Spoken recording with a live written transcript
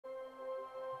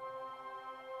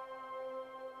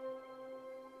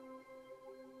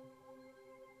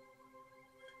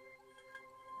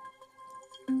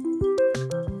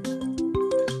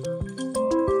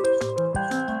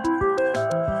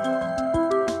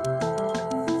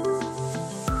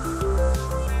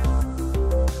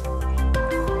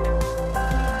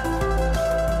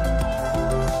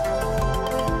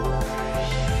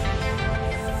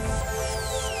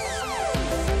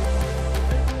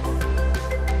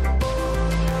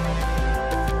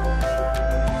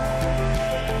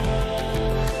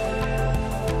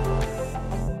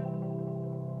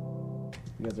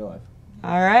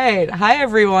right. Hi,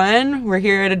 everyone. We're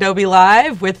here at Adobe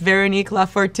Live with Véronique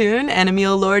Lafortune and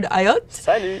Emile Lord Ayotte.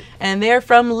 Salut. And they're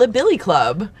from Le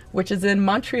Billyclub, which is in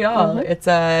Montreal. It's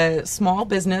a small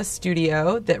business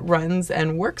studio that runs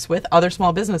and works with other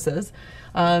small businesses.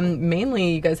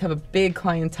 Mainly, you guys have a big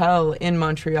clientele in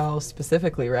Montreal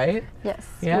specifically, right? Yes,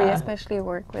 Yeah. we especially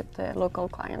work with local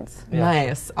clients. Yeah.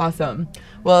 Nice, awesome.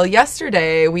 Well,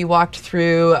 yesterday we walked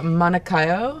through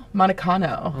Monicano,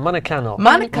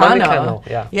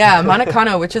 yeah,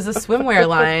 Monicano, which is a swimwear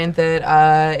line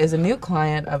that is a new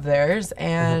client of theirs,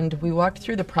 and we walked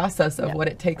through the process of what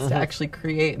it takes to actually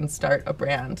create and start a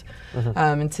brand.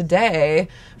 And today,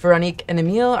 Véronique and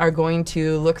Emile are going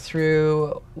to look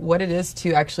through what it is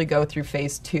to actually go through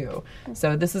phase 2.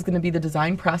 So this is going to be the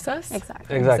design process?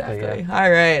 Exactly. Exactly. Yeah.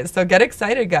 All right, so get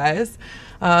excited, guys.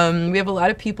 We have a lot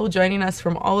of people joining us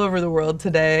from all over the world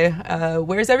today.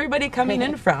 Where's everybody coming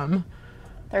in from?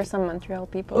 There's some Montreal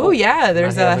people. Oh, yeah,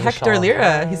 there's Hector Michelle.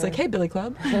 Lira. He's like, hey,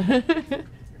 Billyclub.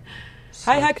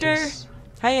 Hi, Hector.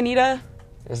 Hi, Anita.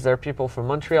 Is there people from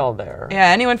Montreal there? Yeah,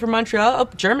 anyone from Montreal? Oh,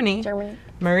 Germany. Germany.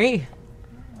 Marie.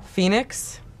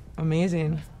 Phoenix.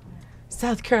 Amazing.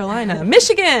 South Carolina.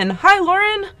 Michigan. Hi,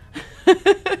 Lauren.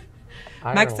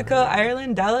 Mexico,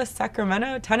 Ireland, Dallas,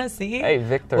 Sacramento, Tennessee. Hey,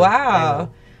 Victor. Wow.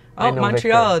 I know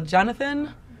Montreal. Victor. Jonathan.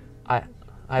 I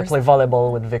play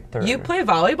volleyball with Victor. You play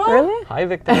volleyball? Really? Hi,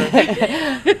 Victor.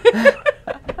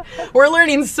 We're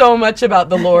learning so much about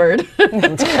the Lord. He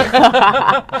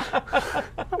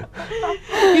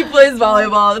plays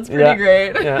volleyball. It's pretty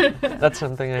great. Yeah, that's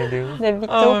something I do.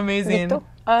 Oh, amazing. Victo.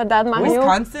 Dad Mario.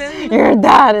 Wisconsin? Your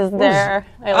dad is there.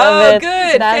 I love it.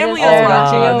 Good. Dad Family is is there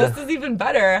watching. watching you. This is even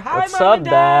better. Hi, What's Mom up, and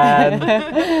Dad.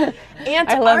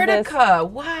 I love this. Antarctica.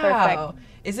 Wow. Perfect.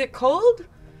 Is it cold?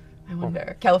 I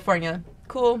wonder. California.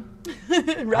 Cool.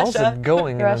 How's Russia. it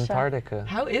going in Russia. Antarctica?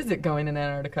 How is it going in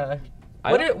Antarctica?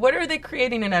 I What are they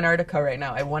creating in Antarctica right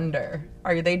now? I wonder.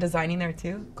 Are they designing there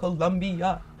too?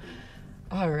 Colombia.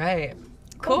 All right.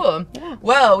 Cool. Yeah.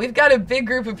 Well, we've got a big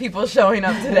group of people showing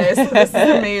up today, so this is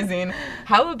amazing.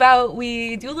 How about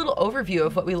we do a little overview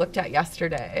of what we looked at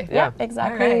yesterday? Yeah.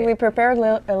 Exactly. All right. We prepared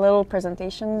a little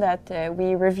presentation that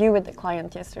we reviewed with the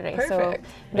client yesterday. Perfect.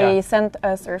 So they sent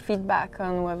us their feedback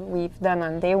on what we've done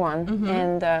on day one,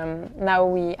 and now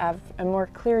we have a more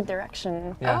clear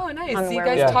direction. Yeah. Oh, nice. On So you where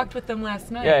guys we- talked with them last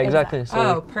night. Yeah, exactly.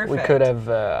 So perfect. we could have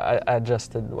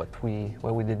adjusted what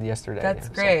we did yesterday. That's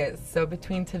yeah, great. So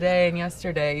between today and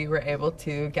yesterday, you were able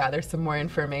to gather some more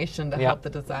information to help the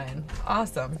design.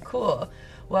 Awesome. Cool.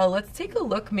 Well, let's take a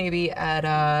look maybe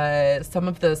at some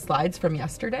of the slides from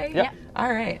yesterday. Yeah.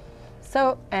 All right.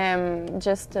 So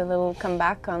just a little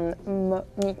comeback on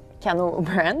Monicano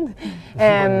brand.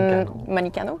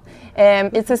 Monicano.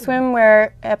 It's a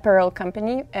swimwear apparel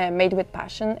company made with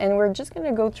passion, and we're just going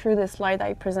to go through the slide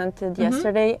I presented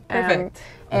yesterday. Perfect.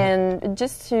 And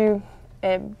just to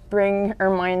bring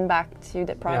our mind back to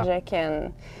the project,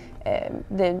 and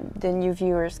the new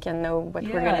viewers can know what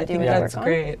we're going to do. That's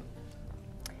great.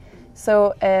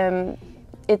 So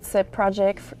it's a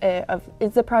project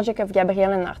of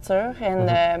Gabrielle and Arthur, and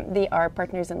they are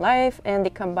partners in life, and they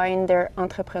combine their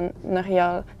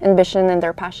entrepreneurial ambition and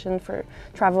their passion for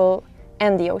travel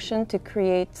and the ocean to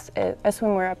create a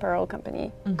swimwear apparel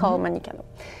company called Monicano.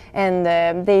 And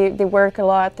they work a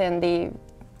lot, and they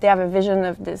have a vision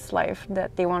of this life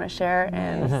that they want to share,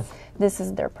 and this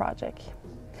is their project.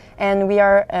 And we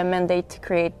are a mandate to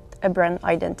create a brand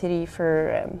identity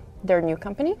for their new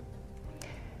company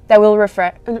that will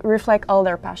reflect all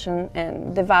their passion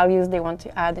and the values they want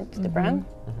to add into the brand.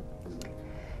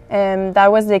 And that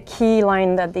was the key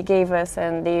line that they gave us,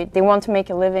 and they want to make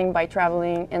a living by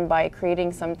traveling and by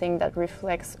creating something that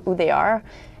reflects who they are,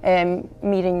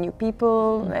 meeting new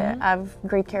people, have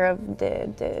great care of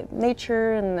the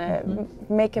nature, and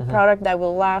make a product that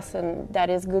will last and that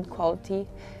is good quality,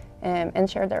 and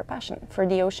share their passion for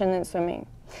the ocean and swimming.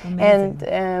 Amazing.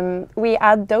 And we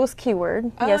add those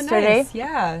keywords yesterday. Nice.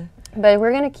 Yeah. But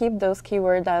we're gonna keep those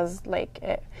keywords as like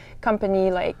a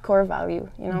company like core value.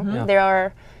 You know, they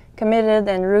are committed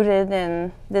and rooted,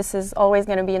 and this is always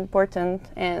gonna be important,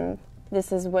 and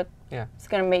this is what is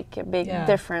gonna make a big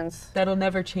difference. That'll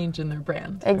never change in their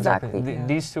brand. Exactly.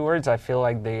 These two words, I feel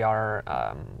like they are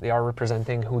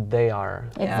representing who they are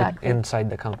inside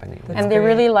the company. And they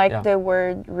really like the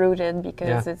word rooted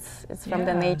because it's from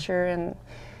the nature, and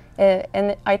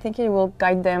I think it will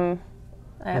guide them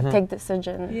take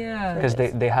decision. Yeah. Because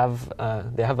they have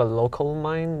a local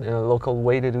mind, a local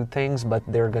way to do things, but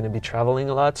they're going to be traveling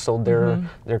a lot, so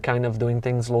they're kind of doing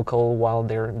things local while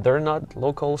they're not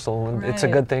local. So it's a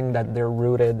good thing that they're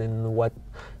rooted in what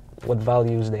what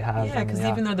values they have. Yeah, because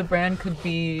even though the brand could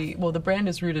be, well, the brand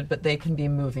is rooted, but they can be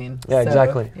moving. Yeah, so,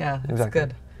 exactly. Yeah, it's exactly.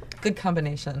 good. Good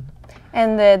combination.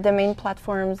 And the main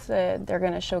platforms they're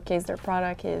going to showcase their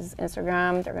product is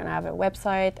Instagram. They're going to have a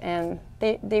website, and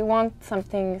they want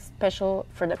something special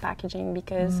for the packaging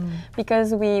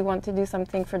because we want to do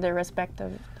something for the respect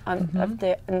of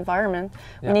the environment.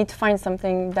 We need to find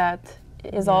something that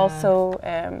is also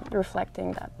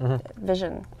reflecting that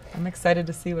vision. I'm excited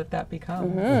to see what that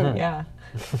becomes. Yeah.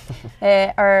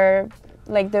 Our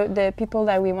like the people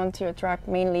that we want to attract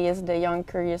mainly is the young,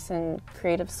 curious, and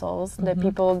creative souls, the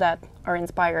people that are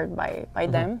inspired by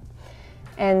them.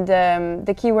 And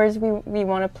the keywords we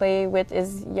want to play with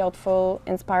is youthful,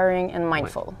 inspiring, and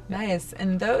mindful. Nice.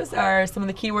 And those are some of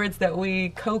the keywords that we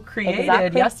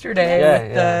co-created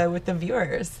yesterday with the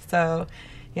viewers. So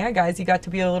yeah, guys, you got to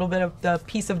be a little bit of the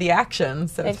piece of the action,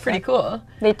 so it's pretty cool.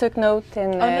 They took note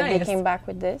and nice. they came back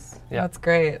with this. Yeah. That's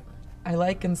great. I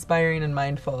like inspiring and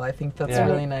mindful. I think that's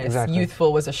really nice. Exactly.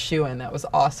 Youthful was a shoo-in. That was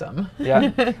awesome. Yeah.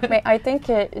 But I think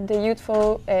the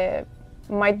youthful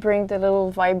might bring the little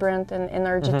vibrant and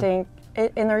energetic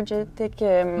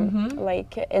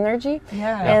like energy.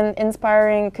 Yeah. And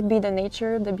inspiring could be the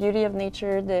nature, the beauty of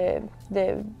nature,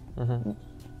 the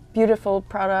beautiful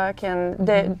product and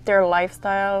their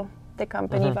lifestyle, the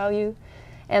company value.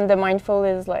 And the mindful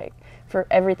is like for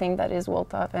everything that is well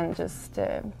thought and just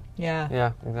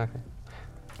Yeah, exactly.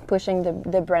 pushing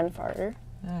the brand farther.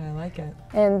 I like it.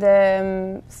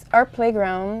 And our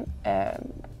playground,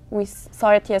 we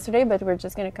saw it yesterday, but we're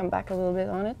just going to come back a little bit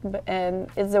on it. But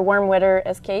it's the warm weather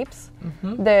escapes,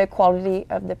 the quality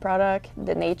of the product,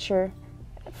 the nature,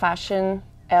 fashion,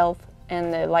 health,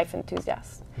 and the life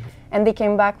enthusiasts. And they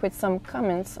came back with some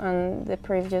comments on the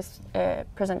previous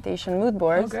presentation mood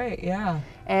boards. Oh, great, yeah.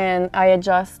 And I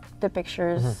adjust the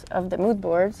pictures of the mood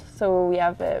boards, so we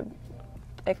have a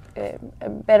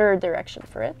better direction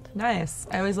for it. Nice.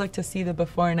 I always like to see the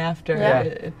before and after.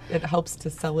 Yeah. It helps to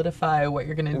solidify what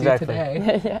you're going to do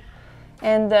today. Yeah.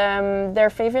 And their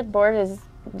favorite board is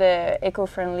the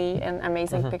eco-friendly and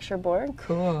amazing picture board.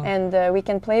 Cool. And we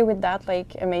can play with that, like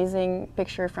amazing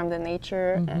picture from the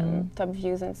nature and top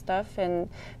views and stuff. And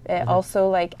also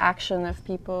like action of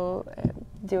people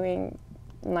doing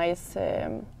nice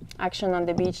action on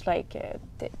the beach, like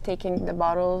taking the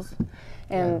bottles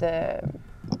and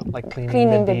like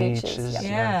cleaning the beaches,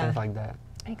 Yeah. things like that.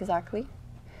 Exactly.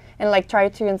 And like try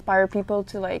to inspire people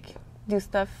to like do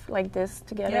stuff like this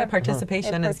together. Yeah,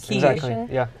 participation is key. Exactly,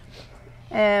 yeah.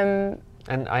 Um,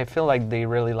 And I feel like they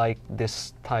really like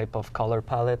this type of color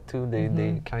palette too.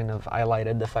 They kind of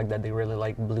highlighted the fact that they really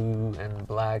like blue and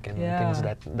black and things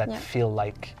that feel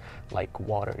like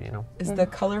water, you know. Is the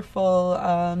colorful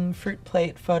fruit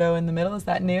plate photo in the middle, is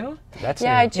that new? That's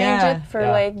I new. changed it for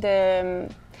like the.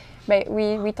 But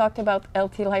we talked about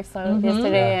healthy lifestyle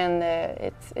yesterday, and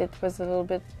it was a little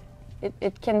bit.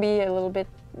 It can be a little bit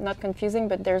not confusing,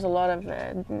 but there's a lot of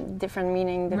different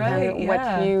meaning depending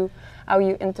on how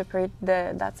you interpret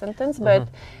that sentence. But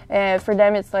for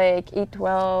them, it's like eat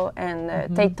well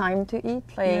and take time to eat.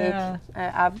 Like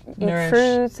eat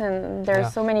fruits, and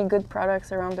there's so many good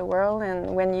products around the world.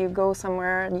 And when you go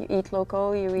somewhere, you eat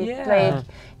local. You eat like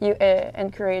you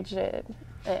encourage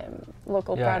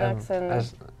local products and.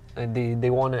 They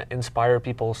want to inspire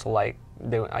people, so like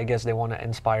I guess they want to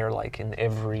inspire like in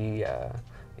every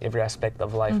aspect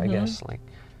of life. I guess like.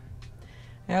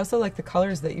 I also like the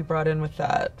colors that you brought in with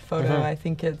that photo. I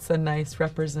think it's a nice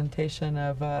representation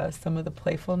of some of the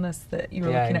playfulness that you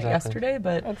were looking at yesterday,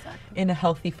 but in a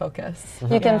healthy focus.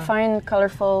 You can find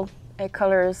colorful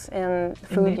colors in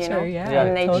food, in nature, you know,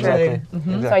 in nature. Totally.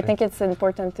 Exactly. So I think it's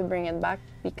important to bring it back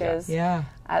because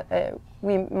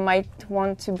we might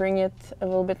want to bring it a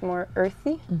little bit more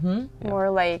earthy, more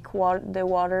like the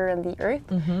water and the earth,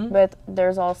 but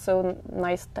there's also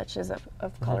nice touches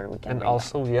of color we can And bring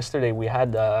also back. yesterday we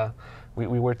had,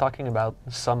 we were talking about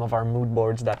some of our mood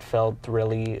boards that felt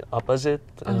really opposite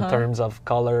in terms of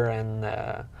color and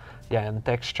and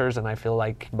textures, and I feel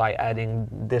like by adding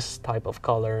this type of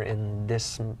color in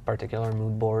this particular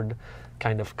mood board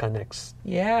kind of connects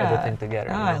everything together.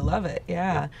 Oh, I love it.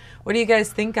 Yeah. What do you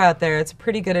guys think out there? It's a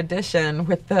pretty good addition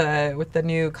with the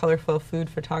new colorful food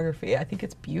photography. I think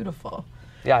it's beautiful.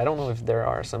 Yeah, I don't know if there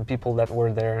are some people that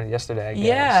were there yesterday, I guess.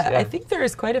 Yeah, I think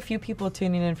there's quite a few people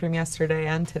tuning in from yesterday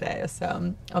and today,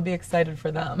 so I'll be excited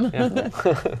for them. Yeah.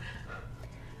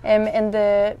 And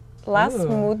the last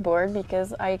mood board,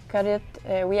 because I cut it,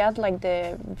 we had like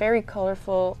the very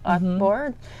colorful art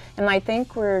board, and I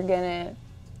think we're gonna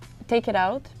take it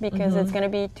out because it's gonna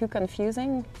be too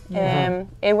confusing.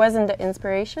 It wasn't the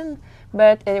inspiration,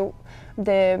 but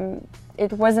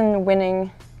it wasn't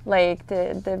winning like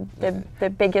the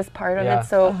biggest part of Yeah. it.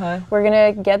 So we're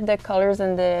gonna get the colors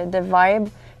and the vibe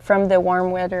from the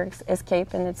warm weather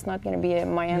escape, and it's not gonna be a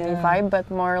Miami vibe, but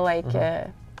more like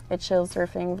a chill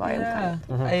surfing vibe. Yeah,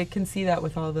 Kind of. I can see that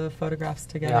with all the photographs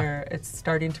together. It's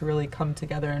starting to really come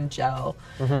together and gel,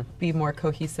 be more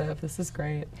cohesive. This is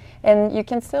great. And you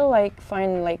can still like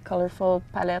find like colorful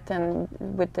palette and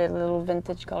with the little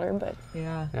vintage color, but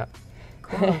Yeah. Yeah.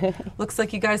 Cool. Looks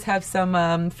like you guys have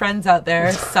some friends out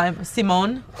there.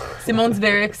 Simone. Simone's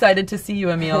very excited to see you,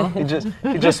 Emile.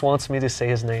 He just wants me to say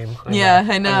his name.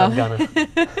 I know. I'm not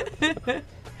gonna.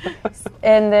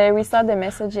 And we saw the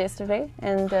message yesterday,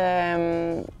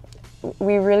 and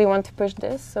we really want to push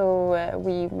this, so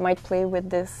we might play with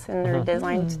this in our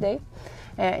design today.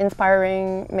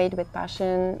 Inspiring, made with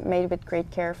passion, made with great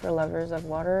care for lovers of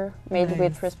water, made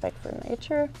with respect for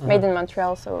nature, made in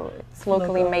Montreal, so it's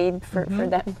locally made for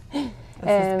them.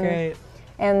 This is great.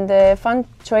 And the fun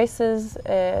choices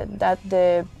that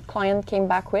the client came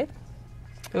back with.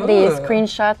 They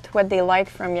screenshot what they liked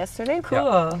from yesterday.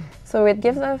 Cool. So it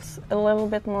gives us a little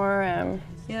bit more...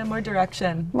 more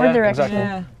direction. More direction. Exactly.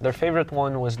 Yeah. Their favorite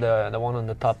one was the one on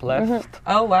the top left.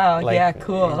 Oh, wow. Like, yeah,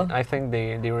 cool. I think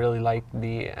they really like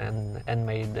the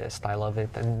handmade style of it,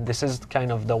 and this is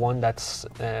kind of the one that's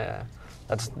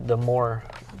the more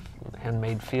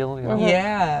handmade feel. You know?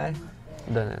 Yeah.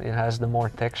 It has the more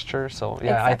texture, so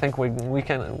yeah, I think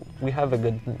we have a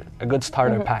good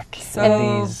starter pack. So in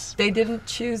these. they didn't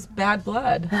choose Bad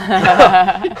Blood.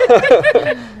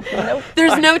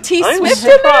 There's no T I'm Swift in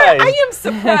there. surprised. I am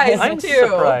surprised I'm too.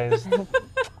 surprised.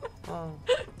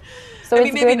 So I it's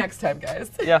mean, maybe good. next time, guys.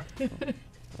 Yeah.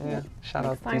 Shout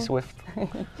out time. T Swift.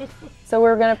 So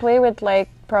we're gonna play with like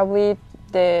probably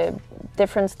the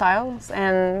different styles,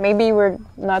 and maybe we're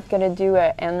not gonna do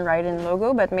a N write-in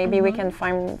logo, but maybe we can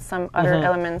find some other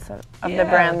elements of the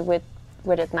brand with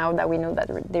it now that we know that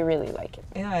they really like it.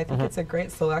 Yeah, I think it's a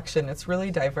great selection. It's really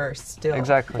diverse still.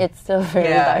 Exactly. It's still very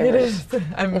Yeah, it diverse. is.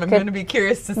 I'm going to be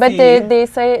curious to But see. they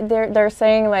say they're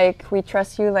saying like we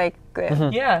trust you, like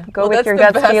Yeah. go with that's your the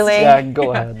gut best. feeling. Yeah,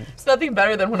 go ahead. It's nothing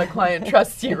better than when a client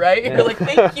trusts you, right? You're like,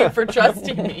 thank you for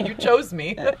trusting me. You chose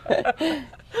me.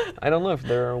 I don't know if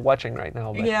they're watching right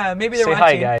now, but Yeah, maybe they're say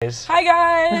watching. hi, guys. Hi,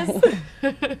 guys.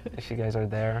 If you guys are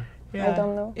there. Yeah. I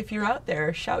don't know. If you're out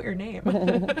there, shout your name.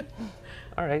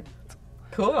 All right.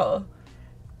 Cool.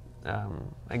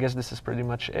 I guess this is pretty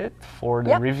much it for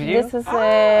the review. This is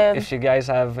If you guys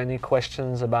have any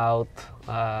questions about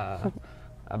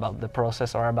the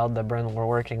process or about the brand we're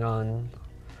working on,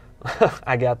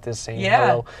 I got this saying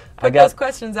hello. Put those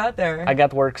questions out there.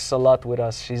 Agathe works a lot with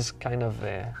us. She's kind of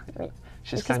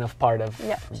part of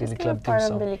she's Billyclub too. part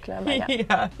So of Billyclub.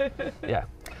 Yeah. yeah.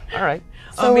 All right.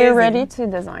 So we're ready to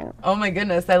design. Oh my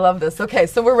goodness, I love this. Okay,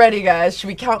 so we're ready, guys. Should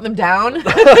we count them down?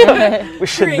 We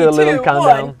should 3, do a little 2,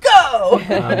 countdown. 1,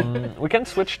 go! We can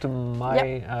switch to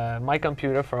my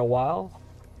computer for a while.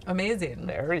 Amazing.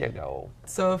 There you go.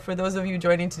 So for those of you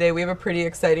joining today, we have a pretty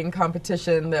exciting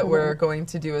competition that we're going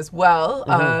to do as well.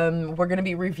 We're going to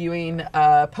be reviewing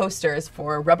posters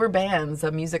for Rubber Bands,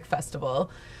 a music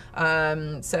festival.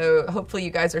 So hopefully you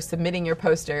guys are submitting your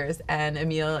posters, and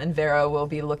Emile and Vera will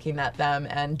be looking at them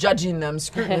and judging them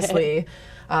scrupulously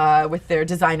with their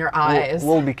designer eyes.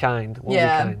 We'll be kind. We'll be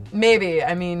kind. Maybe.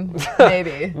 I mean,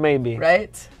 maybe. Maybe.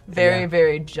 Right? Very,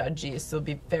 very judgy, so it'll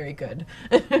be very good.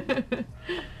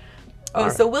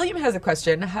 So William has a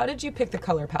question. How did you pick the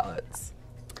color palettes?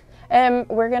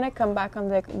 We're gonna come back on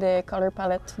the color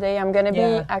palette today. I'm gonna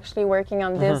be actually working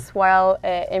on this while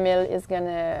Emile is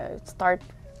gonna start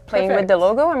playing with the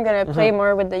logo. I'm gonna play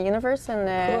more with the universe,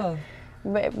 and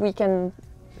we can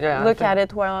look at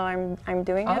it while I'm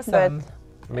doing it. But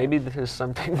maybe this is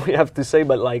something we have to say,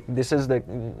 but like this is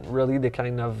really the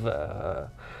kind of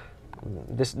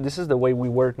this is the way we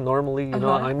work normally. You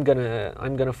know, I'm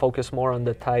gonna focus more on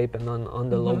the type and on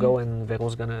the logo, and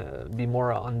Vero's gonna be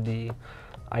more on the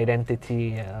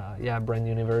identity, brand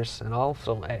universe and all.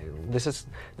 So this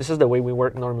is the way we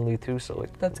work normally too. So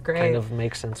that's great. Kind of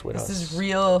makes sense with us. This is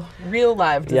real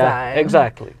live design. Yeah,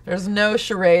 exactly. There's no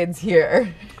charades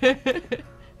here.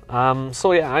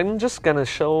 So yeah, I'm just gonna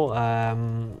show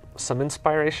some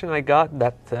inspiration I got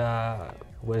that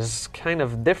was kind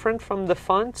of different from the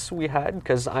fonts we had,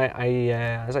 because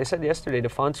as I said yesterday, the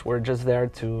fonts were just there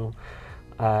to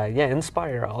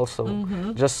inspire also,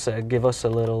 just give us a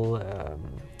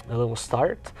little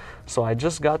start. So I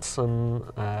just got some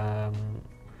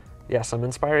yeah, some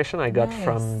inspiration I got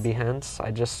from Behance.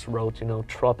 I just wrote, you know,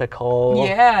 tropical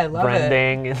I love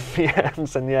branding in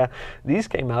Behance, and yeah, these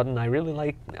came out, and I really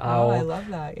like how. I love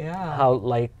that. Yeah. How,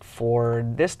 like, for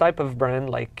this type of brand,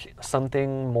 like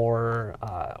something more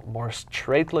more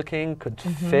straight looking could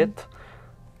fit,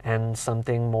 and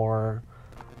something more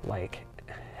like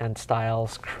hand style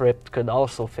script could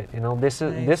also fit. You know,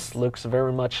 this looks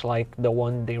very much like the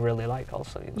one they really like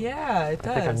also. You know? Yeah, it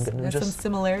does. There's some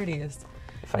similarities.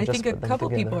 I think a couple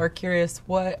people are curious,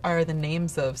 what are the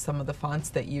names of some of the fonts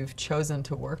that you've chosen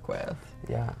to work with?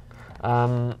 Yeah.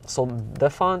 So the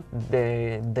font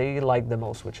they like the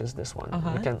most, which is this one.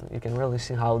 You can really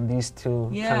see how these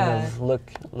two kind of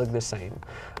look the same.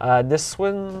 This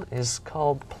one is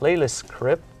called Playlist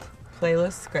Script.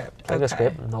 Playlist Script. Playlist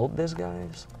Script. Note this,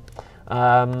 guys.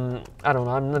 I don't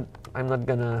know. I'm not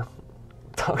gonna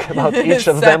talk about each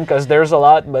of them because there's a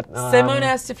lot. But Simone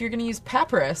asked if you're gonna use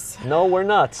papyrus. No, we're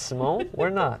not, Simone.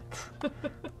 We're not.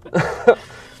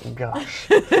 Gosh.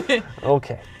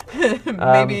 Okay.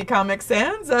 Maybe Comic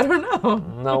Sans? I don't know.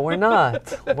 No, we're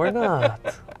not. We're not.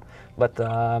 But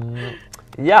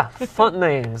yeah, font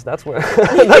names. That's where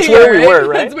where we were,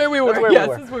 right? That's where we were.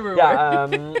 That's where we were. Yeah,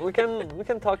 we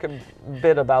can talk a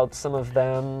bit about some of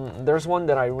them. There's one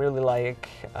that I really like.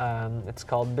 It's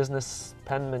called Business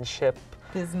Penmanship.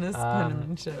 Business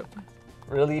Penmanship.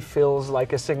 Really feels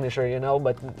like a signature, you know,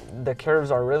 but the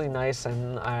curves are really nice,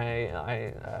 and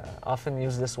I often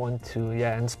use this one to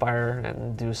inspire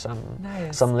and do some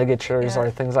ligatures or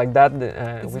things like that.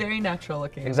 It's very natural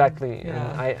looking. Exactly.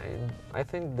 Yeah. And I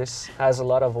think this has a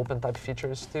lot of open type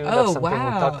features too. That's something we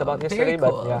talked about yesterday. Very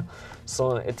cool. But yeah,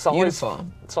 so it's always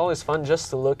fun just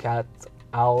to look at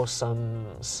how some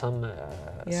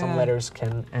letters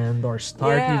can end or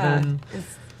start even.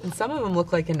 And some of them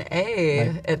look like an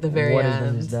A at the very end. What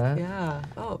even is that? Yeah.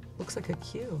 Oh, looks like a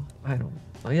Q. I don't.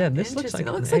 Oh yeah, this looks like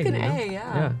it looks like an A.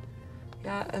 Yeah.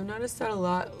 Yeah, I've noticed that a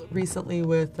lot recently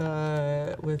with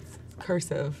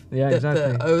cursive. Yeah,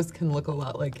 exactly. The O's can look a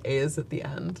lot like A's at the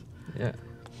end. Yeah.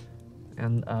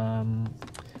 And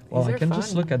well, I can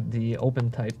just look at the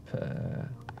open type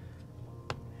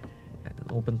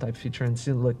feature and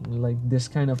see, look, like this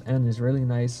kind of N is really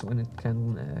nice when it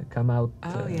can come out.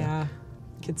 Oh yeah.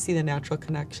 You can see the natural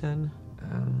connection.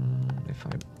 If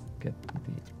I get the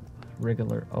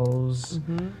regular O's,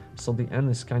 so the N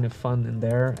is kind of fun in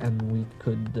there, and we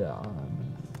could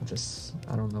just,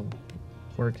 I don't know,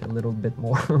 work a little bit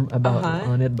more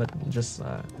on it, but just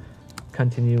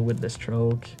continue with the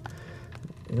stroke.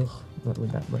 Ugh, not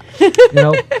with that, but you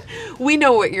know, we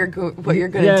know what you're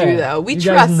gonna do though. We you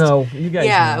trust. Guys know. You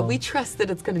guys know. We trust that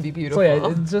it's gonna be beautiful. So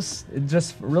yeah, it's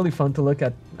just really fun to look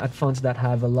at fonts that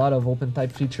have a lot of open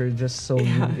type features, just so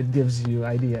it gives you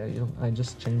idea. You know, I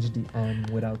just changed the N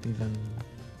without even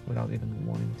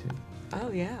wanting to.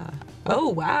 Oh yeah. Oh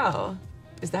wow.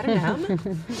 Is that an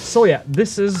M? So yeah,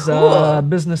 this is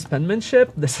business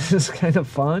penmanship. This is kind of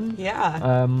fun.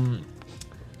 Yeah.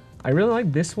 I really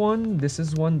like this one. This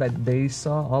is one that they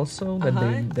saw also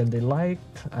that they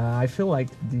liked. I feel like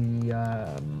the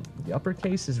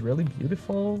uppercase is really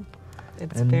beautiful.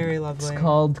 It's very lovely. It's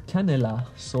called Canela.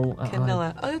 So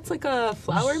Canela. Oh, it's like a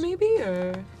flower maybe,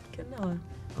 or Canela.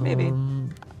 Maybe.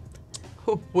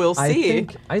 We'll see.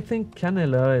 I think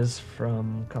Canela is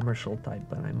from commercial type,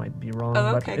 but I might be wrong.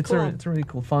 Oh, okay, but cool. It's a really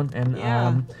cool font.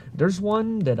 And there's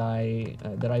one that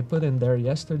I put in there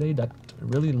yesterday that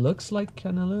really looks like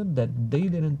Canela that they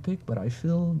didn't pick, but I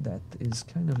feel that is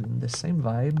kind of in the same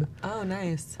vibe. Oh,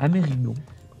 nice. Amerigo.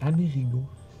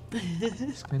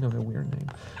 It's kind of a weird name.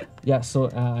 Yeah, so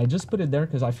I just put it there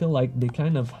because I feel like they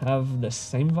kind of have the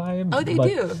same vibe. Oh, they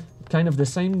do. Kind of the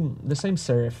same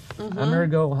serif.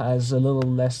 Amerigo has a little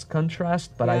less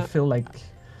contrast, but I feel like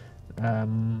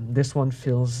this one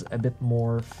feels a bit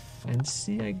more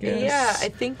fancy, I guess. Yeah, I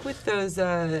think with those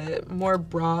more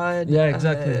broad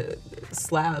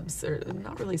slabs, or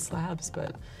not really slabs,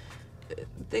 but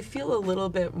they feel a little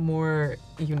bit more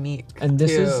unique. And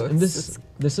this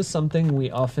is something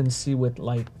we often see with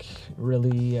like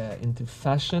really into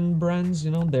fashion brands.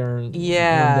 You know,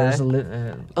 there's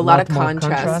a lot of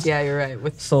contrast. Yeah, you're right.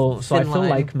 With so I feel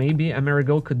like maybe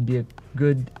Amerigo could be a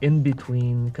good in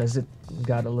between because it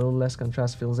got a little less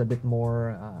contrast, feels a bit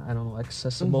more I don't know,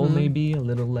 accessible, maybe a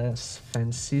little less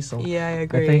fancy. So yeah, I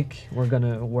agree. I think we're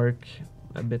gonna work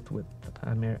a bit with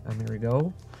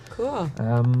Amerigo. Cool.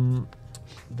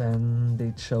 Then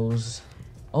they chose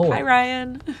Oh. Hi,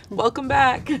 Ryan. Welcome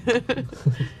back.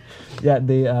 Yeah,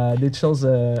 they chose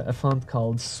a font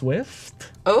called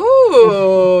Swift.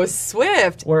 Oh,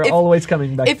 Swift. We're always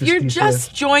coming back to If you're Steve just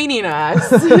Swift. joining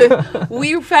us,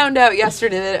 we found out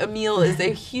yesterday that Emile is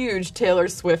a huge Taylor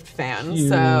Swift fan. Huge.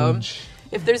 So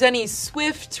if there's any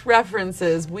Swift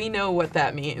references, we know what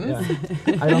that means. Yeah.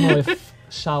 I don't know if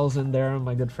Charles in there,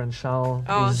 my good friend Charles.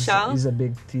 Oh, Charles? He's a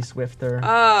big T-Swifter.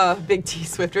 Ah, big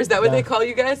T-Swifter. Is that what Yeah. they call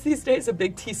you guys these days? A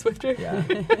big T-Swifter? Yeah.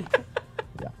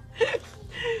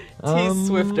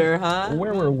 T-Swifter, huh?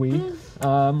 Where were we?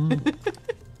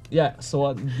 Yeah,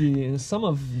 so some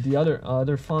of the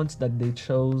other fonts that they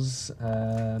chose,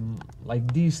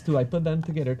 like these two, I put them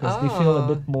together because they feel a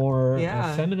bit more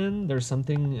feminine. There's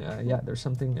something, there's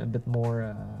something a bit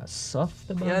more soft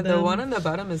about them. Yeah, the one on the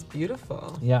bottom is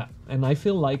beautiful. Yeah, and I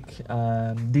feel like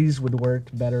these would work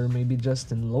better maybe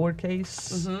just in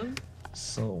lowercase. Mm-hmm.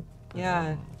 So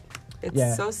yeah.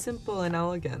 It's so simple and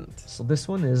elegant. So this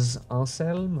one is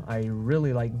Anselme. I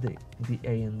really like the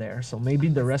A in there. So maybe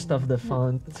the rest of the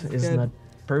font is not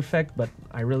perfect, but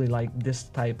I really like this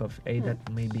type of A that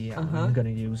maybe I'm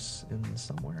gonna use in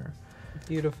somewhere.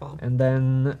 Beautiful. And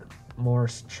then more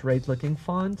straight looking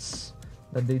fonts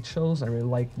that they chose. I really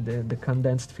like the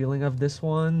condensed feeling of this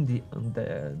one.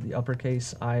 The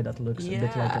uppercase I that looks a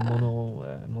bit like a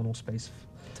mono space.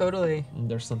 Totally.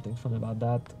 There's something fun about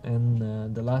that. And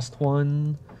the last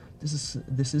one,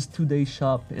 this is Today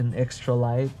Shop in extra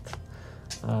light.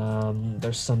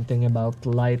 There's something about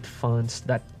light fonts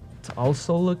that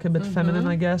also look a bit feminine,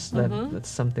 I guess. That's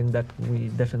something that we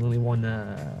definitely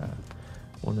wanna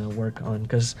work on,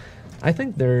 because I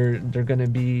think they're gonna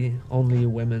be only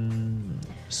women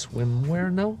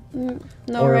swimwear now.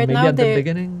 No, or right maybe now at the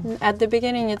beginning. At the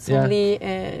beginning, it's only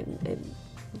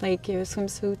like a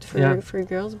swimsuit for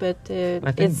girls, but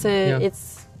it's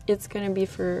gonna be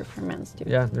for men's too.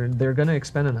 Yeah, they're gonna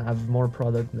expand and have more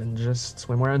product than just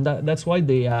swimwear, and that's why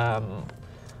they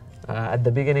at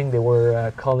the beginning they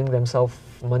were calling themselves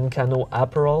Monicano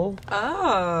Apparel.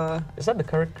 Ah, is that the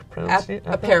correct pronunciation?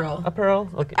 Apparel. Apparel.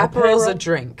 Okay. Apparel's a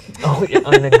drink. Oh, yeah,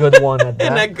 and a good one at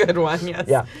that. And a good one, yes.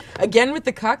 Yeah. Again with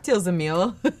the cocktails,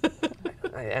 Emile.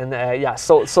 And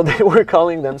so they were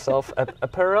calling themselves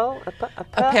Apparel.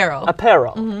 Apparel.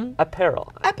 Apparel. Mm-hmm.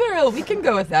 Apparel. Apparel. We can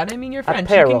go with that. I mean, you're French.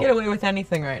 Apparel. You can get away with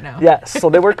anything right now. Yeah.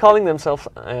 So they were calling themselves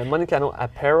Monicano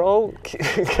Apparel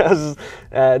because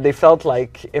they felt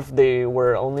like if they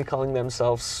were only calling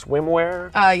themselves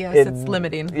swimwear. Yes, it's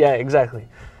limiting. Yeah, exactly.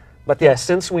 But yeah,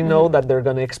 since we know that they're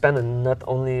going to expand and not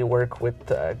only work with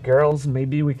girls,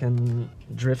 maybe we can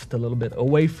drift a little bit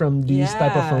away from these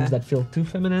type of fonts that feel too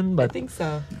feminine. But I think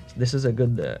so. This is a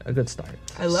good start.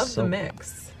 I love the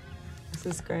mix. This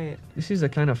is great. This is the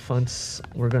kind of fonts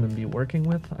we're going to be working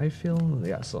with, I feel.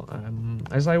 Yeah, so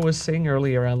as I was saying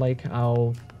earlier, I like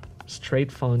how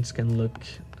straight fonts can look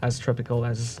as tropical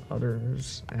as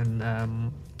others. And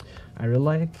I really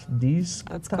like these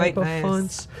type of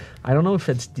fonts. I don't know if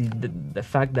it's the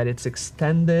fact that it's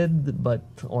extended, but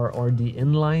or the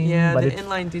inline. Yeah, but the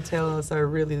inline details are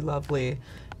really lovely,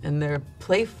 and they're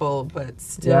playful but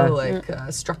still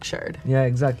structured. Yeah,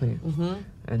 exactly.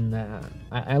 And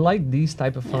I like these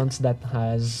type of fonts that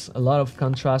has a lot of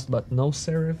contrast but no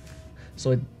serif,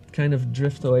 so it kind of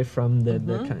drift away from the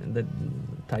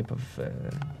type of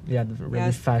the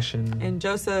really fashion. And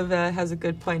Joseph has a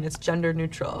good point. It's gender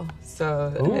neutral,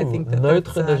 so I think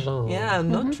neutre de genre. Yeah,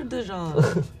 neutre de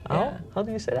genre. How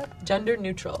do you say that? Gender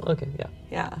neutral. Okay, yeah.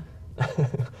 Yeah.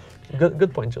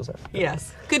 Good point, Joseph.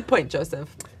 Yes, good point,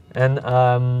 Joseph. And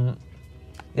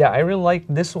I really like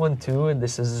this one too.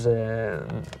 This is a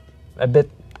bit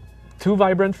too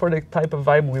vibrant for the type of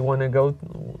vibe we want to go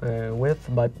with,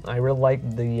 but I really like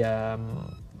the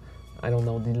I don't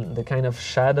know, the kind of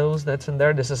shadows that's in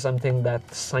there. This is something that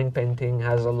sign painting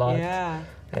has a lot. Yeah.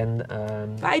 And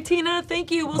bye, Tina. Thank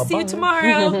you. We'll see you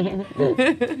tomorrow.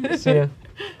 See ya.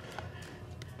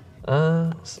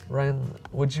 Ryan,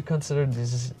 would you consider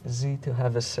this Z to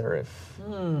have a serif?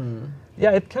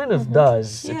 Yeah, it kind of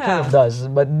does. It kind of does.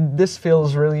 But this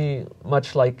feels really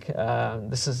much like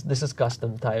this is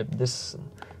custom type. This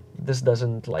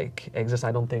doesn't like exist.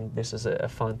 I don't think this is a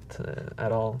font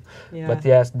at all. Yeah. But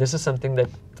yes, this is something that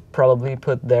probably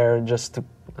put there just to,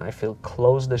 I feel,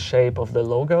 close the shape of the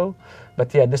logo.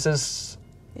 But yeah, this is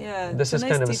nice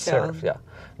kind of detail. a serif. Yeah.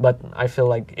 But I feel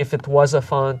like if it was a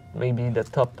font, maybe the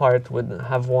top part would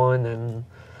have one, and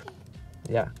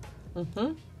yeah.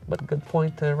 But good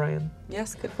point, Ryan.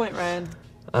 Yes, good point, Ryan.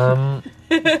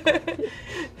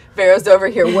 Vera's over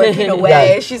here working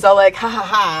away. She's all like, ha ha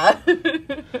ha.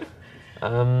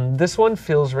 This one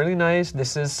feels really nice.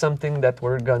 This is something that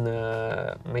we're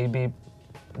gonna maybe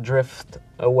drift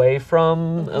away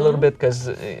from a little bit, because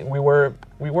we were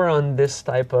on this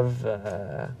type of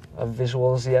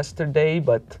visuals yesterday,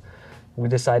 but we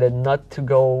decided not to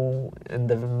go in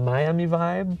the Miami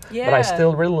vibe. Yeah. But I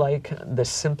still really like the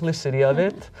simplicity of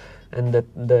it. And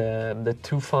the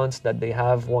two fonts that they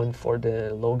have, one for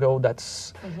the logo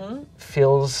that's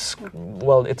feels,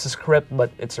 well, it's a script, but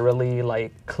it's a really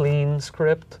like clean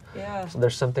script. Yeah. So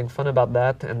there's something fun about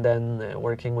that, and then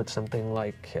working with something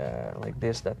like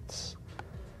this, that's.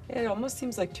 It almost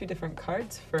seems like two different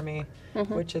cards for me,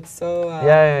 which it's so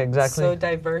yeah, exactly. so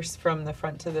diverse from the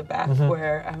front to the back,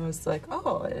 where I was like,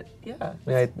 oh,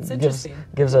 it's interesting.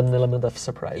 Gives an element of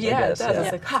surprise. Yeah, I guess. it does. Yeah.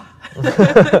 It's like,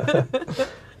 ha!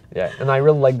 Yeah, and I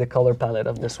really like the color palette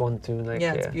of this one too. Like,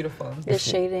 yeah, it's beautiful. The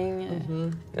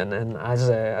shading. And as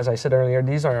I said earlier,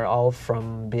 these are all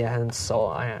from Behance. So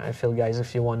I feel, guys,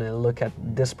 if you want to look at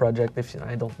this project,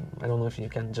 I don't know if you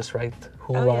can just write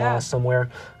hula somewhere.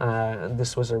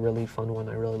 This was a really fun one.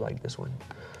 I really like this one.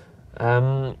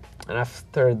 And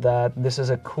after that, this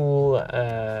is a cool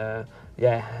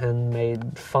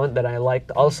handmade font that I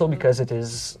liked also because it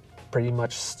is pretty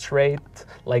much straight.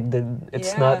 Like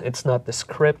it's not the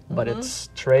script, but it's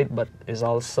straight, but is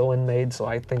also handmade. So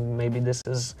I think maybe this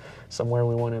is somewhere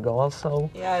we want to go also.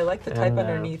 Yeah, I like the type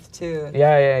underneath too.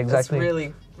 Yeah, exactly. That's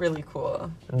really, really cool.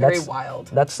 Very wild.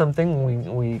 That's something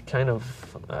we kind of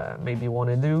maybe want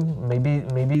to do.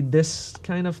 Maybe this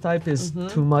kind of type is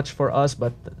too much for us,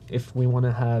 but if we want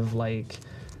to have like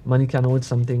Monicano with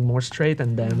something more straight,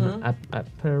 and then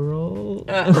apparel.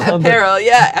 Apparel,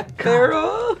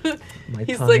 apparel. My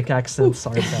tonic accents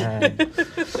are bad.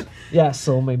 Yeah,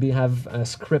 so maybe have a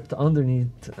script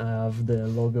underneath of the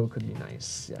logo could be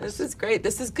nice. Yes. This is great.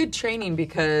 This is good training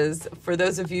because for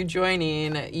those of you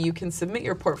joining, you can submit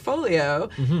your portfolio,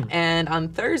 and on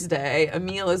Thursday,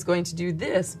 Emile is going to do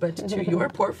this, but to your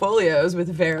portfolios with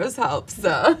Vero's help.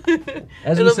 So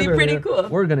it'll be pretty cool.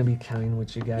 We're gonna be kind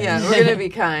with you guys. Yeah, we're gonna be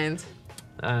kind.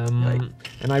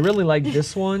 And I really like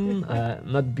this one,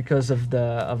 not because of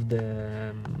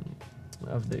the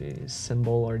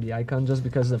symbol or the icon, just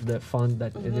because of the font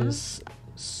that it is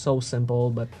so simple,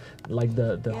 but like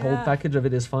the whole package of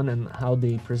it is fun, and how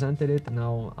they presented it and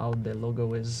how the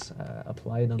logo is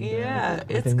applied on I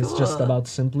think cool. It's just about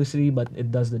simplicity, but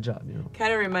it does the job, you know.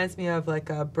 Kind of reminds me of like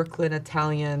a Brooklyn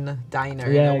Italian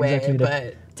diner in a way, exactly.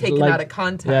 But taken out of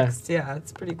context. Yeah,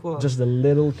 it's pretty cool. Just a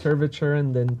little curvature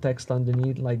and then text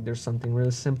underneath, like there's something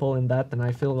really simple in that. And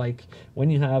I feel like when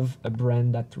you have a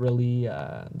brand that really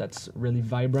that's really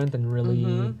vibrant and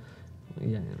really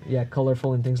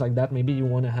colorful and things like that, maybe you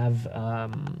want to have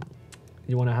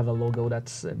a logo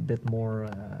that's a bit more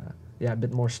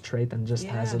straight and just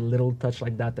has a little touch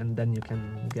like that, and then you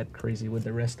can get crazy with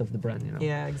the rest of the brand, you know.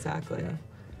 Yeah, exactly. Yeah.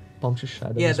 Palm tree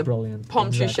shadow is brilliant.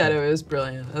 Palm tree shadow is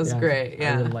brilliant. That was great.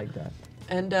 Yeah, I really like that.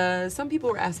 And some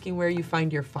people were asking where you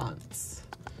find your fonts.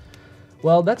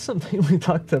 Well, that's something we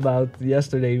talked about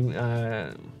yesterday.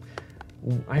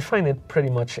 I find it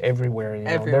pretty much everywhere. You know?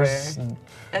 Everywhere.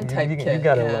 And Typekit. You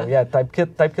gotta love. Yeah,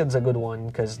 Typekit's a good one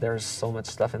because there's so much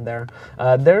stuff in there.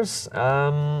 There's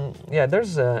an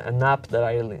app that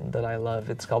I love.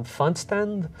 It's called Font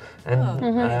Stand, and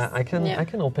I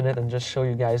can open it and just show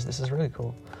you guys. This is really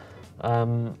cool.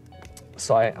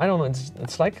 So I don't know.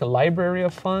 It's like a library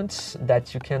of fonts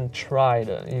that you can try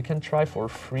for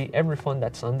free. Every font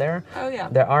that's on there. Oh yeah.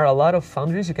 There are a lot of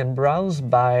foundries. You can browse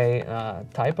by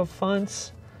type of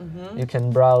fonts. You can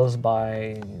browse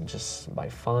by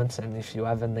fonts, and if you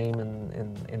have a name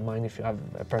in mind, if you have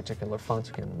a particular font,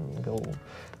 you can go.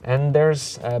 And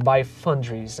there's by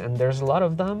foundries, and there's a lot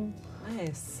of them.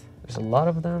 Nice. There's a lot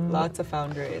of them. Lots of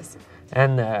foundries.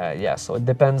 And so it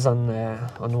depends on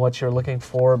what you're looking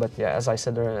for. But yeah, as I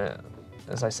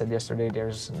said yesterday,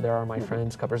 there are my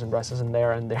friends, Cuppers and Brasses in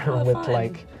there, and they're with fun.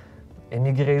 like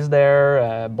Emigre's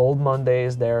there, Bold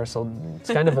Monday's there, so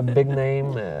it's kind of a big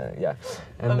name.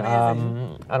 And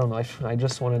I don't know. I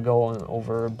just want to go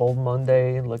over Bold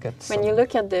Monday. Look at when you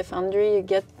look at the foundry, you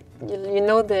get you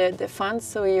know the fonts,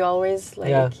 so you always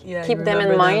keep them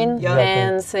in mind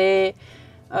and say,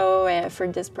 oh, for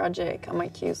this project, I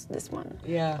might use this one.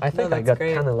 Yeah, I think I got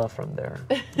Canela from there.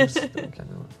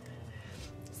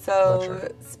 So,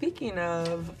 speaking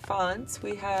of fonts,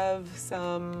 we have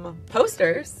some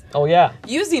posters. Oh, yeah.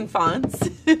 Using fonts.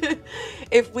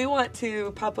 If we want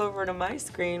to pop over to my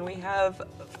screen, we have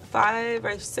 5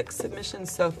 or 6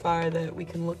 submissions so far that we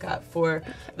can look at for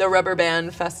the Rubber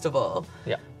Band Festival.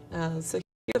 Yeah. So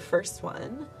here's the first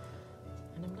one.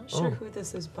 And I'm not sure who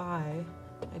this is by.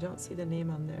 I don't see the name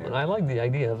on there. And I like the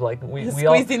idea of like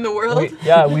squeezing the world.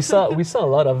 we saw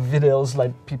a lot of videos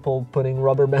like people putting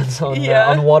rubber bands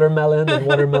on watermelon and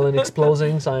watermelon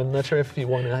exploding. So I'm not sure if you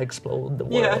want to explode the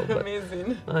world. Yeah,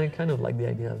 amazing. I kind of like the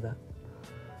idea of that.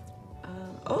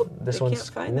 Oh, this I one's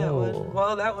can't find that one. cool.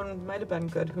 Well, that one might have been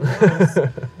good. Who knows?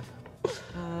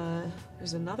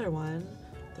 There's another one.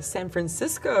 The San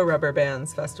Francisco Rubber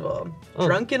Bands Festival. Oh.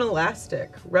 Drunken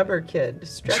Elastic, Rubber Kid,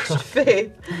 Stretched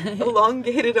Faith,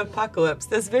 Elongated Apocalypse.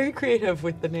 That's very creative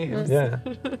with the names. Yeah,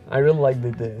 I really like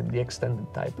the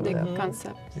extended type of that.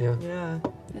 Concept. Yeah. Yeah.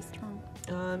 It's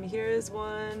strong. Here is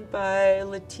one by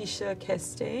Letitia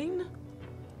Castaigne.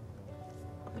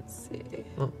 Let's see.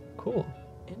 Oh, cool.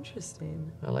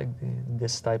 Interesting. I like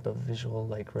this type of visual,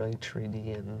 like really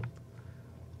 3D and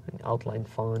outline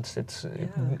fonts. It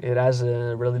has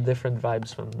really different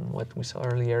vibes from what we saw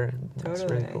earlier. And that's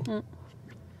really cool.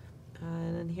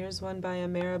 And then here's one by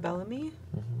Amara Bellamy.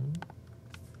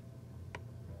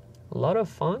 A lot of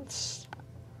fonts.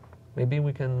 Maybe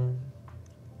we can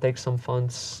take some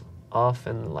fonts off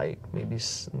and like maybe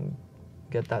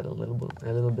get that a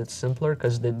little bit simpler,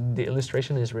 because the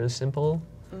illustration is really simple.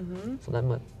 So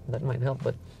that might help,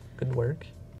 but good work.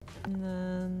 And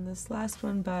then this last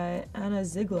one by Anna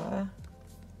Ziegler.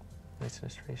 Nice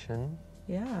illustration.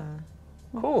 Yeah.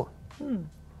 Cool.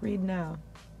 Read now.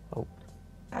 Oh.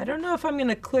 I don't know if I'm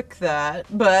gonna click that,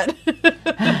 but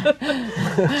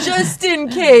just in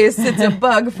case it's a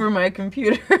bug for my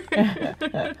computer.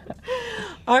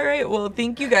 All right, well,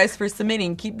 thank you guys for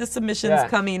submitting. Keep the submissions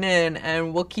coming in,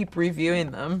 and we'll keep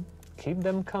reviewing them. Keep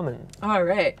them coming. All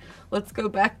right, let's go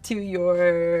back to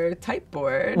your type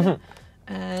board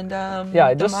and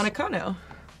the Monicano.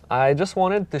 I just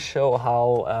wanted to show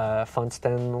how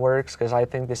FontStan works, because I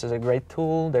think this is a great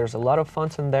tool. There's a lot of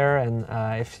fonts in there, and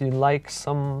if you like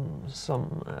some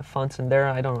fonts in there,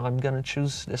 I'm gonna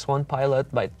choose this one,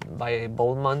 Pilot by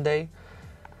Bold Monday.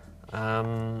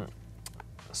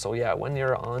 So yeah, when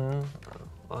you're on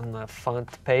a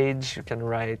font page, you can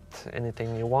write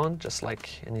anything you want, just like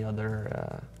any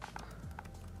other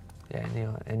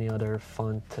any other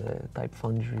font type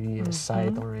Foundry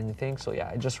site or anything. So yeah,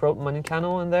 I just wrote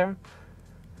Monicano in there.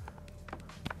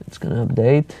 It's gonna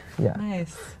update. Yeah.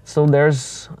 Nice. So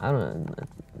there's a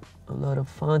lot of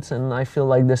fonts, and I feel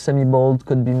like the semi-bold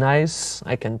could be nice.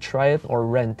 I can try it or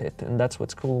rent it, and that's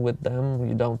what's cool with them.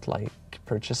 You don't like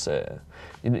purchase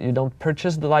you don't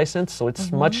purchase the license, so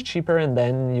it's much cheaper, and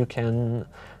then you can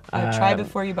try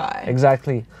before you buy.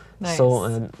 Exactly. Nice.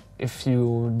 So if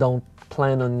you don't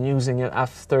plan on using it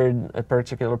after a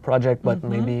particular project, but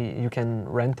maybe you can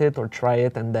rent it or try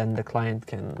it, and then the client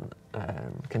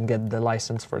can get the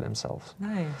license for themselves.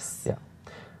 Nice. Yeah.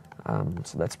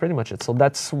 So that's pretty much it. So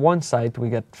that's one site we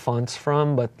get fonts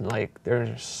from, but like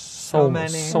there's so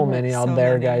many out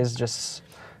there, guys. Just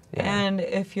And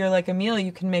if you're like Emile,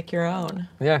 you can make your own.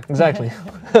 Yeah, exactly.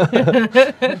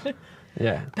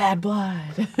 Yeah. Bad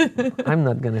blood. I'm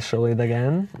not gonna show it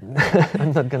again.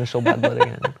 I'm not gonna show bad blood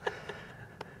again.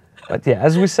 But yeah,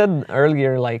 as we said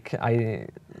earlier, like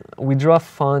we draw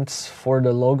fonts for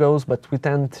the logos, but we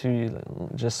tend to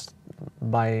just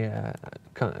buy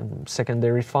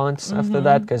secondary fonts after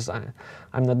that, because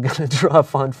I'm not gonna draw a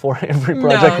font for every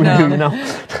project we do, you know.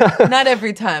 Not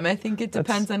every time. I think it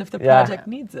depends on if the project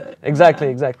needs it.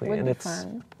 Exactly. Would be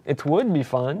fun. It would be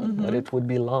fun, but it would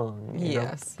be long.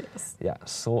 Yes. Yeah.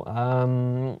 So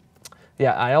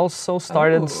yeah, I also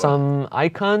started some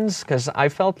icons, because I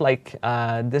felt like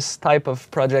this type of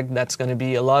project that's going to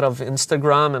be a lot of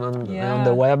Instagram and on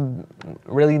the web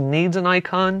really needs an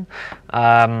icon.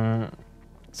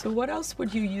 So what else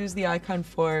would you use the icon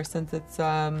for, since it's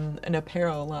an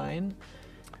apparel line?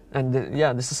 And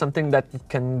yeah, this is something that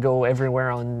can go everywhere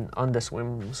on the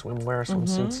swimwear,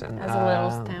 swimsuits, and as a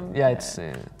little stamp. Yeah, it's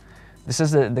this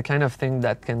is the kind of thing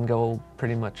that can go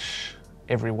pretty much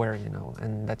everywhere, you know,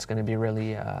 and that's going to be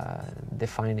really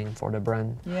defining for the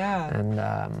brand. Yeah.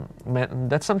 And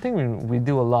that's something we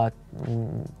do a lot. We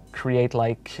create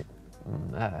like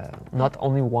not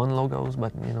only one logos,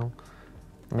 but you know,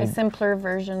 a simpler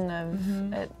version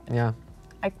of it. Yeah.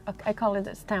 I call it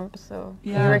a stamp, so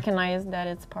you Yeah. recognize that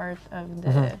it's part of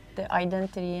the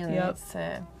identity, and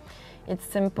it's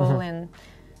simple, and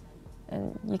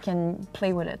you can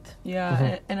play with it.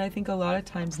 Yeah, and I think a lot of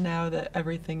times now that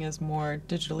everything is more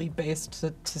digitally based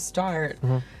to start,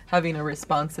 having a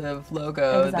responsive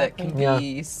logo that can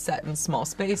be set in small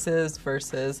spaces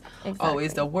versus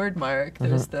always a word mark.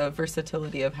 There's the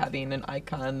versatility of having an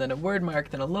icon, then a word mark,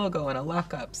 then a logo, and a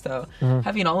lockup. So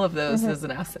having all of those as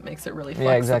an asset makes it really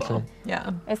flexible. Yeah, exactly.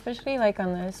 Yeah. Especially like on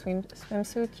a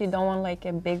swimsuit, you don't want like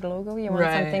a big logo. You want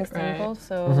something simple.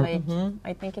 So like,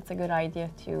 I think it's a good idea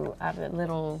to have a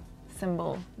little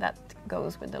symbol that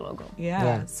goes with the logo.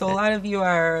 Yeah. So a lot of you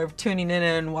are tuning in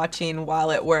and watching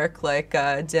while at work, like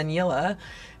Daniela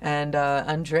and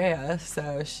Andrea.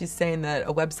 So she's saying that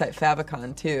a website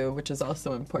favicon too, which is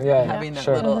also important, having that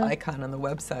little icon on the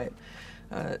website.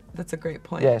 That's a great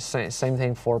point. Yeah, same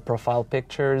thing for profile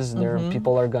pictures. There,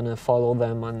 people are gonna follow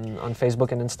them on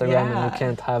Facebook and Instagram, and you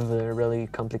can't have a really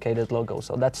complicated logo.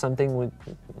 So that's something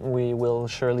we will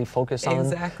surely focus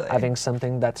on. Having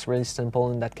something that's really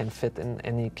simple and that can fit in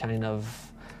any kind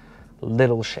of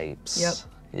little shapes.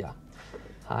 Yeah.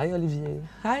 Hi, Olivier.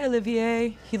 Hi,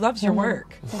 Olivier. He loves your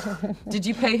work. Did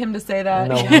you pay him to say that?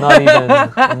 No, not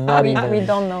even. Not even. We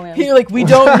don't know him. You're like, we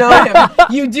don't know him.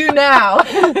 You do now.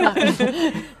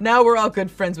 Now we're all good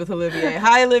friends with Olivier.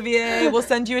 Hi, Olivier. We'll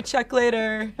send you a check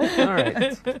later. All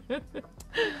right.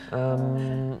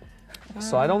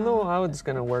 So I don't know how it's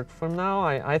gonna work from now.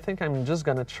 I think I'm just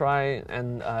gonna try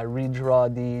and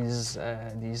redraw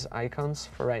these icons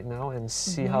for right now and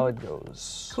see how it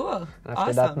goes. Cool.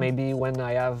 After that, maybe when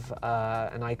I have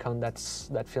an icon that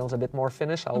feels a bit more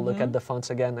finished, I'll look at the fonts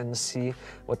again and see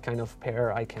what kind of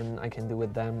pair I can do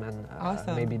with them, and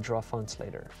maybe draw fonts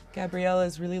later. Gabrielle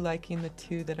is really liking the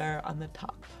two that are on the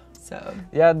top. So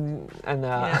yeah, and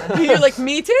you're like,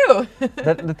 me too.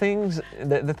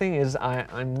 the thing is,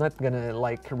 I'm not gonna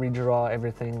like redraw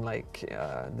everything. Like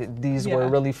these were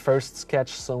really first sketch,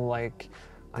 so like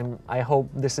I hope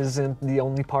this isn't the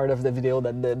only part of the video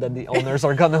that the owners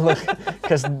are gonna look,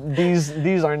 because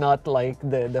these are not like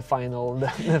the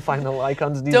final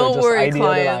icons. These Don't are just worry, ideas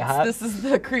clients. that I had. This is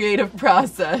the creative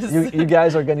process. You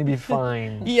guys are gonna be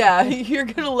fine. Yeah, you're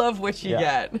gonna love what you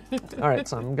get. All right,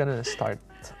 so I'm gonna start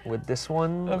with this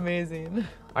one. Amazing.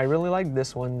 I really like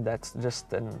this one. That's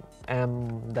just an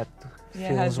M that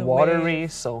has feels a watery.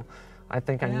 wave. So I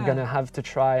think I'm gonna have to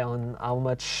try on how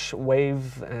much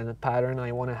wave and pattern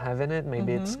I want to have in it.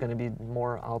 Maybe it's gonna be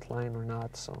more outline or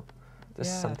not. So this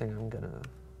is something I'm gonna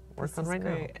work on right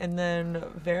now. And then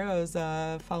Vero's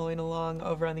following along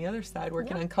over on the other side,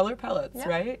 working on color palettes,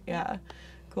 right? Yeah.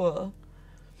 Cool.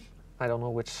 I don't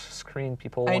know which screen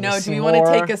people I want to know. see Do you more. want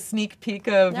to take a sneak peek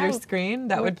of your screen?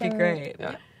 That would be great.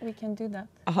 Yeah, we can do that.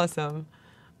 Awesome.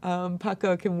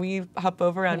 Paco, can we hop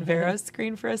over on Vera's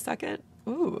screen for a second?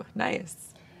 Ooh,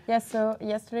 nice. Yeah, so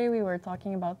yesterday we were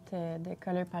talking about the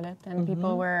color palette, and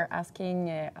people were asking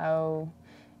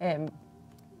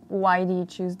why do you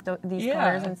choose these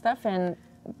colors and stuff, and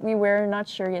we were not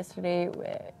sure yesterday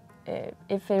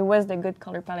if it was the good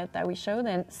color palette that we showed,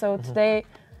 and so today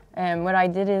what I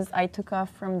did is I took off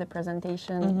from the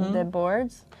presentation the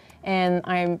boards, and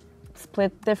I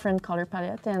split different color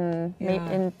palette and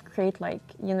and create like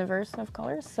universe of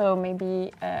colors. So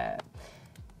maybe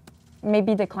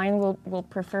the client will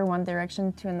prefer one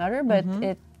direction to another, but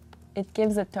it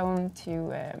gives a tone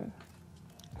to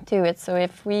it. So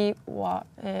if we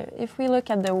look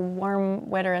at the warm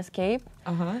weather escape,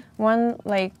 one,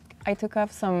 like I took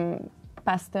off some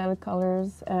pastel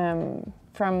colors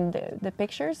from the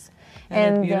pictures,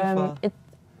 and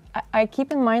I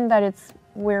keep in mind that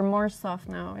we're more soft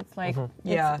now. It's like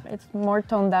it's more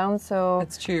toned down. So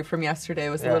that's true. From yesterday, it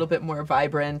was a little bit more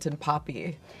vibrant and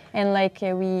poppy. And like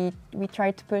we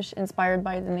tried to push inspired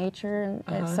by the nature,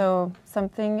 and so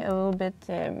something a little bit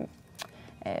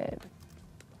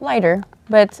lighter.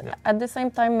 But at the same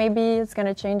time, maybe it's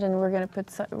gonna change, and we're gonna put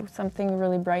something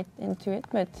really bright into it.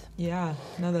 But yeah,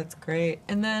 no, that's great.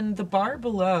 And then the bar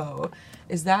below,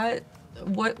 is that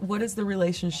what is the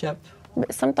relationship?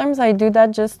 Sometimes I do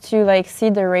that just to like see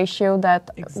the ratio that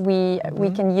we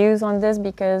can use on this,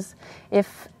 because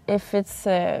if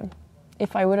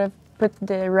I would have put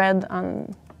the red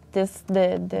on this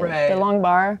the long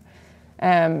bar,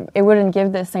 it wouldn't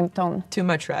give the same tone. Too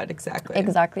much red, exactly.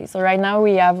 Exactly. So right now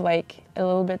we have like a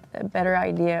little bit a better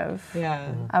idea of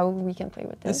how we can play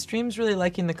with this. The stream's really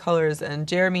liking the colors, and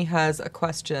Jeremy has a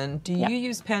question. Do you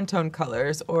use Pantone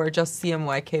colors or just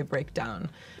CMYK breakdown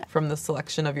from the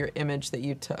selection of your image that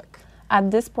you took? At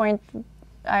this point,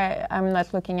 I'm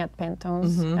not looking at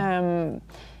Pantones.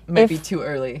 Might be too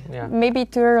early. Yeah. Maybe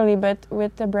too early, but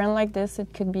with a brand like this,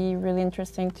 it could be really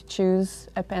interesting to choose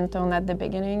a Pantone at the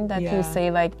beginning that you say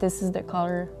like, this is the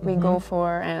color we go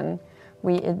for, and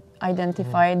we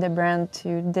identified the brand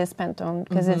to this Pantone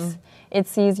because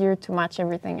it's easier to match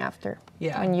everything after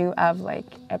when you have like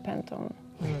a Pantone.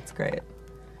 That's great.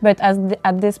 But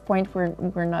at this point,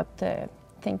 we're not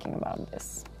thinking about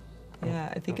this.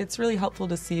 Yeah, I think it's really helpful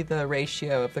to see the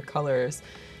ratio of the colors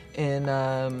in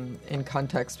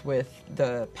context with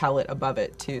the palette above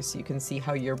it too, so you can see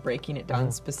how you're breaking it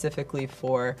down specifically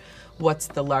for what's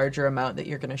the larger amount that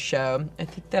you're going to show. I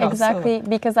think that exactly,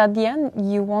 because at the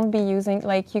end you won't be using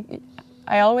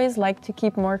I always like to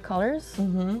keep more colors,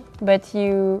 but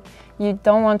you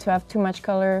don't want to have too much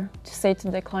color to say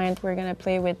to the client we're going to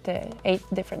play with 8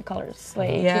 different colors.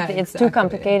 Like it's too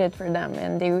complicated for them,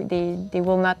 and they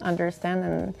will not understand.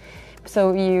 And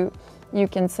so you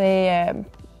can say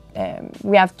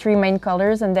we have 3 main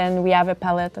colors, and then we have a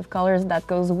palette of colors that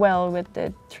goes well with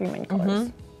the 3 main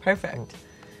colors. Perfect.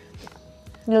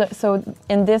 So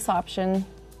in this option,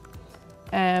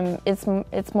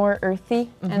 it's more earthy,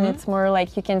 and it's more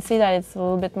like you can see that it's a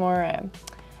little bit more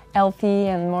healthy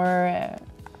and more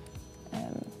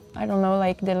I don't know,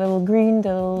 like the little green,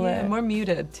 the little more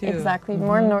muted too. Exactly,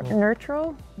 more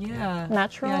neutral. Yeah,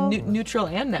 natural. Yeah, neutral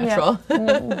and natural.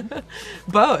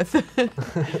 Both.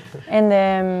 And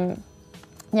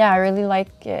I really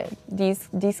like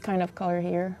these kind of color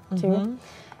here too.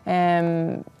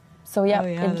 So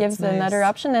it gives another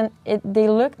option, and they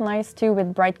look nice too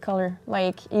with bright color.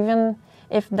 Like even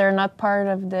if they're not part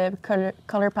of the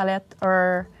color palette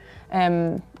or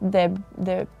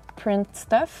the print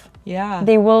stuff,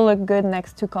 they will look good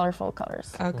next to colorful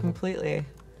colors. Oh, completely.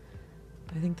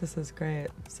 I think this is great.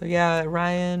 So yeah,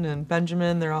 Ryan and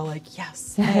Benjamin, they're all like,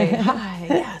 yes, hey, hi,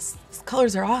 yes, these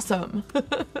colors are awesome.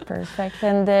 Perfect.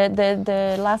 And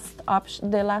the last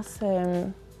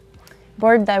option,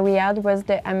 board that we had was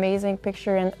the amazing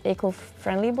picture and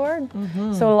eco-friendly board.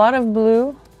 So a lot of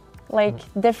blue, like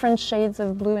different shades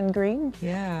of blue and green.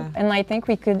 Yeah. And I think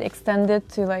we could extend it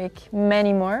to like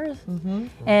many more.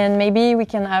 And maybe we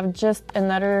can have just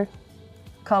another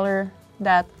color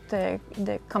that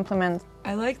complement.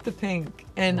 I like the pink,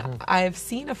 and I've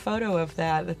seen a photo of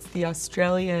that. That's the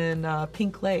Australian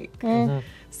pink lake.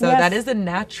 So that is a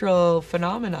natural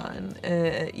phenomenon,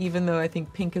 even though I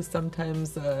think pink is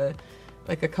sometimes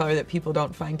like a color that people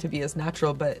don't find to be as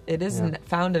natural, but it is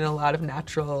found in a lot of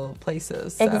natural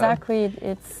places. So exactly,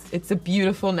 it's a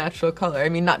beautiful natural color. I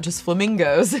mean, not just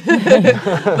flamingos,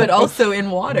 but also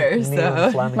in water.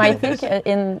 So I think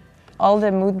in all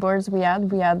the mood boards we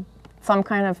had some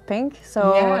kind of pink. So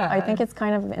I think it's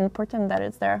kind of important that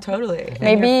it's there. Totally.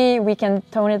 Maybe we can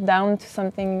tone it down to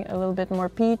something a little bit more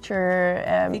peach or...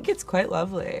 I think it's quite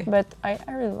lovely. But I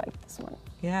really like this one.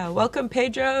 Yeah, welcome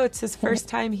Pedro. It's his first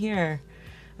time here.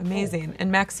 Amazing.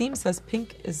 And Maxime says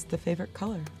pink is the favorite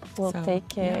color. We'll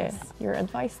take your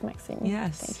advice, Maxime.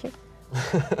 Yes. Thank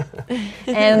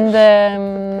you.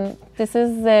 And this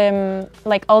is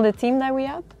like all the team that we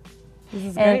had. This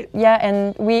is great. Yeah,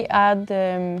 and we add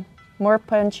more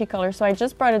punchy colors. So I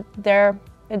just brought it there.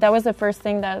 That was the first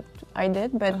thing that I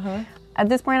did. But at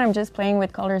this point, I'm just playing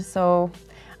with colors. So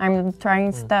I'm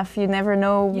trying stuff. You never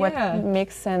know what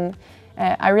mix. And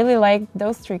I really like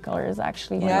those 3 colors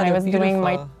actually when I was doing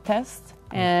my test.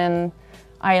 And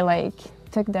I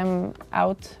took them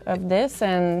out of this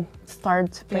and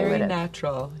started to play with it. Very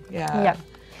natural. Yeah.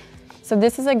 So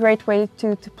this is a great way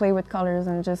to play with colors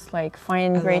and just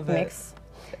find great mix.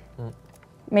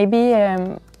 Maybe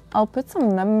I'll put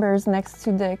some numbers next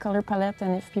to the color palette,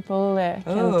 and if people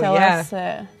can tell us...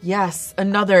 yes,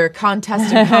 another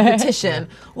contest and competition.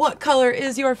 What color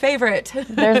is your favorite?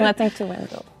 There's nothing to win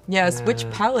though. Yes, which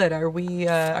palette are we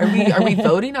are we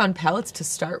voting on palettes to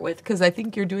start with? Because I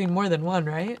think you're doing more than one,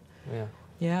 right?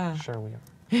 Yeah. Sure we are.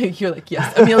 You're like,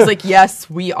 yes. Emile's like, yes,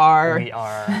 we are. We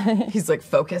are. He's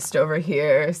focused over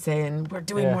here saying, we're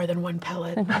doing more than one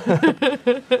palette.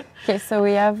 Okay, so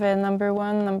we have number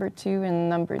 1, number 2, and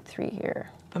number 3 here.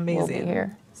 Amazing. Will be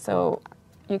here. So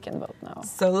you can vote now.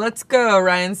 So let's go,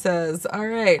 Ryan says. All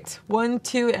right, 1,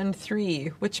 2, and 3.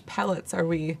 Which palettes are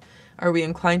we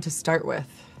inclined to start with?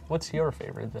 What's your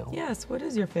favorite though? Yes, what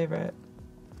is your favorite?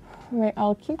 Wait,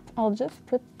 I'll just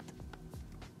put,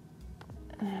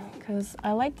 because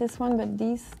I like this one, but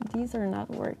these are not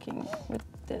working with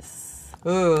this.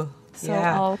 Ooh, So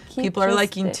I'll keep People are just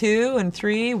liking this. 2 and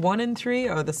 3, 1 and 3.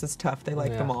 Oh, this is tough. They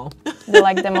like them all. They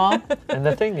like them all. And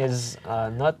the thing is,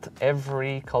 not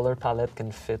every color palette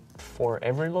can fit for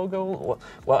every logo.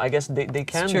 Well, I guess they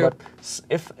can, true. but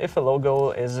if a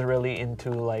logo is really into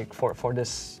like for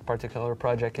this particular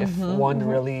project, if one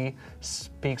really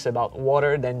speaks about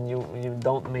water, then you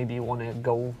don't maybe want to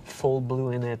go full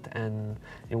blue in it, and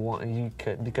you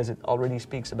could, because it already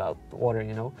speaks about water,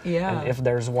 you know. Yeah. And if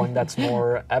there's one that's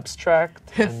more abstract,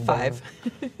 and 5.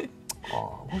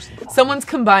 Oh, who's the 5? Someone's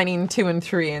combining 2 and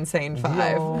 3 and saying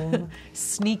 5. Yo.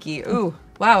 Sneaky. Ooh,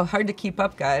 wow, hard to keep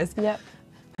up, guys. Yep.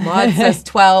 Maud says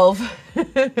 12.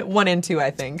 1 and 2,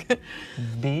 I think.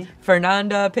 B.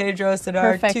 Fernanda, Pedro,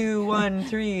 Sadar, Perfect. 2, 1,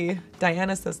 3.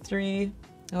 Diana says 3.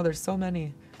 Oh, there's so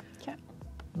many. Yeah.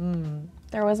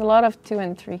 There was a lot of 2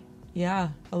 and 3. Yeah,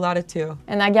 a lot of 2.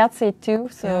 And Agathe said 2,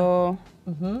 so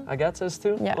Agathe says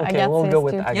 2? Yeah, okay, Agathe we'll says go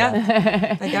with 2. Agathe.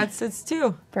 Yeah, I got says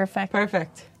 2. perfect.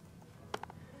 Perfect.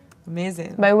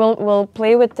 Amazing. But we'll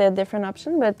play with the different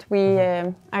option, but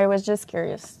I was just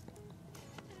curious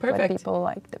what Perfect. people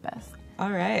like the best.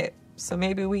 All right. So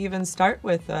maybe we even start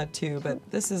with 2, but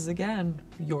this is, again,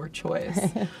 your choice.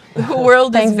 The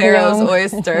world is Thanks, Vero's Guillaume.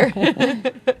 oyster.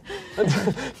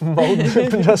 Maud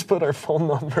just put her phone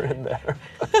number in there.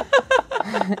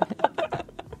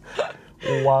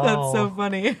 Wow. That's so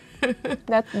funny.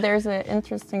 There's an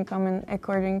interesting comment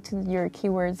according to your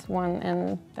keywords one,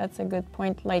 and that's a good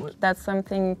point. Like that's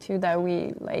something too that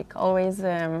we like always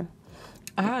Yes.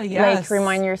 like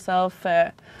remind yourself.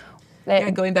 Yeah,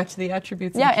 going back to the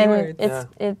attributes Yeah, and and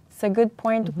keywords. it's a good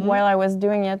point. While I was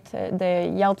doing it,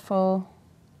 the helpful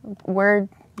word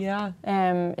Yeah.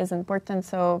 is important.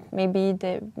 So maybe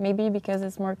because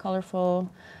it's more colorful.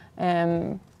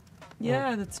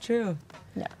 Yeah, that's true.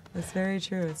 Yeah. That's very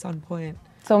true. It's on point.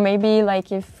 So maybe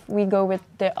like if we go with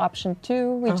the option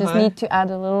 2, we just need to add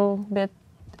a little bit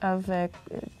of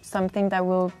something that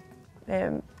will,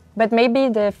 but maybe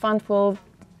the font will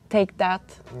take that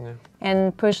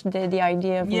and push the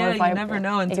idea of more Yeah, vibrant. you never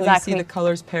know until Exactly. you see the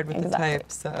colors paired with the Exactly.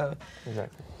 type. So,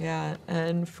 Exactly. yeah.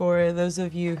 And for those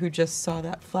of you who just saw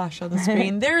that flash on the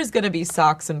screen, there's going to be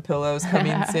socks and pillows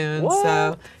coming soon.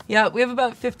 So, yeah, we have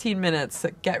about 15 minutes. So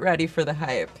get ready for the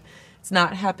hype. It's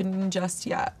not happening just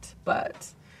yet, but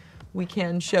we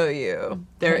can show you.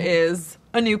 There is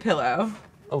a new pillow.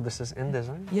 Oh, this is in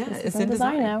design? Yeah, This it's is in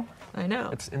design now. I know.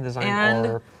 It's in design And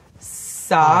or...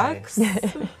 socks,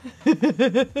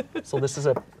 So this is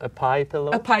a pie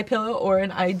pillow? a pie pillow or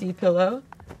an ID pillow.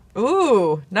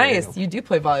 Ooh, nice. go. You do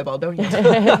play volleyball, don't you?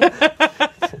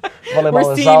 Volleyball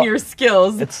We're is seeing all- your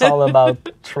skills. It's all about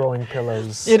throwing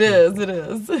pillows. It is, it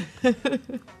is.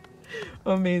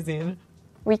 Amazing.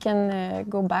 We can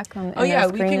go back on. Oh yeah,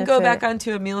 we can go back on.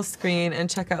 onto Emile's screen and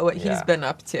check out what he's Yeah. been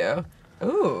up to.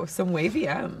 Ooh, some wavy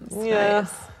M's. Yeah.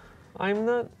 Nice. I'm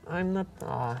not, I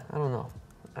don't know.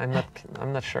 I'm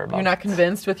not sure about You're not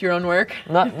convinced with your own work?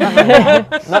 Not right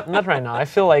now. Not right now. I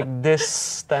feel like this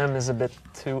stem is a bit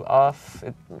too off.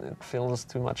 It feels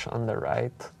too much on the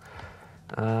right.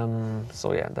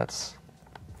 So yeah, that's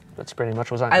pretty much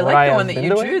what I like the have one that been you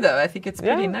doing. drew, though. I think it's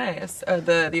pretty Yeah. nice.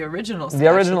 The original. The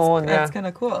original one, yeah. That's kind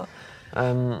of cool.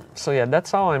 So yeah,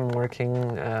 that's how I'm working.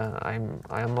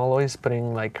 I'm always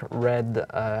putting like red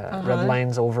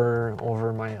lines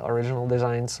over my original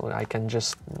design, so I can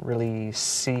just really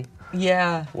see.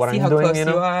 Yeah. What See I'm how doing, close you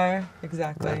know? you are.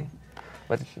 Exactly. Yeah.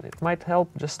 But it might help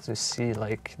just to see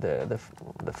like the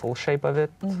full shape of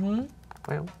it. Mm-hmm.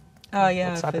 Well, Oh yeah,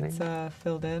 what's if happening? it's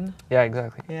filled in. Yeah,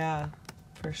 exactly. Yeah,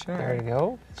 for sure. There you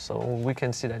go. So we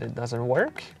can see that it doesn't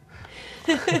work.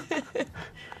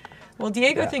 Well,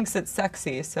 Diego Yeah. thinks it's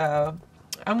sexy, so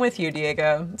I'm with you,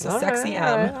 Diego. It's a All sexy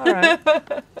right, M. all right.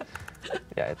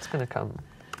 Yeah, it's gonna come.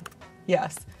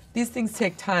 Yes, these things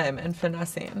take time and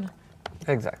finessing.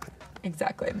 Exactly.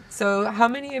 Exactly. So how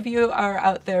many of you are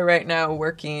out there right now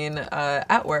working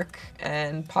at work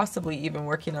and possibly even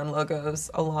working on logos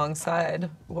alongside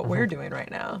what we're doing right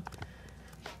now?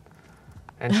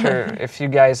 And sure, if you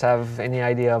guys have any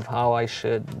idea of how I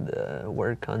should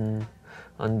work on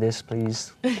this,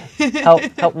 please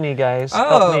help me, guys.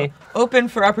 Help me. Open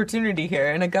for opportunity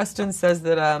here. And Augustine says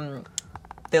that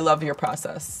they love your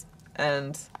process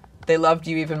and they loved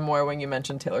you even more when you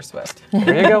mentioned Taylor Swift.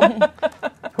 There you go.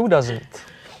 Who doesn't?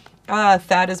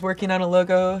 Thad is working on a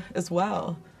logo as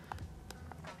well.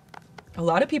 A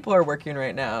lot of people are working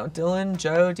right now. Dylan,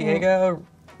 Joe, Diego,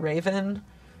 Raven.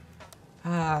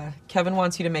 Kevin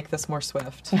wants you to make this more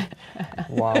Swift.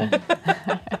 Wow.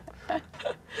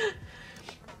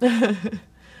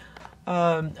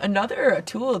 Another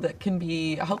tool that can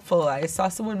be helpful, I saw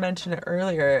someone mention it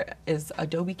earlier, is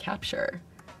Adobe Capture.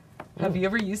 Have you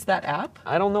ever used that app?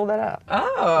 I don't know that app.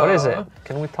 Oh. What is it?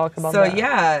 Can we talk about So that?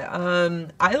 yeah,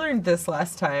 I learned this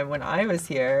last time when I was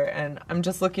here, and I'm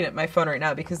just looking at my phone right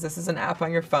now because this is an app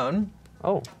on your phone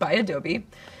by Adobe,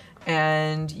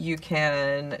 and you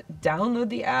can download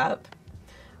the app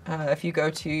if you go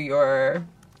to your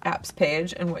apps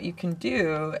page, and what you can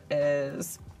do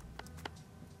is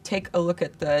take a look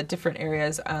at the different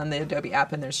areas on the Adobe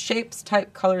app, and there's shapes,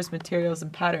 type, colors, materials,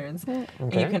 and patterns. Okay.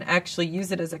 And you can actually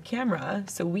use it as a camera.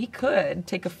 So we could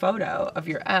take a photo of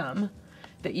your M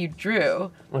that you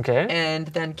drew and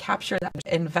then capture that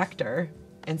in vector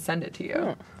and send it to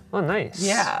you. Oh, nice.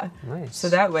 Yeah. Nice. So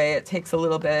that way it takes a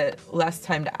little bit less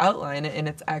time to outline it, and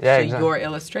it's actually your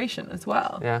illustration as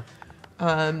well. Yeah.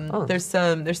 There's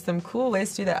some cool ways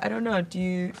to do that. I don't know. Do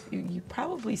you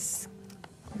probably...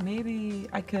 Maybe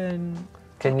I can...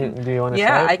 Do you want to try it?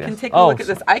 Yeah, I can take a look at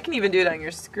this. I can even do it on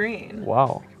your screen.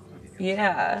 Wow.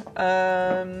 Yeah.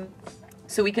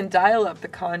 So we can dial up the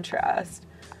contrast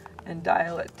and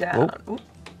dial it down.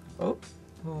 Oh,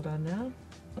 hold on now.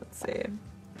 Let's see.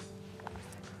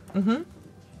 All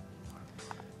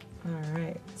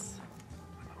right.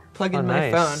 Plug in my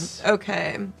phone.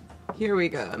 Okay, here we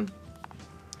go.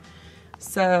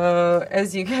 So,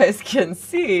 as you guys can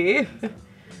see...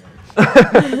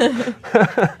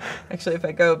 Actually, if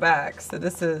I go back, so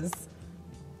this is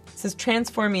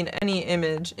transforming any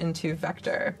image into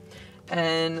vector.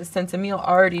 And since Emile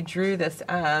already drew this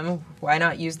M, why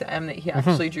not use the M that he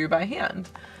actually drew by hand?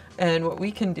 And what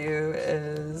we can do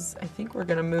is, I think we're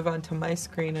going to move on to my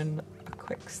screen in a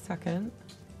quick second.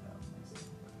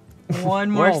 One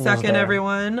more second,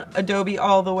 everyone. Adobe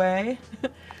all the way.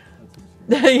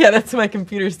 Yeah, that's my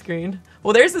computer screen.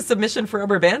 Well, there's a submission for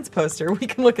Rubber Band's poster. We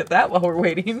can look at that while we're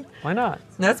waiting. Why not?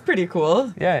 That's pretty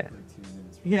cool. Yeah.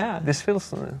 Yeah. This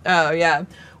feels... Oh, yeah.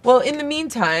 Well, in the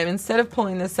meantime, instead of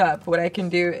pulling this up, what I can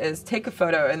do is take a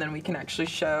photo, and then we can actually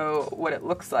show what it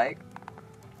looks like.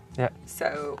 Yeah.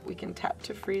 So we can tap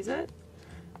to freeze it,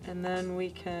 and then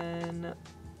we can...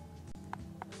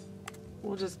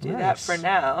 We'll just do that for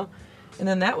now. And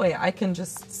then that way I can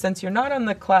just, since you're not on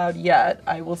the cloud yet,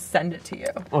 I will send it to you.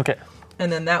 Okay.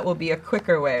 And then that will be a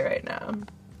quicker way right now.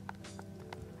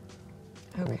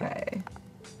 Okay.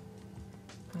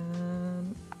 All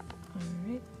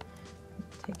right.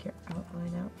 Take your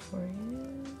outline out for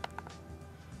you.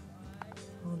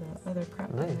 All the other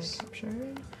crap that I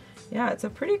captured. Yeah, it's a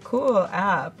pretty cool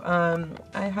app.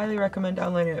 I highly recommend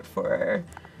downloading it for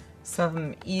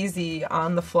some easy,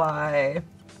 on-the-fly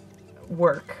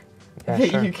work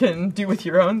that you can do with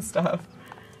your own stuff.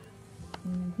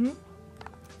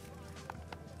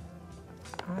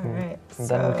 All right. And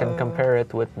then we can compare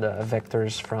it with the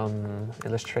vectors from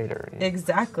Illustrator. Yeah.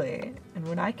 Exactly. And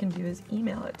what I can do is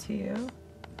email it to you.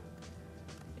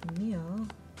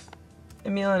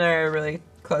 Emile and I are really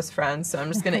close friends, so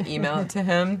I'm just going to email it to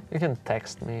him. You can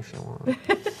text me if you want.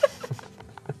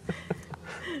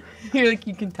 You're like,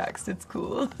 you can text, it's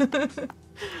cool.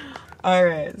 All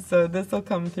right, so this will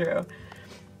come through.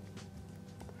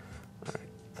 All right.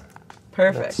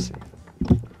 Perfect. Let's see.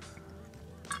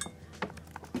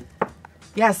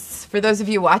 Yes, for those of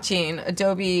you watching,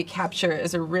 Adobe Capture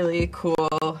is a really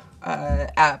cool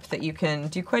app that you can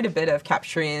do quite a bit of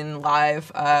capturing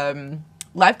live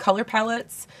color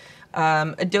palettes.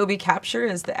 Adobe Capture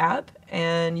is the app,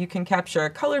 and you can capture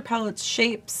color palettes,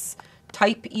 shapes,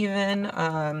 type even,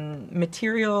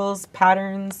 materials,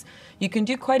 patterns. You can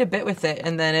do quite a bit with it,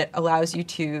 and then it allows you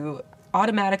to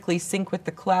automatically sync with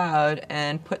the cloud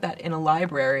and put that in a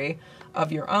library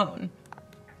of your own.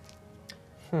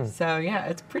 So yeah,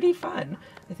 it's pretty fun.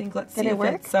 I think, let's see if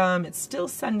it's still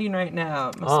sending right now.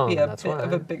 It must be a bit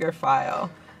of a bigger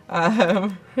file.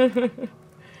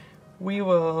 We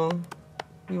will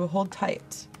hold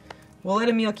tight. We'll let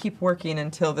Emile keep working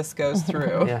until this goes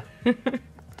through. Yeah.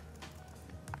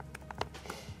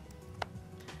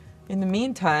 In the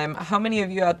meantime, how many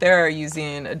of you out there are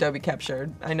using Adobe Capture?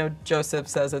 I know Joseph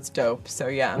says it's dope, so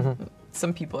yeah,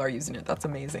 some people are using it. That's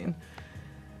amazing.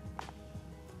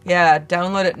 Yeah,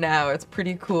 download it now. It's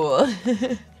pretty cool.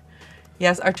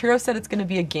 Yes, Arturo said it's going to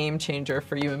be a game changer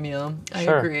for you, Emile. I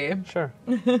agree. Sure.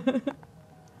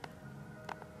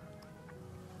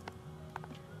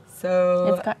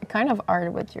 So it's kind of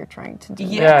art what you're trying to do.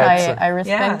 Yeah, I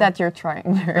respect that you're trying.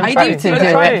 I do too.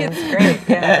 I think it's great.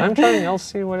 Yeah. I'm trying. I'll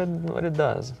see what it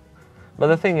does. But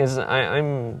the thing is,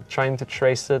 I'm trying to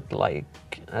trace it like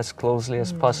as closely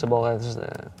as possible as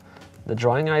the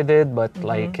drawing I did, but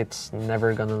like it's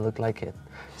never gonna look like it.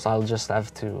 So I'll just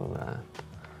have to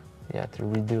to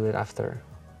redo it after.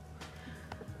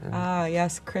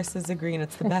 Yes, Chris is agreeing.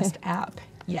 It's the best app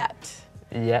yet.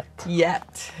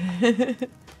 Yet.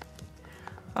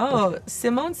 Oh,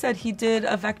 Simone said he did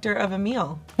a vector of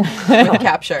Emile with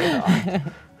capture.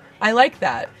 I like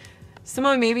that.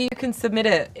 Simone, maybe you can submit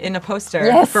it in a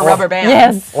poster for rubber bands.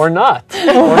 Yes. Or not.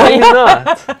 Or maybe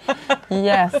not.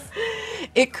 Yes.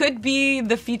 It could be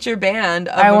the feature band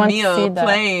of Emile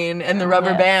playing and the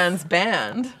rubber bands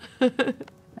band.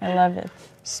 I love it.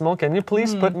 Simone, can you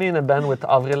please put me in a band with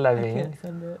Avril Lavigne? I can't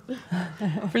send it.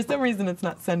 For some reason, it's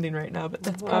not sending right now, but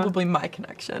that's probably my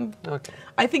connection. Okay.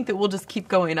 I think that we'll just keep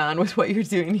going on with what you're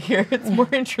doing here. It's more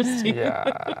interesting.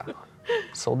 Yeah.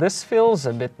 So this feels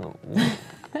a bit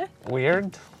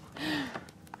weird.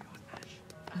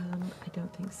 I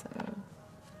don't think so.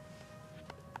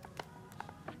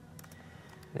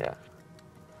 Yeah.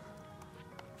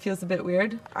 Feels a bit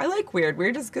weird. I like weird.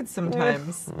 Weird is good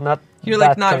sometimes. Not You're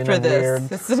like, that not kind for of this. weird.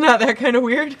 This is not that kind of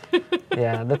weird.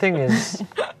 Yeah, the thing is,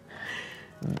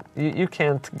 you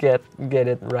can't get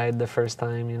it right the first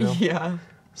time, you know? Yeah.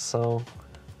 So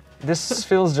this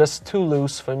feels just too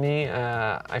loose for me.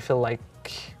 I feel like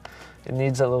it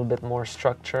needs a little bit more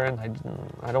structure, and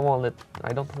I don't want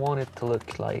it to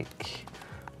look like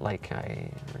I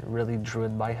really drew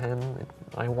it by hand.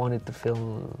 I want it to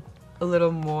feel A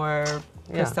little more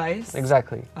precise.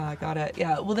 Exactly. Got it.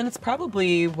 Yeah. Well, then it's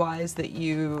probably wise that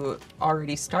you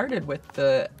already started with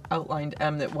the outlined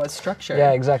M that was structured.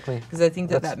 Yeah, exactly. Because I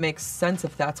think that makes sense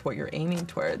if that's what you're aiming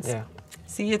towards. Yeah.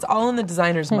 See, it's all in the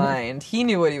designer's mind. He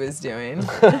knew what he was doing.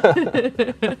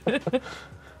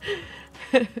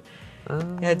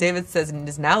 Yeah, David says it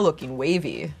is now looking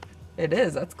wavy. It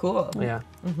is. That's cool. Yeah.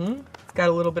 It's got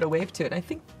a little bit of wave to it. I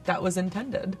think that was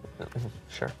intended.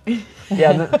 Sure.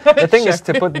 Yeah, the thing is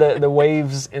to put the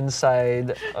waves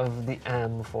inside of the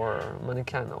M for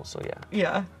Monicano, so yeah.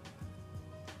 Yeah.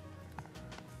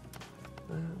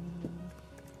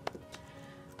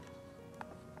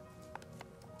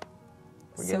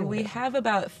 So we have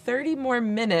about 30 more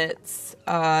minutes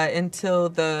until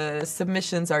the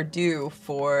submissions are due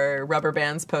for Rubber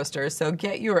Bands posters. So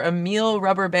get your Emile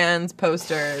Rubber Bands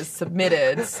posters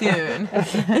submitted soon.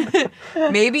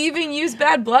 Maybe even use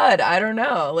Bad Blood. I don't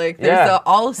know. Like there's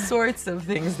all sorts of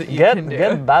things that you can do.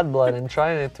 Get Bad Blood and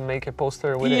try to make a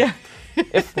poster with it.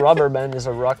 If Rubber Band is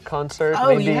a rock concert,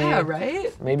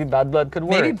 maybe Bad Blood could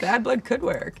work. Maybe Bad Blood could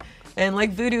work. And like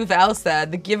Voodoo Val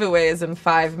said, the giveaway is in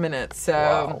 5 minutes,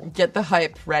 so get the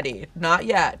hype ready. Not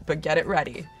yet, but get it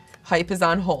ready. Hype is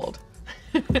on hold.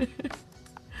 And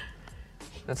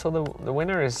so the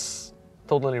winner is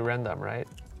totally random, right?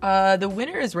 The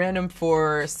winner is random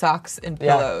for socks and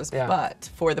pillows, but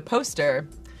for the poster,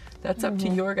 that's up to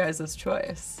your guys'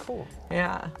 choice. Cool.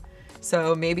 Yeah.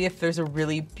 So maybe if there's a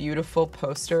really beautiful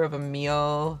poster of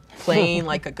Emile playing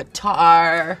like a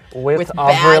guitar with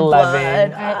Bad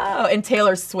Blood, and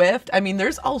Taylor Swift. I mean,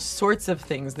 there's all sorts of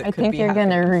things that could be I think you're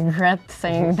gonna regret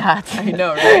saying that. I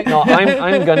know, right? No,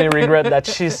 I'm gonna regret that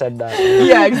she said that.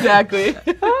 Yeah, exactly.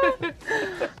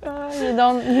 You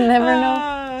never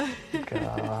know.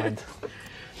 God.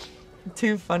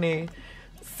 Too funny.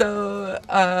 So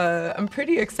I'm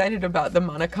pretty excited about the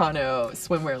Monicano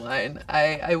swimwear line.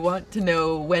 I want to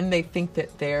know when they think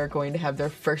that they're going to have their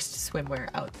first swimwear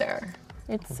out there.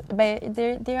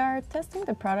 They are testing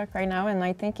the product right now, and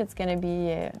I think it's going to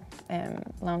be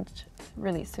launched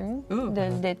really soon. Ooh.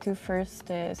 The two first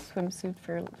swimsuit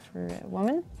for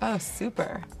women. Oh,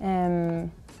 super.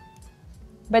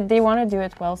 But they want to do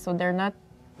it well, so they're not.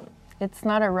 It's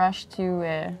not a rush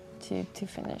to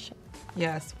finish it.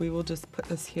 Yes, we will just put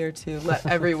this here to let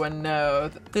everyone know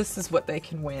that this is what they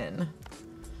can win.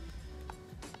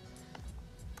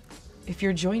 If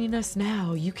you're joining us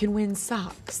now, you can win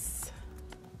socks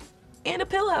and a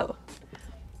pillow.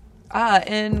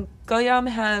 And Goyam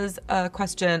has a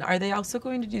question. Are they also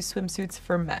going to do swimsuits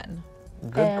for men?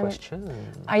 Good question.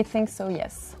 I think so,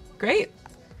 yes. Great.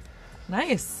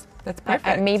 Nice. That's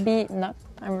perfect. Maybe not,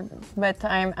 but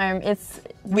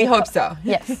we hope so.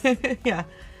 Yes. Yeah.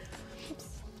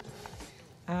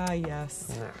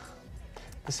 Yes. Nah.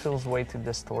 This feels way too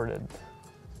distorted.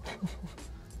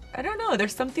 I don't know.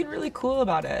 There's something really cool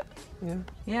about it. Yeah.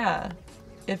 Yeah.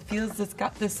 It's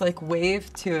got this like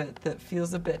wave to it that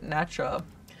feels a bit natural.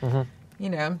 You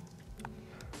know.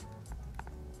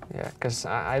 Yeah, because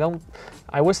I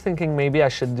was thinking maybe I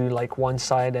should do like one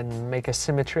side and make a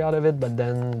symmetry out of it, but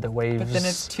then the waves. But then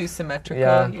it's too symmetrical.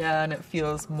 Yeah, and it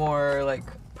feels more like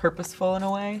purposeful in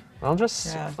a way. I'll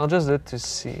just do it to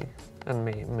see, and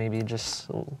maybe just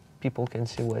so people can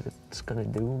see what it's gonna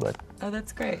do. But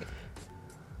that's great.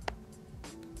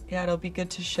 Yeah, it'll be good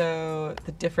to show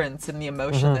the difference in the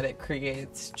emotion that it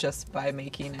creates just by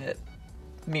making it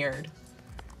mirrored.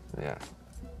 Yeah.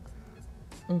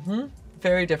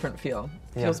 Very different feel.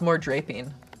 Feels more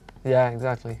draping. Yeah,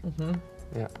 exactly.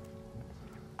 Yeah.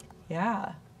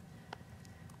 Yeah.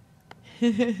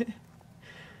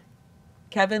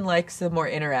 Kevin likes a more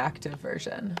interactive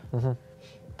version.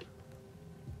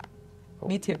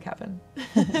 Me too, Kevin.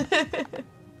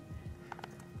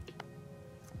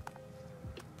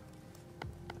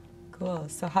 Cool.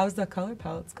 So how's the color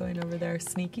palettes going over there?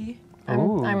 Sneaky?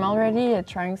 I'm already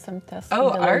trying some tests. Oh,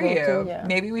 with the are logo you? too, yeah.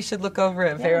 Maybe we should look over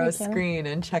at Yeah, Vero's we can. screen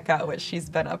and check out what she's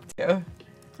been up to.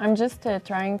 I'm just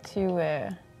trying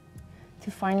to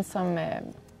find some.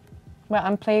 Well,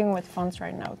 I'm playing with fonts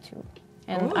right now too,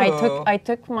 and Ooh. I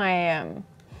took my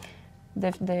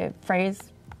the phrase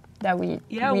that we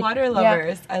water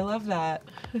lovers. I love that.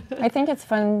 I think it's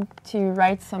fun to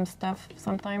write some stuff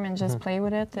sometime and just play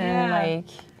with it and like.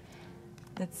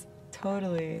 That's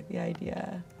totally the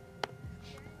idea.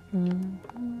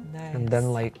 Nice. And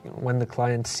then, like, when the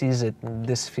client sees it,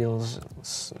 this feels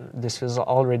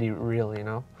already real, you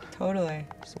know. Totally.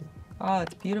 Oh,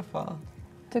 it's beautiful.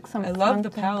 Took some. I love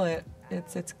the fun palette.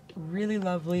 It's really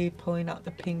lovely, pulling out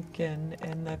the pink and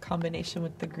the combination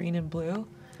with the green and blue.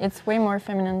 It's way more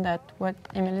feminine than what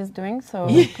Emile is doing, so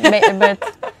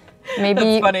but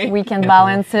maybe we can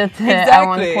balance it at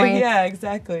one point. Yeah,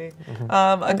 exactly.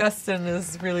 Augustine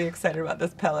is really excited about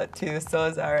this palette too, so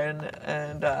is Aaron,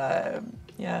 and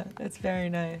yeah, it's very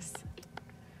nice.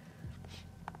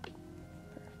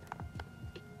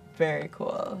 Very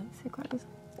cool.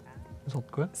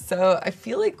 So I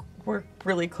feel like we're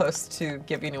really close to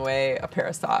giving away a pair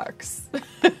of socks.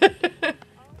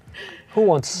 Who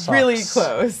wants socks? Really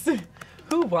close.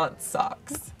 Who wants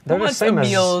socks? They're Who the wants same as-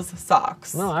 Emile's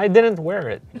socks? No, I didn't wear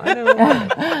it. I didn't wear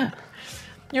it.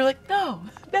 You're like, no,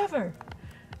 never.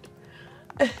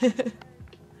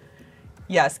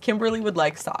 Yes, Kimberly would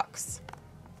like socks.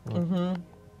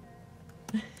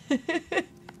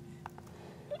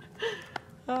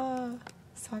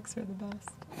 Socks are the best.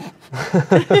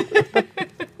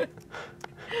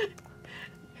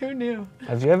 Who knew?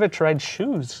 Have you ever tried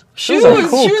shoes? Shoes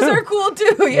are cool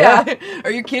too. Yeah.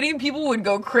 Are you kidding? People would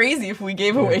go crazy if we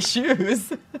gave away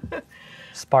shoes.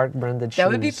 Spark branded shoes. That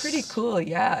would be pretty cool.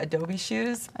 Yeah, Adobe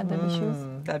shoes. Adobe shoes.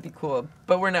 That'd be cool.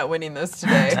 But we're not winning those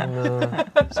today. No.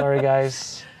 Sorry,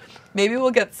 guys. Maybe we'll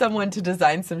get someone to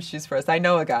design some shoes for us. I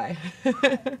know a guy.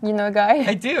 You know a guy?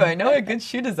 I do. I know a good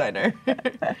shoe designer.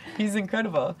 He's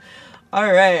incredible.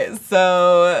 All right,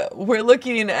 so we're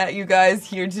looking at you guys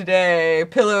here today.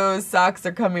 Pillows, socks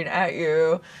are coming at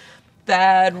you.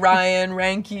 Thad, Ryan,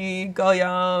 Ranky,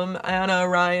 Goyam, Anna,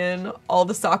 Ryan, all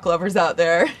the sock lovers out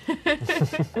there.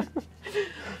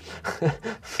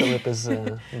 Philip is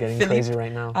getting crazy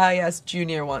right now. Yes,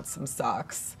 Junior wants some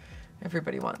socks.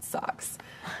 Everybody wants socks.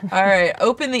 All right,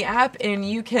 open the app and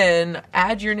you can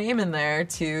add your name in there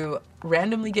to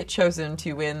randomly get chosen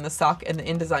to win the sock and the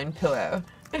InDesign pillow.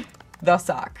 The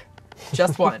sock.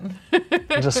 Just one.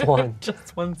 Just one.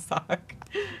 Just one sock.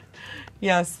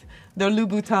 Yes, the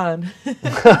Louboutin.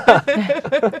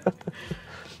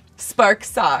 Spark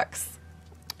socks.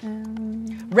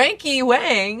 Ranky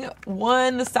Wang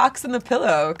won the socks and the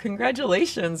pillow.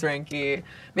 Congratulations, Ranky.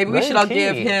 Maybe we should all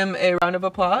give him a round of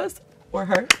applause. Or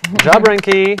her. Good job,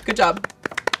 Ranky. Good job.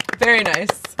 Very nice.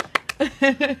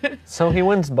 So he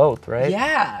wins both, right?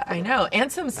 Yeah, I know.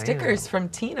 And some stickers from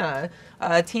Tina.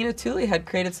 Tina Tooley had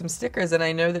created some stickers, and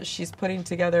I know that she's putting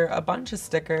together a bunch of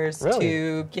stickers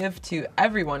to give to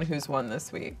everyone who's won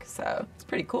this week. So it's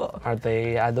pretty cool. Are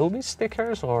they Adobe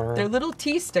stickers or? They're little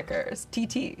T stickers.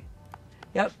 TT.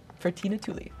 Yep, for Tina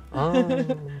Tooley. Oh,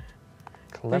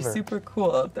 clever. They're super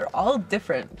cool. They're all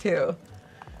different, too.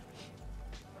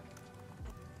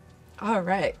 All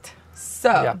right.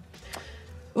 So,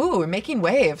 ooh, we're making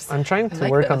waves. I'm trying to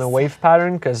work on a wave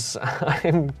pattern because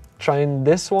I'm trying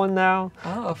this one now.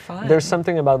 Oh, fun. There's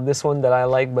something about this one that I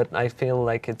like, but I feel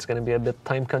like it's going to be a bit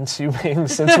time consuming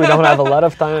since we don't have a lot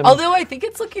of time. Although I think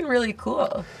it's looking really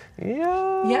cool.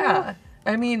 Yeah. Yeah.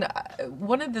 I mean,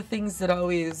 one of the things that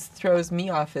always throws me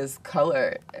off is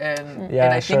color. And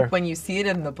I think when you see it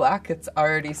in the black, it's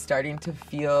already starting to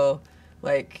feel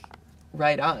like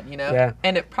right on, you know? Yeah.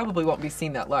 And it probably won't be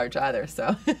seen that large either,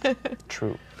 so.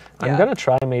 True. Yeah. I'm gonna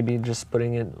try maybe just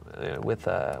putting it with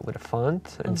a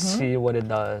font and see what it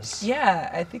does. Yeah,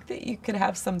 I think that you could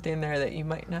have something there that you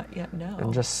might not yet know.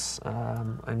 And just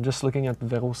I'm just looking at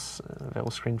Vero's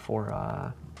screen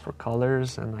for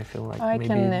colors, and I feel like maybe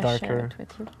can darker. share it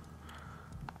with you.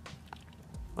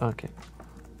 Okay.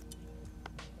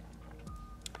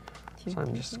 So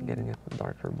I'm just getting a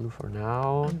darker blue for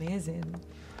now. Amazing.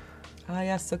 Ah,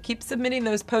 yes. So keep submitting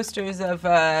those posters of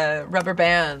Rubber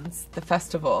Bands, the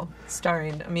festival,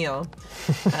 starring Emile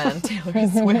and Taylor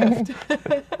Swift.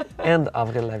 And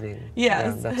Avril Lavigne.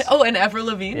 Yes. Yeah, oh, and Avril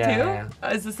Lavigne, yeah, too?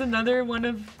 yeah. Is this another one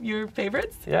of your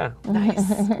favorites? Yeah. Nice.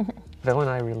 Vero and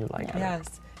I really like her.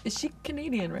 Yes. Is she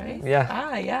Canadian, right? Yeah.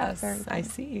 Ah, yes. Very I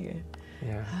see.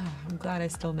 Yeah. I'm glad I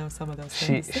still know some of those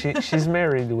things. She's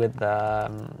married with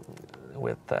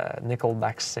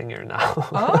Nickelback's singer now.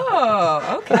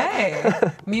 Oh, okay.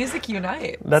 Music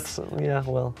unites. That's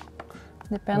well.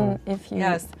 Depend if you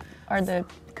Yes. are the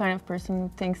kind of person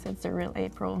who thinks it's the real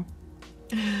April.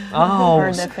 Oh,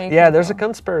 Or the fake yeah. There's a April.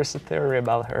 conspiracy theory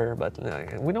about her, but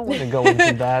we don't want to go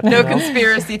into that. No you know?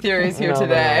 conspiracy theories here No,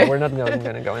 today. we're not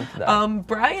going to go into that.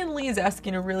 Brian Lee is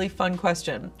asking a really fun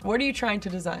question. What are you trying to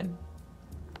design?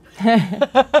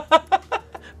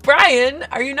 Brian,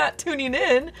 are you not tuning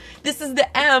in? This is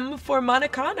the M for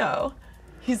Monicano.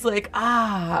 He's like,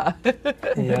 ah.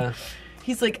 Yeah.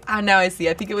 He's like, ah, now I see.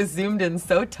 I think it was zoomed in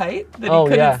so tight that Oh,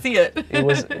 he couldn't yeah. see it.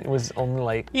 It was only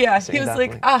like. Yeah, he was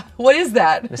like, ah, what is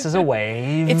that? This is a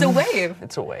wave. It's a wave.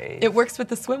 It's a wave. It works with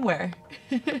the swimwear.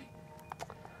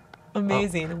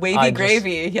 Amazing. Wavy I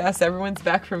gravy. Yes, everyone's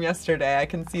back from yesterday. I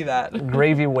can see that.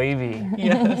 Gravy wavy.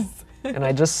 Yes. And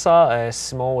I just saw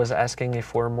Simon was asking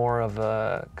if we're more of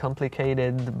a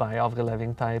complicated by Avril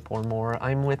Lavigne type or more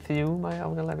I'm with you by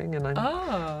Avril Lavigne,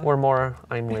 and we're more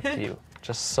I'm with you.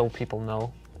 Just so people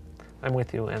know, I'm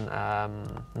with you, and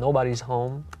nobody's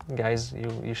home, guys.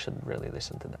 You should really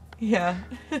listen to that. Yeah.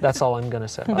 That's all I'm gonna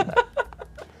say about that.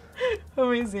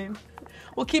 Amazing.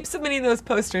 Well, keep submitting those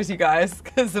posters, you guys,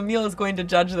 because Emile is going to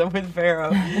judge them with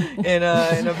Vero in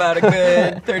about a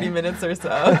good 30 minutes or so.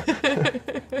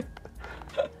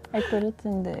 I put it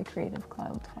in the Creative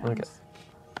Cloud files. Okay.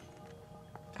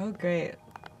 Oh, great.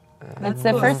 It's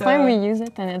the first time we use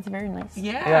it, and it's very nice.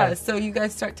 Yeah, so you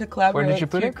guys start to collaborate Where did you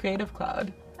put through it? Creative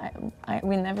Cloud.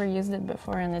 We never used it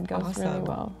before, and it goes really Awesome.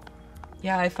 well.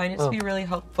 Yeah, I find it to be really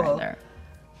helpful. Right there.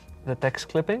 The text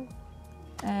clipping?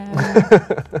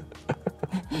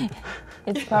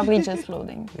 It's probably just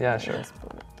loading. Yeah, sure. Just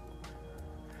put it.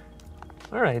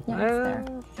 All right. Yeah, it's there.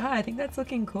 Yeah, I think that's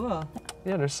looking cool.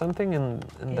 Yeah, there's something in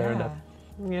there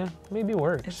that maybe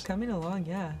works. It's coming along,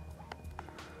 yeah.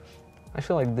 I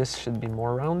feel like this should be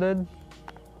more rounded.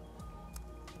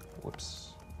 Whoops.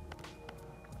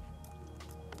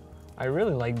 I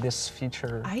really like this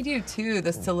feature. I do too,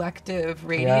 the selective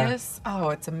radius. Oh,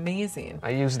 it's amazing. I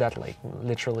use that like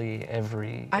literally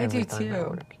every I do time I too.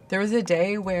 work. There was a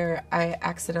day where I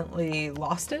accidentally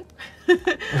lost it.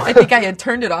 I think I had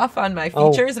turned it off on my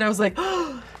features and I was like,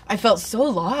 oh, I felt so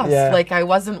lost. Yeah. Like I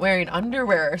wasn't wearing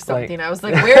underwear or something. Like- I was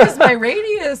like, where is my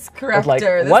radius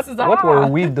corrector? But like, This is what were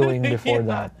off. we doing before Yeah.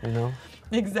 that? You know,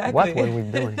 Exactly. what were we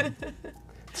doing?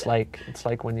 It's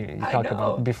like when you I talk know.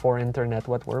 about before internet.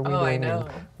 What were we Oh, I doing? know.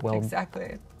 And, well,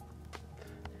 Exactly.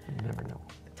 you never know.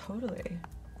 Totally.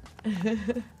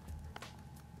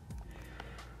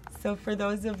 So for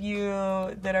those of you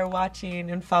that are watching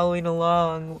and following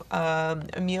along,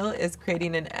 Emile is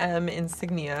creating an M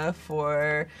insignia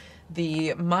for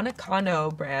the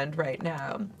Monicano brand right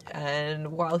now.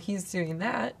 And while he's doing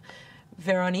that,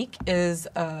 Véronique is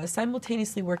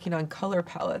simultaneously working on color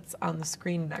palettes on the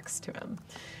screen next to him.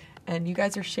 And you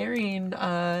guys are sharing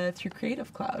through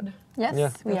Creative Cloud. Yes, Yeah.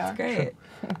 we That's are. great.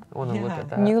 I want to look Yeah. at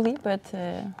that. Newly, but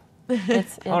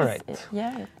it's All right.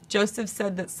 yeah. Joseph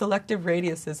said that Selective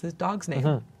Radius is his dog's name.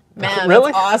 Mhm. Man,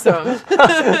 Really? that's awesome.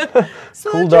 Cool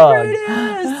Selective dog.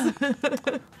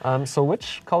 Radius. So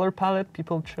which color palette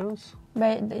people chose?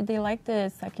 But they like the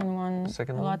second one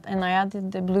Second a one? lot, and I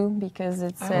added the blue because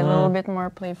it's a Oh. little bit more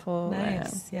playful.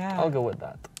 Nice, yeah. I'll go with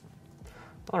that.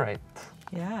 All right.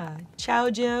 Yeah. Ciao,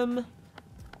 Jim.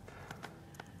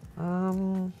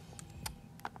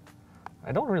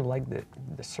 I don't really like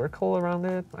the circle around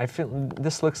it. I feel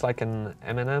this looks like an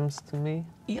M&M's to me.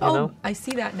 You know? I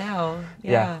see that now.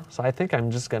 Yeah. So I think I'm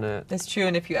just gonna. That's true,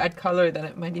 and if you add color, then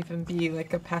it might even be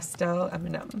like a pastel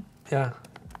M&M. Yeah.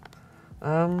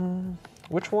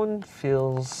 Which one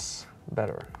feels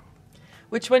better?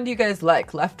 Which one do you guys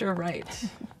like, left or right?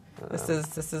 This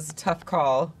is a tough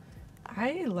call.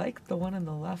 I like the one on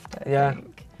the left, I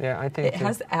think. Yeah, I think It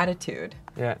has attitude.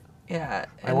 Yeah. Yeah.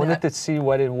 I wanted to see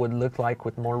what it would look like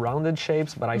with more rounded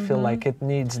shapes, but I feel like it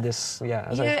needs this.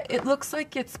 It looks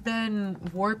like it's been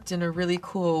warped in a really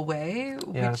cool way,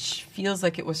 Yeah. which feels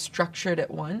like it was structured at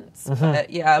once. But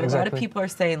yeah, a lot of Exactly. people are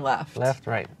saying left. Left,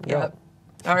 right. Go. Yep.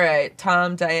 All right.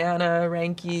 Tom, Diana,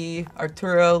 Ranky,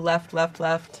 Arturo, left.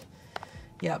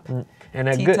 Yep. And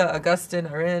a Tita, good Augustin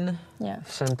are in. Yeah.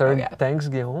 center. Oh, yeah. Thanks,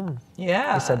 Guillaume.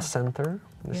 Yeah. He said center.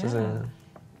 This is Yeah.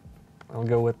 a I'll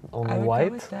go with only I would white.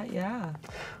 go with that, yeah.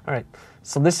 All right.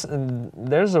 So this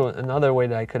there's another way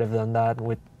that I could have done that,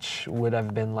 which would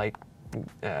have been like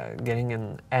getting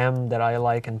an M that I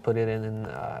like and put it in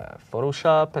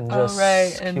Photoshop and just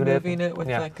and cute moving it with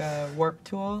like a warp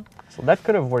tool. So that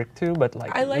could have worked too, but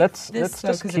like I like let's this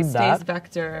just because keep it stays that.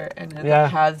 vector and then the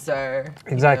paths are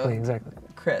Exactly.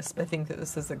 crisp. I think that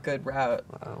this is a good route.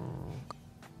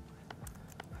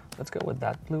 Let's go with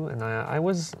that blue, and I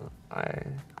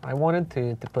wanted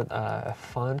to put a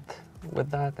font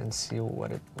with that and see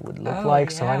what it would look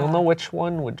like. So I don't know which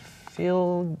one would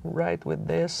feel right with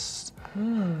this.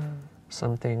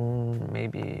 Something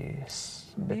maybe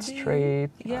a bit straight.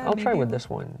 Yeah, I'll try with this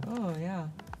one. Oh yeah.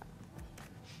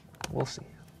 We'll see.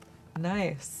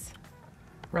 Nice.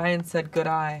 Ryan said good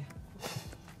eye.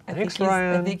 Thanks,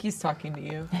 Ryan. I think he's talking to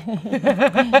you.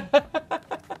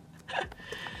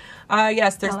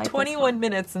 Yes, there's 21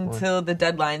 minutes until the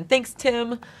deadline. Thanks,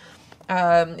 Tim.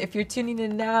 If you're tuning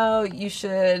in now, you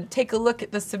should take a look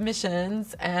at the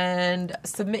submissions and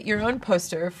submit your own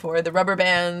poster for the Rubber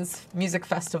Bands Music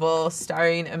Festival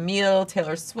starring Emile,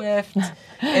 Taylor Swift,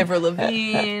 Avril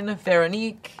Lavigne,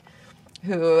 Veronique,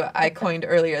 who I coined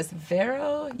earlier as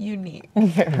Vero Unique.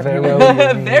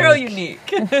 Vero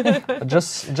Unique.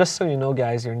 Just so you know,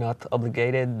 guys, you're not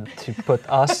obligated to put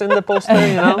us in the poster,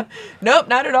 you know? Nope,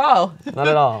 not at all. Not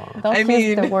at all. Don't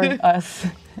use the word us.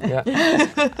 Yeah.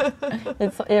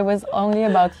 It was only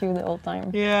about you the whole time.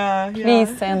 Yeah.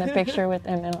 Please send a picture with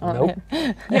Emile on it.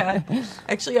 Yeah.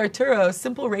 Actually, Arturo,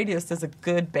 Simple Radius is a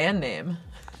good band name.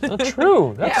 Oh,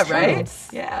 true. That's true. Right?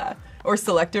 Yeah. Or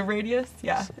Selective Radius.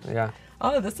 Yeah. Yeah.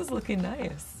 Oh, this is looking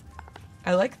nice.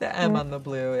 I like the M on the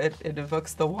blue. It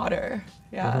evokes the water.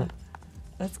 Yeah.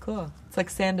 That's cool. It's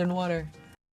like sand and water.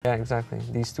 Yeah, exactly.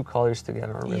 These two colors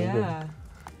together are really good. Yeah.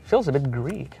 Feels a bit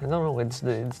Greek. I don't know. It's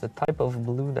the type of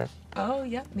blue that. Oh,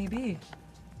 yeah, maybe.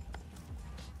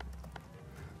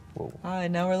 Whoa.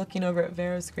 And now we're looking over at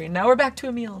Vero's screen. Now we're back to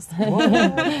Emile's.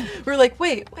 We're like,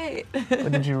 wait.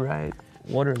 What did you write?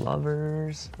 Water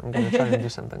lovers. I'm gonna try and do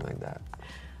something like that.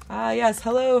 Yes.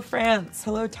 Hello, France.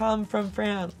 Hello, Tom from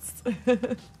France.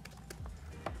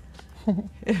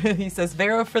 He says,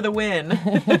 Vero for the win.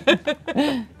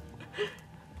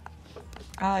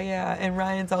 Yeah, and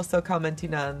Ryan's also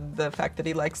commenting on the fact that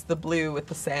he likes the blue with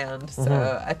the sand.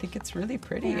 So I think it's really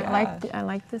pretty. Yeah, I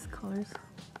like these colors.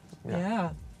 Yeah.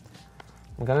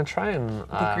 I'm gonna try and.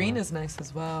 The green is nice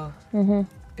as well.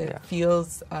 It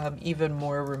feels even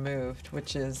more removed,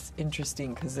 which is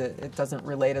interesting because it doesn't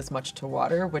relate as much to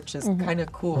water, which is kind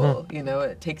of cool. You know,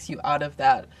 it takes you out of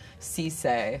that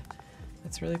CC.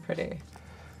 It's really pretty.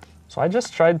 So I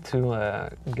just tried to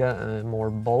get a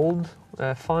more bold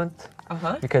font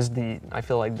because I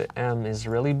feel like the M is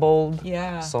really bold.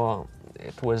 Yeah. So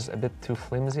it was a bit too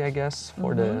flimsy, I guess,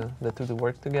 for the two to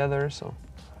work together. So.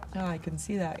 Oh, I can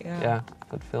see that. Yeah. Yeah,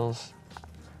 it feels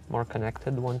more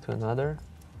connected one to another.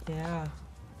 Yeah.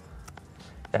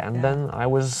 Yeah, and then I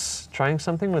was trying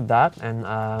something with that, and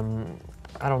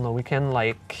I don't know, we can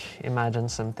like imagine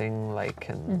something like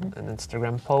an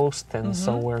Instagram post, and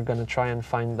so we're gonna try and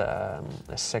find a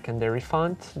secondary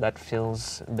font that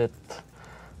feels a bit,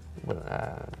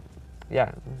 a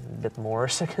bit more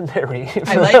secondary.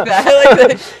 I like that. I like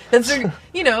that. That's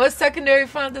a secondary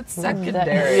font that's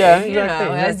secondary. Yeah,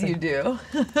 exactly. As you do.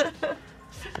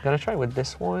 I'm gonna try with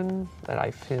this one that I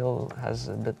feel has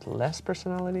a bit less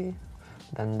personality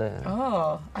than the.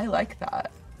 Oh, I like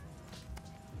that.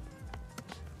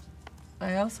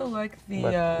 I also like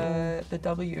the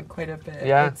W quite a bit.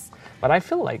 Yeah, but I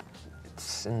feel like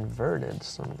it's inverted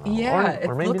somehow. Yeah,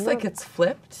 or it maybe looks like it's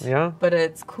flipped. Yeah, but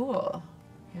it's cool.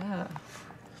 Yeah,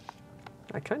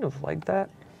 I kind of like that.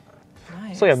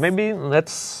 Nice. So yeah, maybe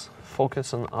let's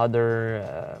focus on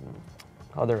other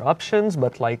options,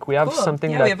 but like we have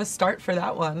something that we have a start for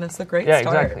that one. That's a great start. Yeah,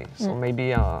 exactly. So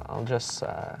maybe I'll just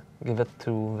give it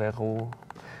to Vero.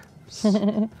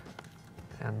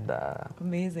 And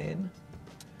amazing.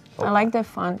 I like the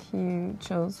font you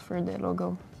chose for the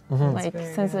logo. Like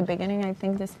since the beginning, I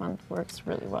think this font works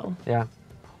really well. Yeah,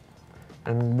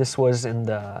 and this was in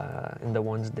the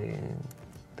ones they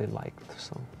liked.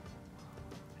 So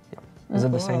yeah, is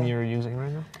it the same you're using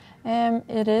right now?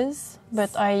 It is,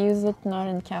 but I use it not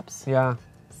in caps. Yeah.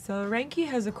 So Ranky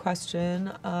has a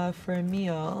question for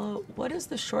Emile. What is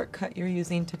the shortcut you're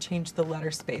using to change the letter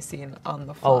spacing on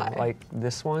the fly? Oh, like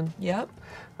this one? Yep.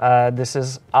 This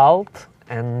is Alt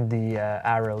and the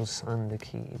arrows on the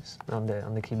keys, on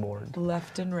the keyboard.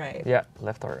 Left and right. Yeah,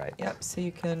 left or right. Yep, so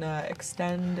you can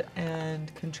extend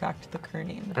and contract the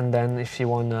kerning. And then if you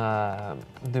want to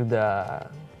do the,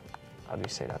 how do you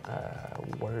say that,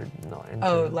 word? No,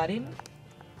 oh, leading?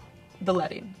 The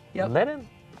leading. Yep. Leading?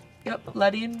 Yep.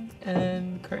 Leading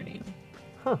and kerning.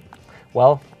 Huh.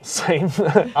 Well, same.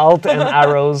 Alt and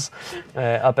arrows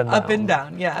up and down. Up and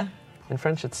down, yeah. In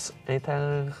French, it's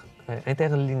interlignage.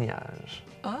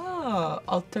 Oh,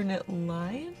 alternate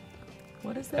line?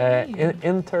 What does that mean?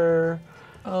 Interspace?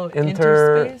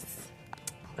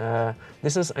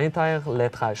 This is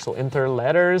interlettrage, so inter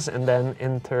letters and then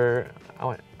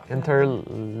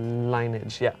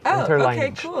interlineage. Yeah, oh, interlineage.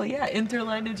 Okay, cool. Yeah,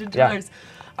 interlineage into letters.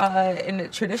 And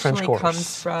it traditionally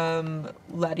comes from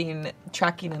leading,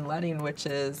 tracking and leading, which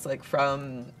is like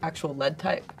from actual lead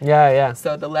type. Yeah, yeah.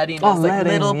 So the leading is like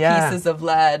leading, little pieces of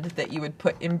lead that you would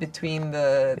put in between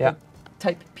the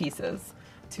type pieces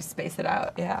to space it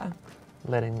out. Yeah.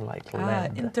 Leading like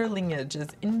lead. Interlineage is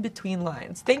in between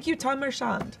lines. Thank you, Tom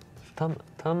Marchand. Tom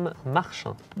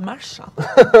Marchand. Marchand.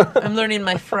 I'm learning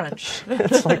my French.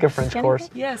 It's like a French course.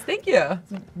 Yes, thank you.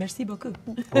 Merci beaucoup.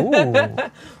 Ooh.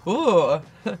 Ooh,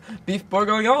 beef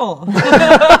bourguignon.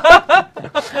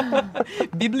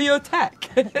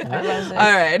 Bibliothèque.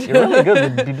 All right. You're really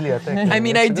good with bibliothèque. I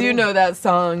mean, I do know that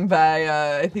song by,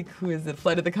 I think, who is it?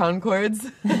 Flight of the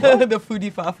Conchords? The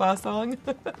Foodie Fafa song.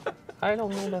 I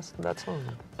don't know that song.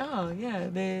 Oh, yeah.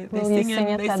 They Will sing you sing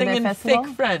in, it they at sing the in festival?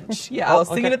 fake French. Yeah, I'll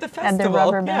sing it at the festival. At the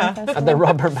Rubber Band Festival? At the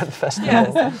Rubber Band Festival.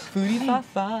 Yes. Foodie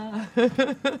Fafa.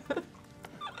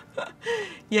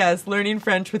 Yes, learning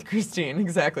French with Christine.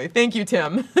 Exactly. Thank you,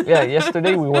 Tim. Yeah,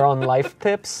 yesterday we were on life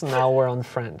tips. Now we're on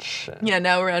French. Yeah,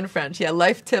 now we're on French. Yeah,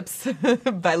 life tips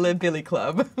by Le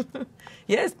Billyclub.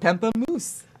 Yes,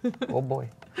 pamplemousse. Oh boy.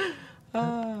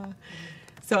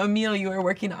 So Emile, you are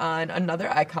working on another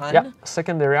icon. Yeah,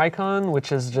 secondary icon,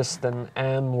 which is just an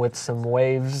M with some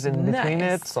waves in between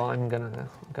it. So I'm gonna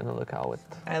look how it.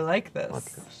 I like this.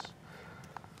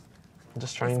 I'm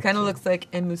just trying. It kind of looks like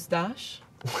a moustache.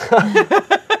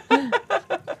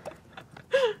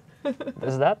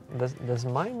 Does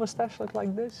my mustache look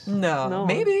like this? No.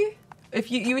 Maybe. If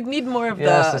you would need more of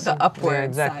the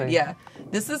upward side. Yeah.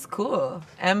 This is cool.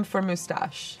 M for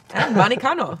moustache. And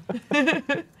Monicano.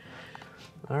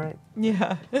 All right.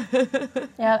 Yeah.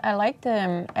 Yeah, I like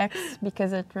the X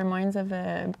because it reminds of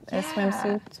a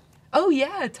swimsuit. Oh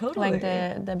yeah, totally. Like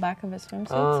the back of a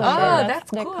swimsuit. Oh, so that's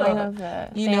the cool. kind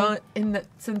of you know,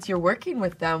 since you're working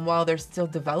with them while they're still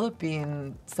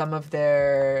developing some of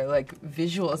their like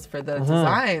visuals for the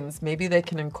designs, maybe they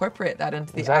can incorporate that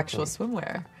into the actual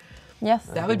swimwear. Yes.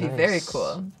 That would be very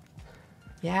cool.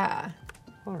 Yeah.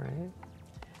 All right.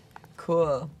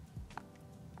 Cool.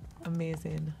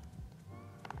 Amazing.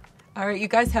 All right, you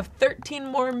guys have 13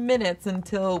 more minutes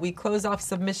until we close off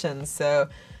submissions, so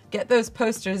get those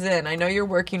posters in. I know you're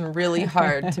working really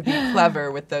hard to be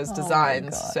clever with those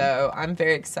designs, so I'm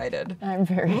very excited. I'm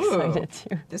very excited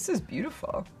too. This is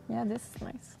beautiful. Yeah, this is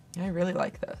nice. I really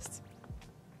like this.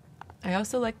 I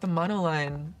also like the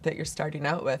monoline that you're starting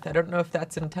out with. I don't know if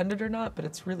that's intended or not, but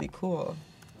it's really cool.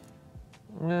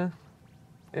 Yeah.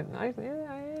 It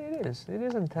is. It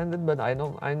is intended, but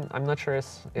I'm not sure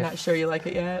if... Not sure you like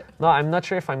it yet? No, I'm not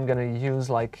sure if I'm gonna use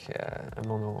like a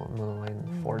monoline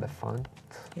for the font.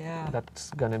 Yeah.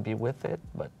 That's gonna be with it,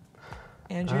 but...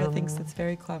 Andrea thinks it's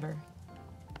very clever.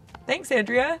 Thanks,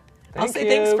 Andrea. I'll say you.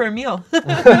 thanks for Emile.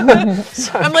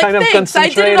 So I'm like, thanks, I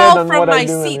did it all from my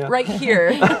seat right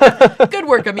here. Good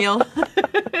work, Emile.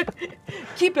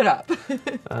 Keep it up.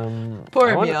 Poor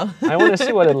Emile. I want to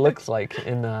see what it looks like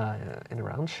in a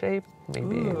round shape.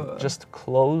 Maybe just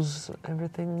close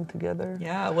everything together.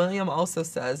 Yeah, William also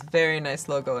says, very nice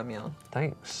logo, Emile.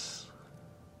 Thanks.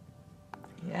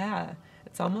 Yeah.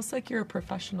 It's almost like you're a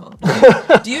professional.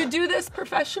 Do you do this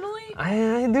professionally?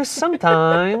 I do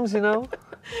sometimes, you know.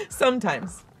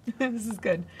 Sometimes. This is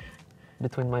good.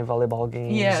 Between my volleyball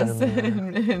games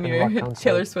and your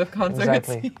Taylor Swift concerts.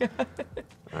 Exactly. Yeah.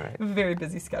 All right. Very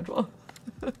busy schedule.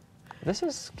 This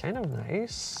is kind of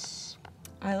nice.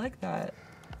 I like that.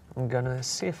 I'm gonna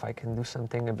see if I can do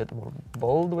something a bit more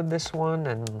bold with this one,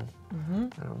 and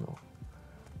I don't know.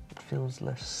 It feels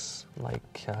less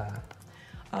like...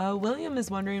 William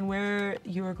is wondering where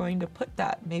you are going to put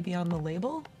that. Maybe on the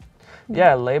label?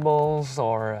 Yeah, labels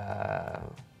or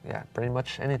yeah, pretty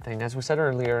much anything. As we said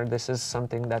earlier, this is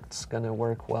something that's gonna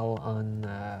work well on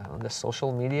the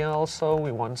social media. Also,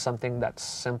 we want something that's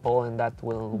simple and that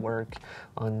will work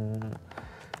on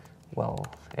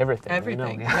everything.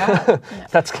 Everything. You know? Yeah.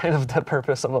 That's kind of the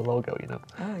purpose of a logo, you know.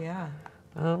 Oh yeah.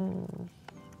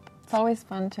 It's always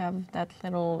fun to have that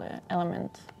little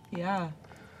element. Yeah.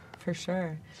 For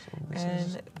sure. So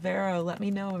and Vero, let me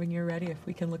know when you're ready if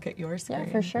we can look at your screen.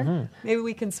 Yeah, for sure. Maybe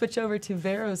we can switch over to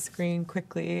Vero's screen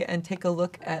quickly and take a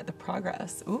look at the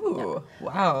progress. Ooh,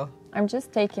 wow. I'm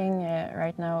just taking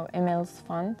right now Emile's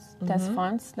fonts, test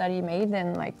fonts that he made,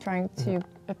 and like trying to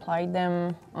apply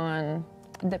them on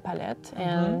the palette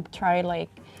and try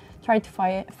to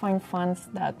find fonts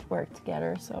that work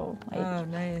together. So like, Oh,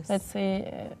 nice. let's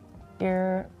say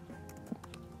here,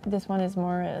 this one is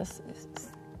more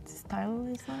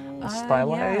stylized.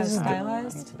 Yeah,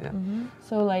 stylized. Yeah.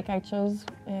 So like I chose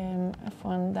a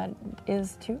font that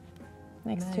is 2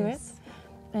 next to it, Nice.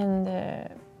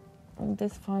 and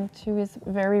this font too is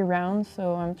very round.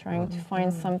 So I'm trying to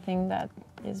find something that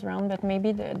is round, but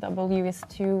maybe the W is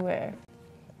too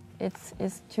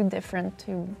it's too different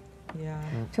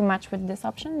to match with this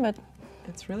option. But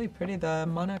It's really pretty. The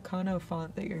Monicano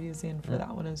font that you're using for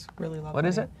that one is really lovely. What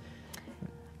is it?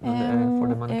 For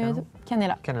the Monicano?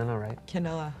 Canela. Canela, right?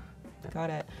 Canela. Got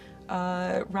it.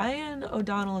 Ryan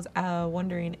O'Donnell is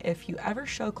wondering if you ever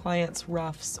show clients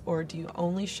roughs or do you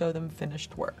only show them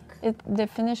finished work? The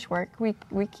finished work,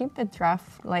 we keep the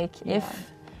draft, like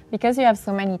because you have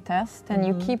so many tests, and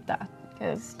you keep that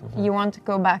because you want to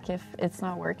go back if it's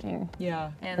not working.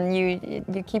 Yeah. And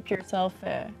you keep yourself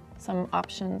some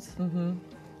options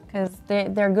because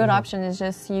they're good options. It's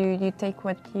just you take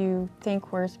what you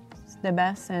think works the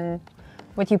best and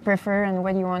what you prefer and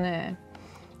what you want to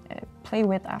play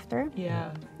with after.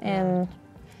 Yeah. And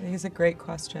I think it's a great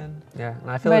question. Yeah,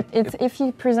 and I feel but like if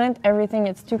you present everything,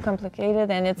 it's too complicated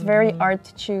and it's very hard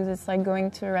to choose. It's like going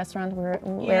to a restaurant where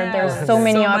there's so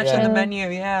many much options, on the menu.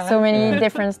 Yeah. so many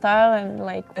different style, and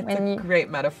like It's when a you, great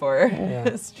metaphor. Yeah.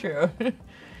 It's true.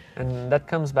 And that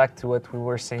comes back to what we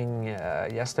were saying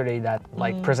yesterday, that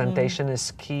like presentation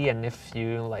is key, and if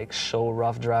you like show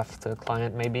rough draft to a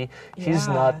client, maybe he's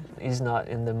not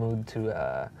in the mood to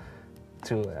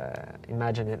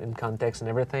imagine it in context and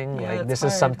everything. Yeah, like this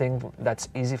is something that's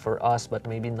easy for us, but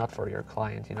maybe not for your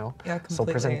client, you know? Yeah, So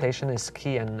completely. presentation is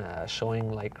key, and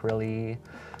showing like really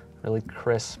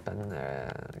crisp and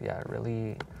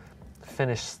really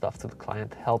finished stuff to the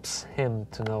client helps him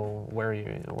to know where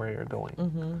you're going.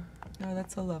 Oh,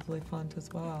 that's a lovely font as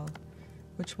well.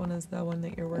 Which one is the one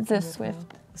that you're working The with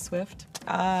Swift. now? Swift?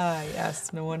 Ah,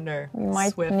 yes, no wonder. we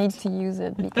might Swift. need to use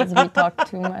it because we talk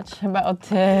too much about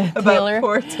Taylor. About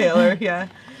poor Taylor, yeah.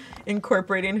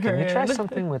 Incorporating her Can you try in.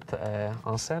 something with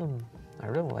Anselme? I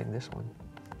really like this one.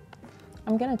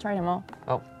 I'm gonna try them all.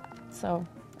 Oh, So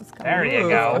it's gonna there be you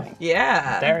go.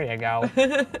 Yeah. There you go.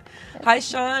 Hi,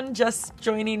 Sean, just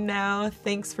joining now.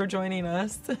 Thanks for joining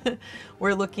us.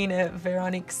 We're looking at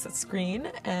Veronique's screen,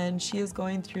 and she is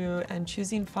going through and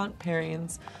choosing font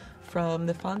pairings from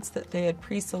the fonts that they had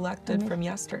pre-selected from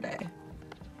yesterday.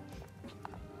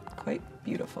 Quite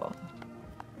beautiful.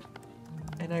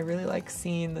 And I really like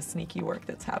seeing the sneaky work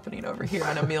that's happening over here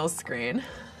on Emile's screen.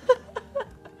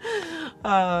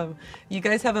 You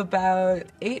guys have about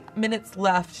 8 minutes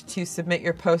left to submit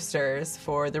your posters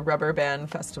for the Rubber Band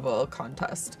Festival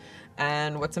contest.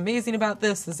 And what's amazing about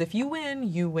this is if you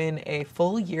win a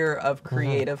full year of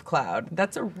Creative Cloud.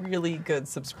 That's a really good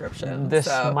subscription. This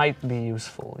so, might be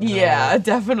useful. You know, yeah, like-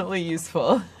 definitely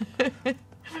useful.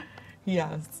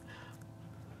 Yes.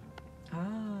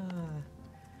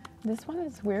 This one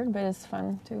is weird, but it's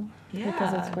fun too Yeah.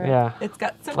 because it's weird. Yeah. It's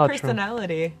got some Oh, true.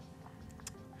 personality.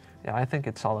 Yeah, I think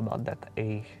it's all about that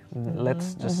A.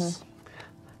 Let's just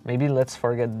maybe let's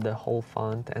forget the whole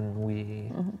font, and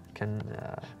we can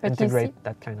But you integrate see-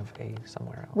 that kind of A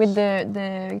somewhere else. With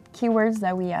the keywords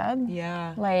that we add,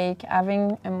 Yeah. like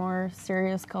having a more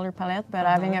serious color palette, but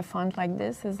having a font like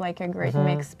this is like a great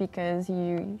mix because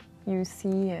you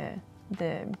see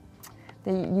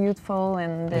the youthful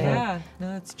and the, Yeah, no,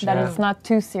 that's true. that it's not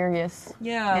too serious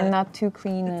Yeah. and not too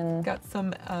clean and Got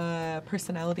some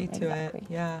personality to Exactly. it.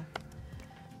 Yeah.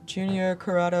 Junior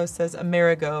Corrado says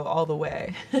Amerigo all the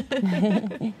way.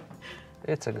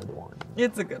 It's a good one.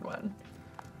 It's a good one.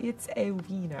 It's a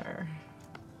wiener.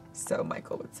 So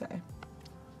Michael would say.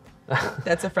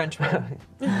 That's a French word.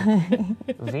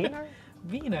 Wiener?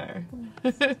 Wiener.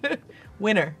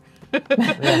 Winner.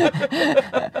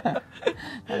 that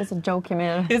was a joke,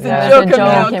 Emile. It's Yeah. a joke, It's a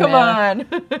Emile. joke, Come Emile. on.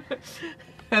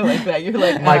 I like that. You're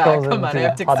like, Michael's come on, I into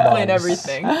have to hot explain dogs.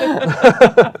 everything.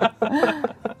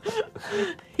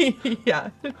 Yeah.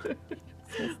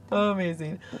 Oh,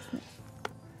 amazing.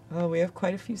 Oh, we have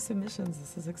quite a few submissions.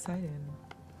 This is exciting.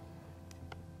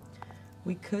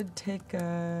 We could take,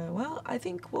 well, I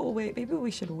think we'll wait. Maybe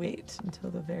we should wait until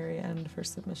the very end for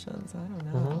submissions. I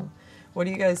don't know. What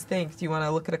do you guys think? Do you want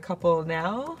to look at a couple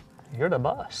now? You're the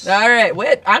boss. All right,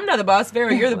 wait, I'm not the boss.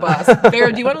 Vero, you're the boss.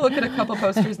 Vero, do you want to look at a couple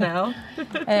posters now?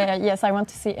 Yes, I want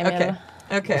to see Emile.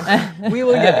 Okay. We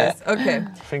will get this. Okay.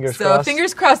 Fingers crossed.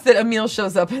 Fingers crossed that Emile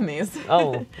shows up in these.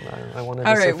 Oh, I wanted to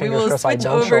All say right, we fingers will crossed I switch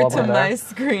don't show over up to on my that.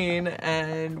 screen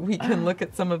and we can look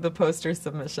at some of the poster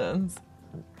submissions.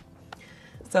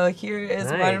 So here is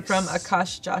one Nice. from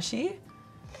Akash Joshi.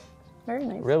 Very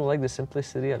nice. Really like the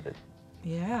simplicity of it.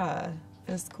 Yeah,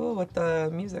 it's cool with the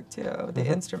music too, the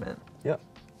instrument. Yep.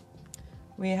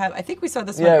 We have, I think we saw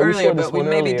this Yeah, one we saw earlier, this but we one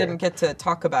maybe earlier. didn't get to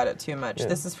talk about it too much. Yeah.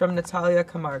 This is from Natalia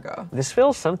Camargo. This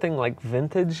feels something like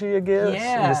vintagey, I guess.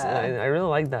 Yeah. I really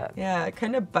like that. Yeah,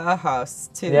 kind of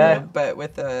Bauhaus too, Yeah. but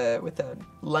with a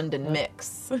London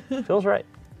mix. Feels right.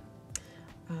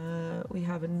 We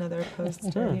have another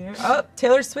poster here. Oh,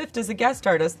 Taylor Swift is a guest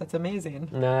artist. That's amazing.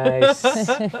 Nice.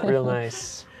 Real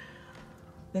nice.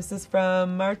 This is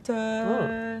from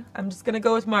Marta. I'm just gonna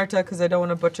go with Marta because I don't want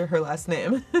to butcher her last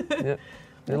name. Yep.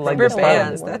 Really Like like this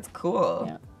bands. band. That's cool.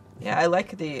 Yeah. Yeah, I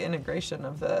like the integration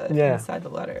of the Yeah. inside the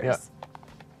letters. Yeah.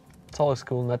 It's always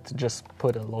cool not to just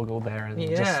put a logo there and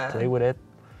Yeah. just play with it.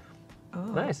 Oh,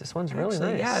 Nice. This one's really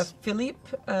actually, nice. Yeah, Philippe.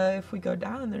 If we go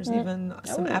down, there's even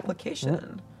some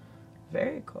application.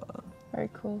 Very cool. Very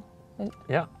cool.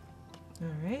 Yeah. All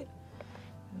right.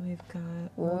 And we've got.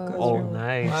 we'll Whoa. go Oh, through-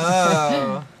 nice.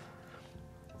 Wow.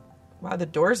 Wow, the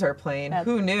Doors are playing. That's-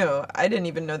 Who knew? I didn't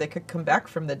even know they could come back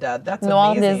from the dead. That's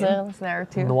Noir amazing. Désir is there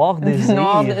too. Noir Désir.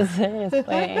 Noir Désir is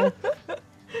playing.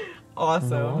 Awesome.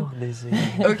 Noir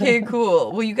Désir. Okay,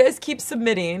 cool. Well, you guys keep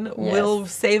submitting. We'll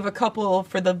save a couple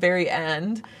for the very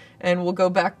end, and we'll go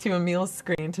back to Emile's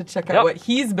screen to check out Yep. what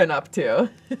he's been up to.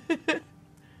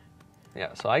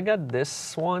 Yeah, so I got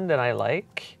this one that I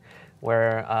like,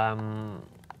 where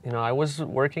I was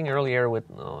working earlier with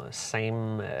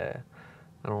same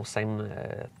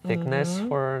thickness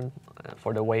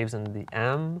for the waves and the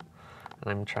M, and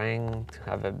I'm trying to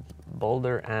have a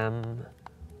bolder M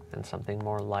and something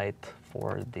more light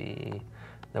for the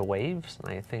waves, and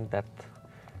I think that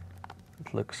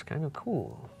it looks kind of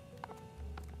cool.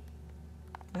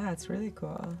 Yeah, it's really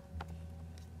cool.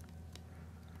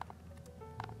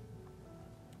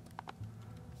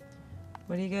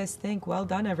 What do you guys think? Well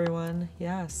done, everyone.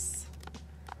 Yes.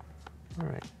 All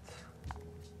right.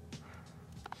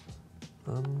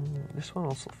 This one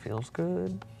also feels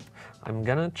good. I'm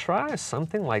gonna try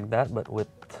something like that, but with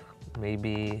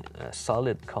maybe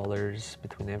solid colors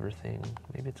between everything.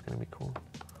 Maybe it's gonna be cool.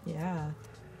 Yeah.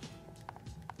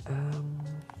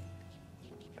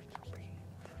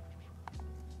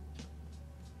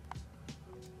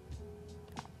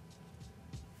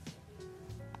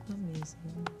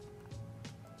 Amazing.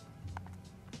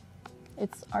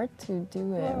 It's hard to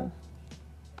do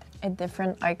a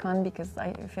different icon because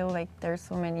I feel like there's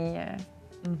so many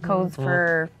codes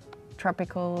for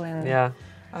tropical and Yeah,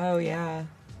 Oh, yeah.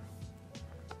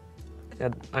 yeah.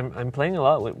 I'm playing a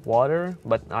lot with water,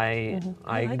 but I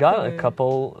like got the-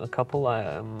 a couple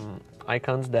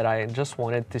icons that I just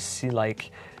wanted to see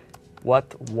like what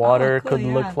water cool, could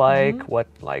yeah. look like, what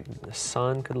like the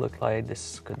sun could look like.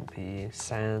 This could be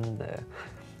sand.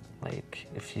 Like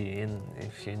if you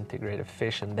integrate a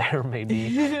fish in there,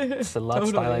 maybe it's a lot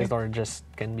Totally. stylized, or just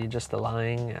can be just a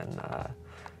line. And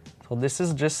so this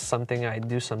is just something I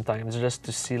do sometimes, just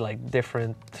to see like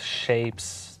different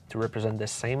shapes to represent the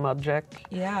same object.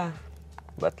 Yeah.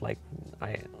 But like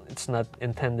it's not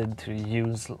intended to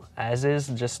use as is.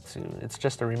 It's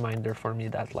just a reminder for me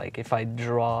that like if I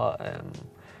draw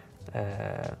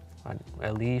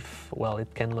a leaf, well,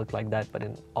 it can look like that, but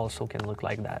it also can look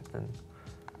like that. And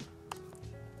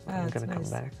I'm that's gonna nice.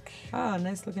 come back. Oh,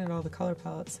 nice looking at all the color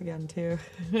palettes again, too.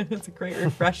 It's a great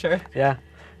refresher.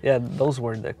 Yeah, those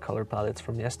were the color palettes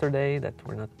from yesterday that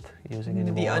we're not using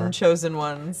anymore. The unchosen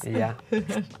ones. Yeah,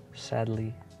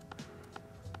 sadly.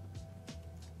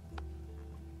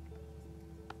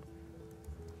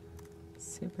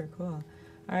 Super cool.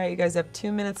 All right, you guys have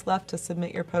 2 minutes left to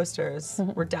submit your posters.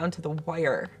 We're down to the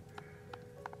wire.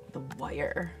 The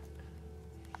wire.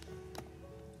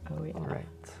 Oh, yeah. All right.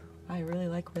 I really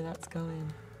like where that's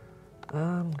going.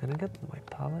 I'm gonna get my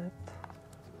palette.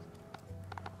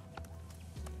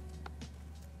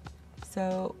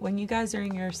 So, when you guys are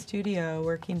in your studio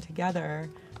working together,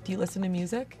 do you listen to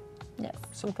music? yes.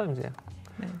 Sometimes, yeah.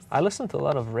 Nice. I listen to a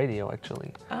lot of radio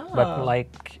actually, Oh. but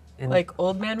like Like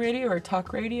old man radio or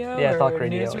talk radio? Yeah, or talk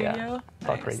radio, news yeah. radio?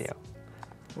 talk Nice. radio.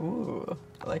 Ooh,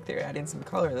 I like they're adding some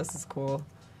color. This is cool.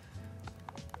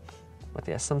 But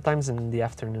yeah, sometimes in the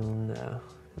afternoon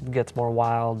it gets more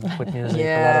wild with music. A lot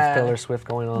Yeah. of Taylor Swift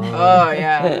going on. Oh,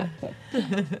 yeah.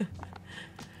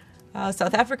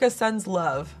 South Africa Sun's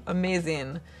Love.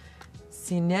 Amazing.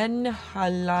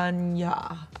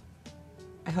 Sinenhalanya.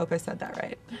 I hope I said that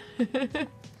right.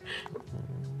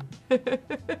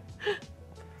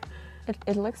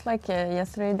 It looks like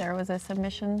yesterday there was a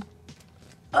submission.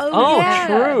 Oh, yeah.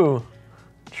 true.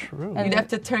 True. And You'd have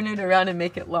to turn it around and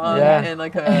make it long Yeah. and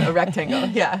like a rectangle.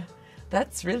 Yeah,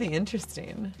 that's really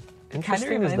interesting. Kind of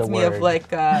Interesting is the reminds me of word.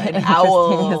 like an Interesting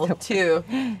owl is the too.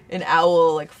 An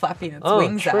owl like flapping its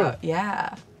wings true. out.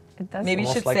 Yeah. It does. Maybe you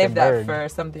Almost should like save a that bird. for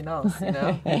something else, you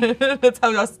know? That's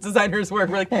how us designers work.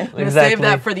 We're like, we're going to Exactly. save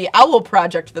that for the owl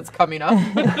project that's coming up.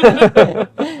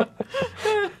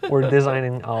 We're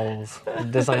designing owls. We're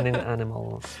designing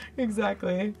animals.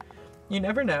 Exactly. You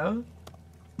never know.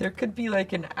 There could be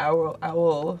like an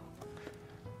owl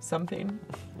something.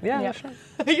 Yeah, Yeah. sure.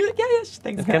 You're like, yeah, thanks,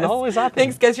 It guys. can always happen.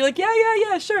 Thanks, guys. You're like,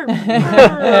 yeah, sure.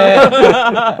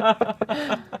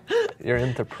 You're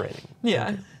interpreting.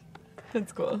 Yeah,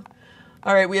 that's cool.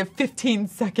 All right, we have 15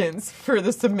 seconds for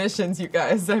the submissions, you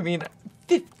guys. I mean,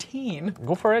 15.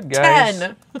 Go for it, guys.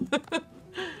 10.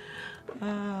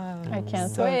 I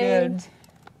can't so wait.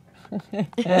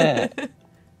 good.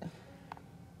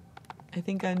 I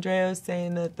think Andrea's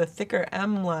saying that the thicker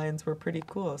M lines were pretty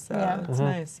cool, so Yeah. it's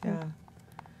nice, yeah.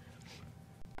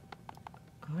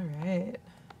 All right.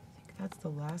 I think that's the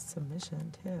last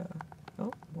submission, too.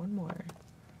 Oh, one more.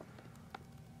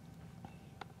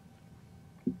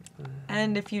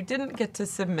 And if you didn't get to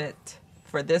submit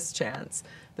for this chance,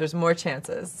 there's more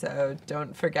chances. So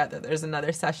don't forget that there's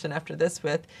another session after this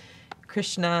with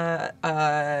Krishna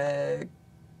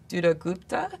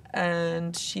Dudagupta,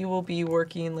 and she will be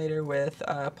working later with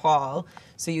Paul,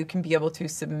 so you can be able to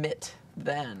submit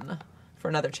then for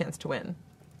another chance to win.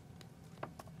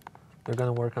 They're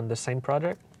going to work on the same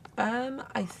project?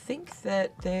 I think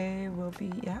that they will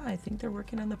be, I think they're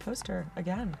working on the poster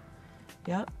again.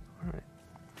 Yep, All right.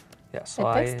 Yeah, so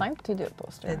It takes time to do a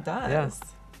poster. it does. Yeah.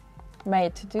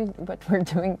 But to do what we're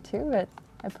doing too, but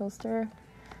a poster,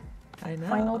 I know.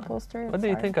 final poster. What do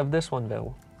you think of this one,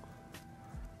 Bill?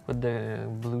 With the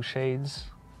blue shades?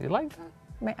 You like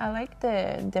that? I like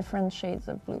the different shades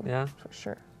of blue. Yeah. For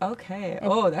sure. Okay.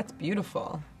 Oh, that's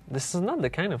beautiful. This is not the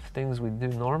kind of things we do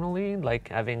normally, like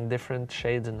having different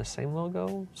shades in the same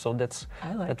logo. So that's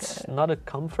I like it. not a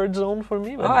comfort zone for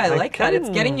me. Oh, I like that. It's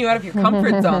getting you out of your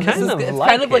comfort zone. This is, Kind of it's like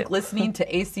kind of like it. listening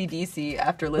to AC/DC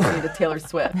after listening to Taylor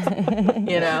Swift.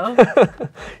 You know?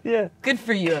 Yeah, Good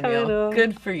for you, Emile. Kinda.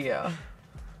 Good for you.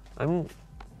 I'm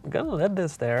gonna let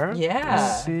this there. Yeah.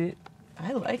 Let's see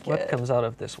I like what it. comes out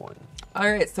of this one. All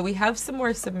right, so we have some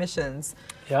more submissions.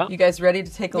 Yeah. You guys ready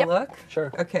to take a Yep. look?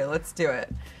 Sure. Okay, let's do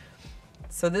it.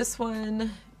 So this one,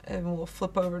 and we'll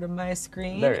flip over to my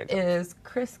screen, There you go. is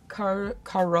Chris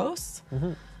Carros.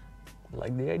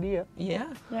 Like the idea.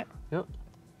 Yeah. Yeah. Yep.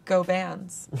 Go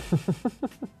Bands.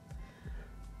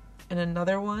 And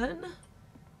another one,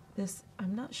 this,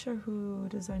 I'm not sure who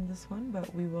designed this one,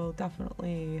 but we will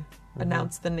definitely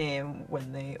announce the name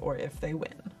when they, or if they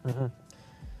win.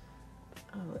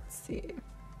 Oh, let's see.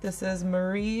 This is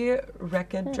Marie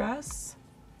Recadress.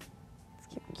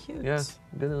 It's cute. Yeah,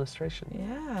 good illustration.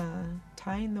 Yeah.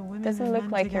 Tying the women Doesn't and look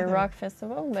men like together. a rock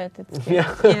festival, but it's cute.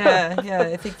 Yeah. Yeah,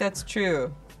 I think that's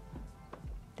true.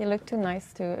 They look too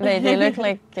nice too. They look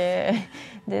like the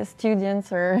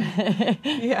students or.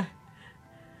 Yeah.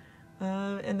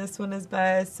 And this one is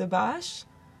by Subash.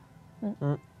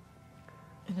 And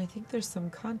I think there's some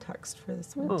context for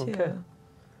this one Oh, too. okay.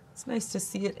 It's nice to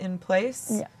see it in place.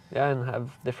 Yeah. Yeah, and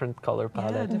have different color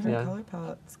palette. Yeah, different color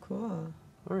palettes. Cool.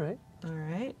 All right. All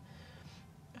right.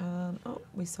 Oh,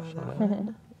 we saw that that.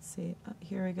 one. Let's see.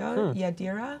 Here we go.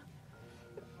 Yadira.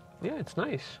 Yeah, it's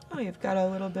nice. Oh, you've got a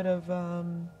little bit of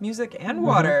music and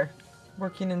water.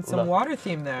 Working in some Lo- water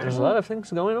theme there. There's a lot of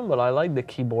things going on, but I like the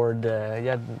keyboard.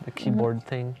 The keyboard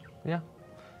thing. Yeah,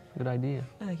 good idea.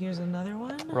 Here's another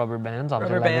one. Rubber bands. I'm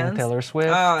Rubber liking bands. Taylor Swift.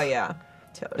 Oh, yeah.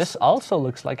 Taylor This Swift. also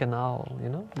looks like an owl. You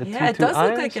know, the Yeah, it two does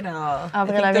look eyes. like an owl. I Avril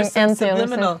think Lavigne there's some and Taylor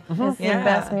subliminal. Swift. It's Yeah. the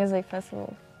best music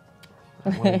festival. I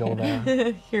want to go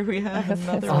there. Here we have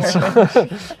another Also-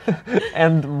 one.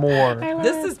 And more. I love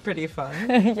This it. is pretty fun.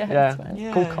 Yeah, It's fun.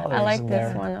 Yeah. cool colors. I like in this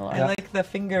there. one a lot. I like the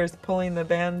fingers pulling the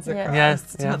bands Yeah. across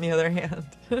Yes, yeah. on the other hand.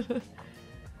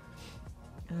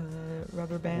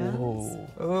 Rubber bands. Ooh.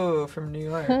 Oh, from New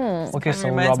York. Okay, Kind so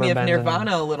of reminds me rubber of bands and-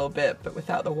 Nirvana a little bit, but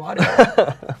without the water.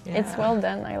 It's Yeah. well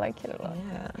done. I like it a lot.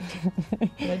 Yeah.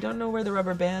 But I don't know where the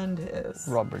rubber band is.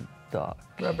 Rubber duck.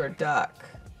 Rubber duck.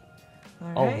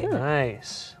 All Oh, right.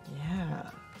 nice. Yeah.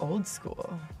 Old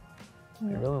school.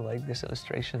 I really like this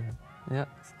illustration. Yeah.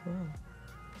 That's cool.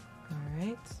 All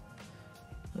right.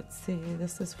 Let's see.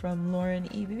 This is from Lauren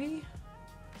Eby.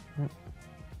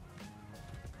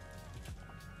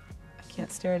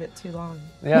 Can't stare at it too long.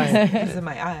 Yeah. Because of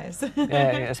my eyes.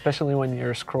 Yeah, especially when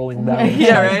you're scrolling down.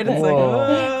 Yeah, right? It's like,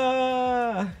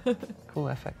 whoa. ah. Cool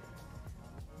effect.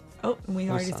 Oh, we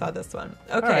already saw this one.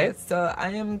 Okay, right. so I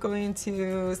am going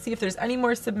to see if there's any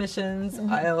more submissions.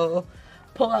 I'll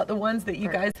pull out the ones that you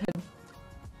guys had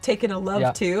taken a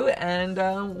love to, and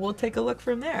we'll take a look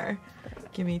from there.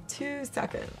 Give me 2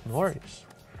 seconds. No worries.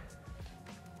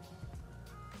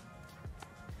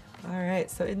 All right,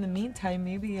 so in the meantime,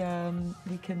 maybe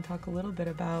we can talk a little bit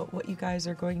about what you guys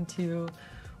are going to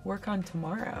work on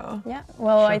tomorrow. Yeah,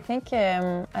 well, I think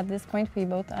at this point we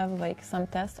both have like some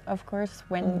tests, of course,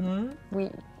 when we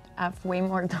have way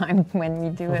more time when we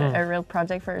do a real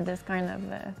project for this kind of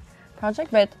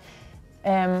project. But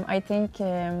I think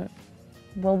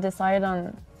we'll decide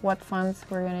on what fonts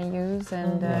we're going to use,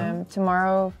 and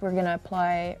tomorrow we're going to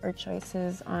apply our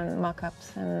choices on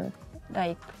mock-ups and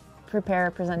like prepare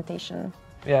a presentation.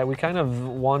 Yeah, we kind of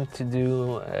want to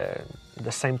do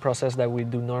the same process that we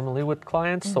do normally with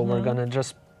clients, so we're gonna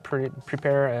just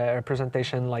prepare a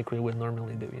presentation like we would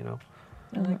normally do, you know.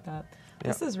 I like that.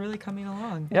 This is really coming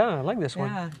along. Yeah, I like this one.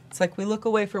 Yeah, it's like we look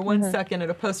away for 1 second at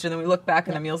a poster, and then we look back,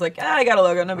 and Emile's like, I got a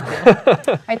logo, no big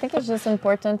deal. I think it's just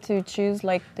important to choose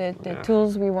like the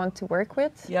tools we want to work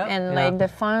with, and like the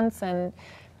fonts, and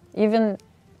even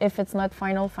if it's not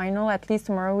final, at least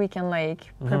tomorrow we can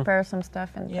like prepare some stuff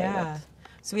and play with.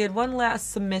 So we had one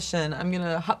last submission. I'm going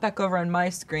to hop back over on my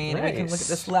screen and we can look at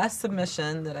this last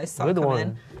submission that I saw come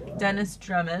in. Dennis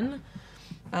Drummond.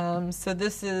 So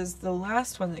this is the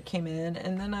last one that came in,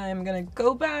 and then I'm going to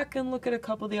go back and look at a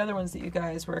couple of the other ones that you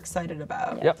guys were excited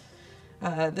about. Yep.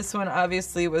 This one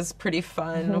obviously was pretty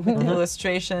fun with the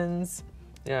illustrations.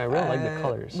 Yeah, I really like the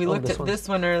colors. We looked at this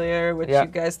one earlier, which you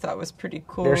guys thought was pretty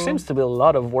cool. There seems to be a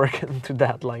lot of work into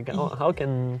that. Like, how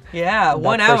can... Yeah,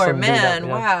 1 hour, man,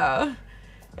 yeah. Wow.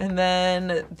 And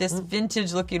then this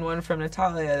vintage-looking one from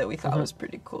Natalia that we thought was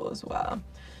pretty cool as well.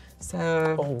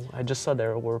 So. Oh, I just saw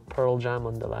there were Pearl Jam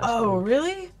on the last one. Oh,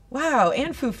 really? Wow,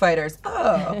 and Foo Fighters.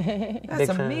 Oh, that's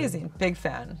amazing. Fan. Big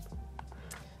fan.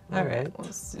 All right,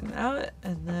 we'll zoom out,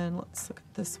 and then let's look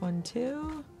at this one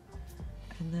too.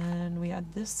 And then we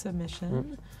had this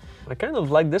submission. I kind of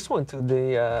like this one too.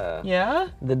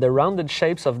 The rounded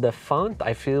shapes of the font.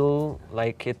 I feel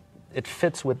like it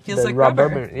fits with Feels the like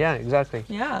rubber. Yeah, exactly.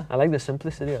 Yeah. I like the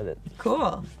simplicity of it.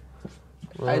 Cool.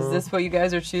 Is this what you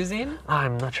guys are choosing?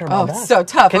 I'm not sure about that. Oh, so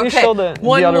tough. Can you show the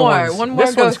one other more? ones? One more.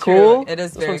 This one's cool. It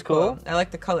is very cool. I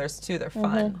like the colors too. They're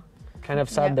fun. Kind of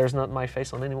sad there's not my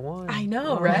face on anyone. I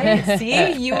know, right?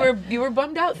 See, you were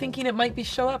bummed out thinking it might be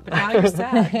show up, but now you're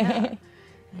sad. Yeah.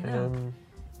 I know.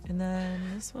 And then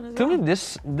this one is. To me,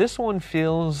 this one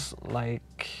feels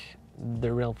like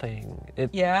the real thing.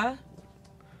 Yeah.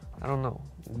 I don't know.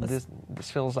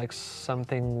 This feels like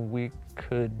something we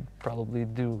could probably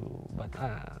do, but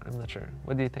I'm not sure.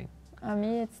 What do you think?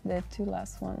 Me, it's the 2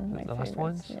 last ones. The last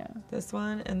ones? Yeah. This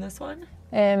one and this one?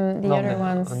 Other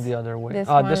ones. On the other way. This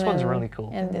one's really cool.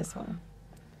 And this one.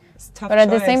 It's tough but at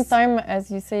the same time,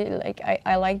 as you say, like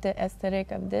I like the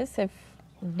aesthetic of this. If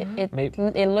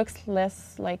it looks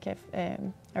less like a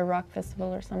rock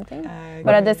festival or something,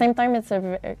 but at the same time,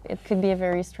 it could be a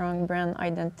very strong brand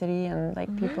identity, and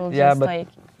like people just like.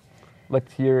 But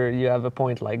you have a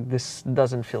point. Like, this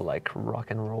doesn't feel like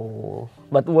rock and roll.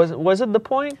 But was it the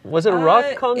point? Was it a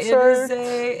rock concert?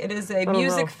 It is a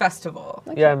music festival.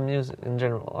 Okay. Yeah, music in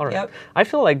general. All right. Yep. I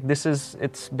feel like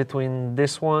it's between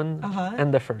this one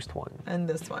and the first one. And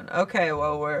this one. Okay.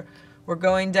 Well, we're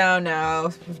going down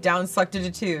now. We've down selected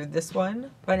to 2. This one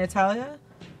by Natalia,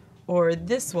 or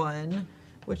this one,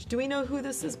 which, do we know who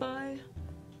this is by?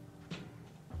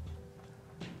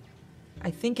 I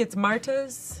think it's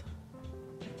Marta's.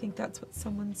 I think that's what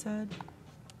someone said.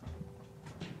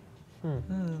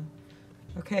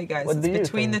 Okay, guys, it's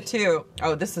between the 2.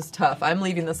 Oh, this is tough. I'm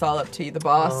leaving this all up to you, the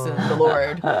boss and the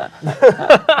Lord.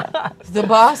 The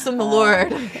boss and the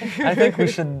Lord. I think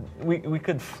we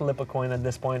could flip a coin at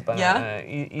this point, but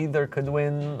either could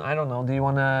win. I don't know. Do you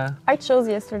wanna? I chose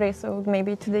yesterday, so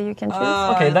maybe today you can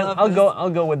choose. Okay, then I'll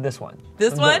go with this one.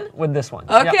 This one? With this one.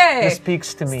 Okay. Yeah, this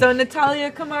speaks to me. So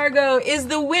Natalia Camargo is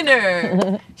the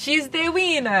winner. She's the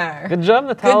winner. Good job,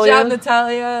 Natalia. Good job,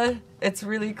 Natalia. It's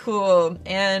really cool,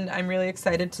 and I'm really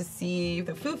excited to see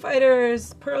the Foo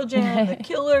Fighters, Pearl Jam, the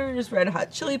Killers, Red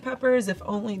Hot Chili Peppers. If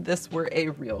only this were a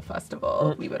real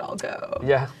festival, we would all go.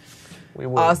 Yeah, we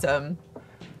would. Awesome.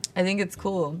 I think it's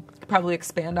cool. Could probably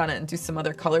expand on it and do some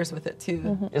other colors with it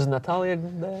too. Is Natalia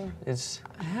there?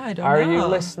 I don't know. Are you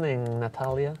listening,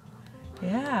 Natalia?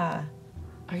 Yeah.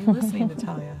 Are you listening,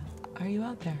 Natalia? Are you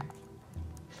out there?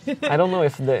 I don't know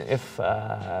if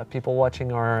people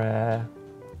watching our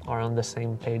are on the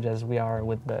same page as we are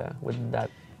with that.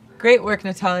 Great work,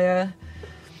 Natalia.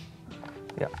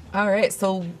 Yeah. All right,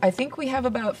 so I think we have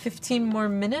about 15 more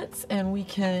minutes and we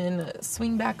can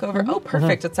swing back over. Oh,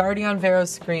 perfect. It's already on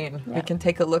Vero's screen. Yeah. We can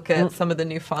take a look at some of the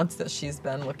new fonts that she's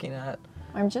been looking at.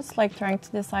 I'm just like trying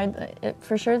to decide.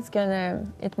 For sure,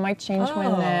 it might change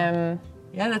when.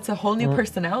 Yeah, that's a whole new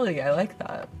personality. I like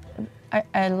that.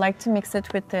 I like to mix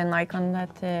it with an icon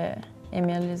that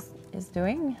Emile is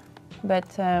doing,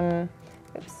 but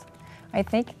oops, I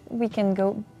think we can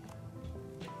go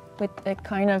with a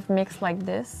kind of mix like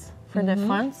this for the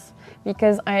fonts,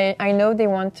 because I know they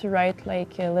want to write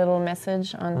like a little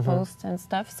message on posts and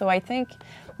stuff. So I think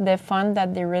the font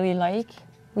that they really like,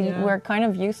 we're kind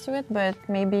of used to it, but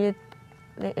maybe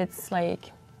it's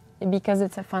like, because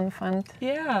it's a fun font.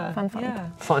 Yeah. Fun font. Yeah.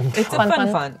 Fun. It's a Fun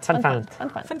fun font. font. Fun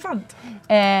font. Fun font.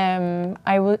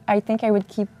 I think I would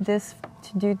keep this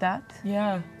to do that.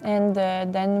 Yeah. And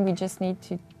then we just need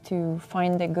to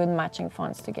find the good matching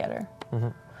fonts together.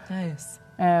 Nice.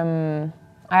 I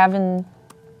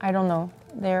don't know.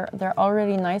 They're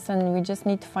already nice, and we just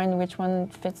need to find which one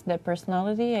fits the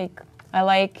personality. I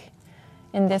like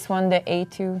in this one the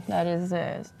A2 that is,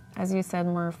 as you said,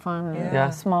 more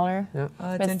fun, smaller,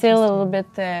 but still a little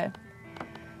bit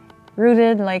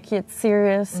rooted, like it's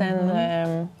serious.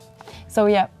 And so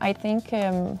yeah, I think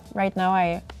right now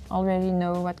I already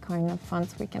know what kind of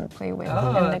fonts we can play with in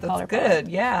the color palette. Good.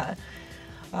 Yeah.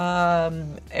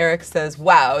 Eric says,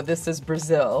 "Wow, this is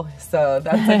Brazil." So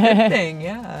that's a good thing.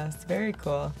 Yeah, it's very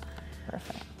cool.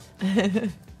 Perfect.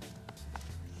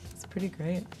 It's pretty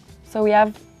great. So we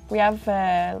have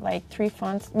like 3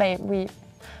 fonts.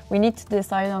 We need to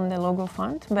decide on the logo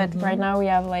font, but right now we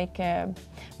have like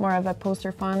more of a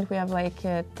poster font. We have like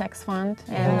a text font,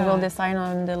 and we'll decide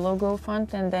on the logo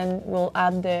font, and then we'll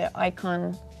add the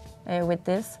icon with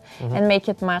this and make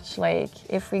it match. Like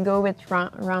if we go with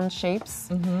round shapes,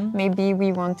 maybe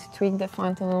we want to tweak the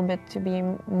font a little bit to be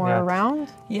more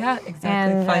round. Yeah, exactly.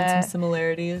 And, find some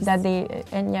similarities that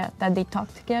they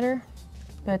talk together,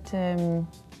 but.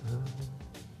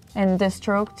 And the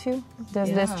stroke too.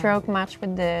 Does the stroke match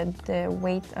with the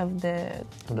weight of the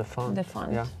font? The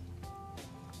font. Yeah.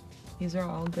 These are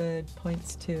all good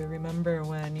points to remember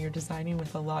when you're designing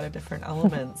with a lot of different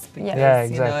elements, because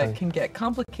exactly. you know it can get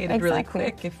complicated really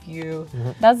quick if you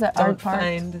That's the hard don't part.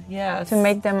 find To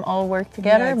make them all work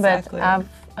together, exactly. but have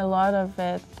a lot of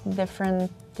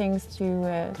different things to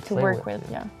work with.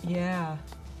 Yeah. Yeah.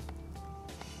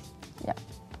 Yeah.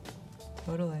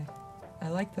 Totally. I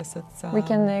like this. It's we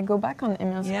can go back on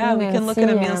Emile's screen. Yeah, we can look see, at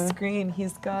Emile's screen.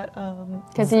 He's got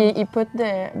because he put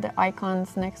the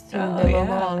icons next to the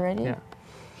logo already. Yeah.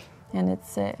 And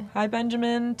it's hi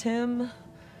Benjamin, Tim,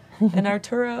 and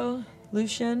Arturo,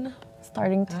 Lucian.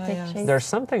 Starting to take shape. There's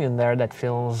something in there that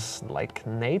feels like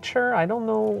nature. I don't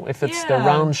know if it's the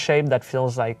round shape that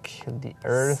feels like the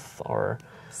earth or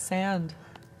sand.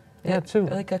 Yeah, too.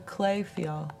 Like a clay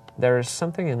feel. There's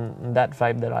something in that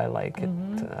vibe that I like.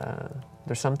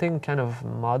 There's something kind of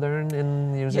modern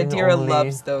in using Yadira only...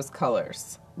 loves those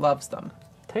colors. Loves them.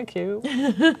 Thank you.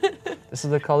 This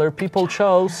is the color people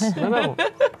chose. No.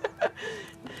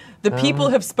 The people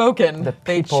have spoken.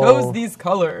 They chose these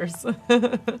colors.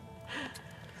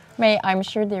 I'm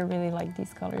sure they really like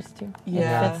these colors too. Yeah.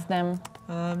 It fits them.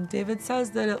 David says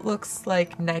that it looks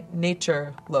like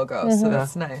nature logo, so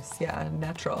that's nice. Yeah,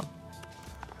 natural.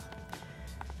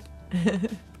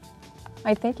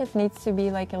 I think it needs to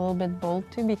be like a little bit bold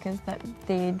too, because that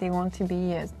they want to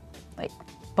be like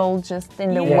bold just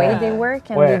in the way they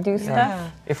work and they do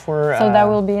stuff. If we're so that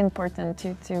will be important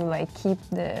to like keep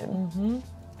the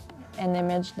an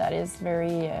image that is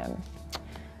very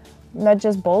not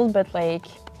just bold, but like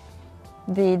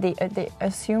they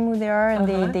assume who they are, and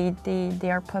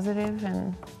they are positive.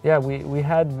 And we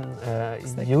had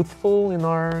youthful in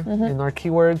our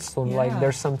keywords, so like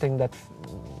there's something that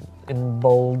in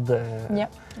bold.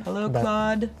 Hello,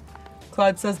 Claude.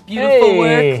 Claude says, beautiful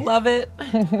work. Love it.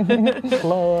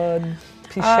 Claude,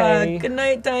 Pichet. Good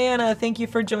night, Diana. Thank you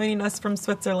for joining us from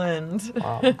Switzerland.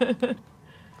 Wow.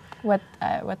 What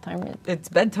time is it? It's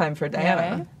bedtime for Diana.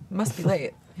 Yeah, right? Must be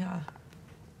late. Yeah.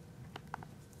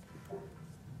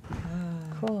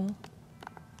 Cool.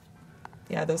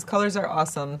 Yeah, those colors are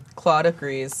awesome. Claude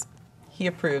agrees. He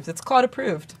approves. It's Claude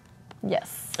approved.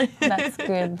 Yes, that's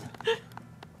good.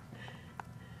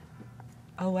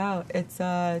 Oh, wow. It's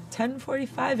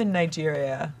 10:45 in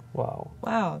Nigeria. Wow.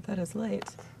 Wow, that is late.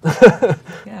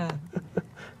 Yeah.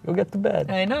 Go get to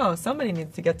bed. I know. Somebody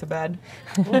needs to get to bed.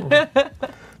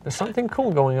 There's something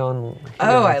cool going on here,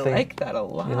 Oh, I like that a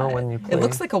lot. You know, when you play. It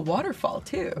looks like a waterfall,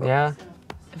 too. Yeah.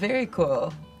 Very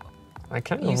cool. I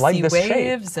kind You of like see this shape.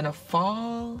 waves and a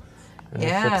fall. And it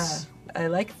Yeah. fits. I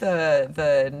like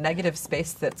the negative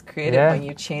space that's created Yeah. when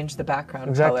you change the background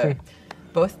Exactly. color,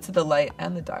 both to the light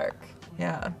and the dark.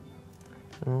 Yeah.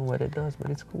 I don't know what it does,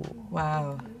 but it's cool.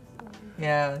 Wow.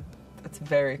 Yeah, that's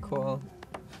very cool.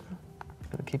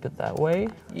 Gonna keep it that way.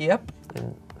 Yep.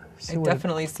 And see I what it-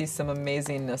 definitely see some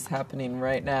amazingness happening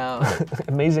right now.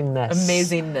 Amazingness.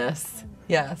 Amazingness.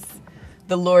 Yes.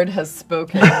 The Lord has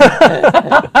spoken.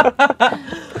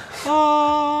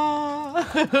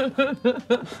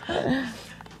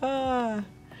 Ah,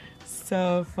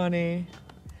 so funny.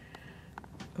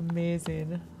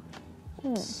 Amazing.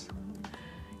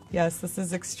 Yes, this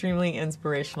is extremely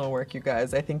inspirational work, you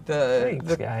guys. I think Thanks,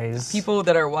 the guys. people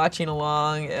that are watching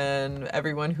along and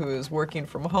everyone who is working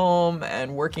from home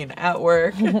and working at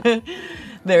work,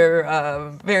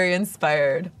 they're very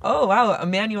inspired. Oh, wow.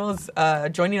 Emmanuel's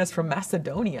joining us from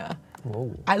Macedonia.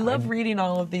 Whoa. I love reading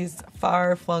all of these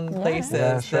far-flung places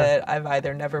Yeah, sure. that I've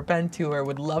either never been to or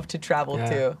would love to travel Yeah.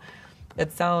 to.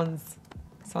 It sounds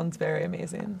very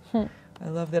amazing. I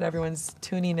love that everyone's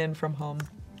tuning in from home.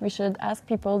 We should ask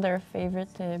people their favorite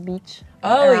beach.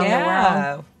 Oh, around the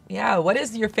yeah. world. Yeah, what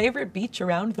is your favorite beach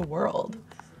around the world?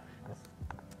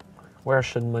 Where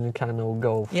should Monicano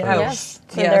go first? Yeah. Yes,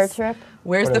 to Yes. their trip.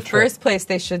 Where's For the the trip. first place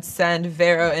they should send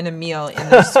Vero and Emile in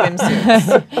their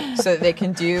swimsuits so that they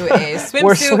can do a swimsuit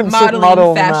swimsuit modeling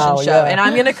model fashion now, show? yeah. And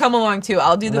I'm going to come along too.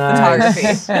 I'll do the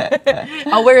Nice. photography.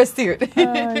 I'll wear a suit.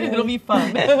 It'll be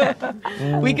fun.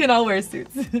 We can all wear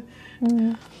suits.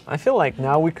 I feel like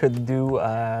now we could do,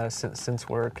 since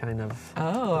we're kind of...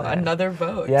 Oh, another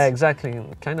vote. Yeah, exactly.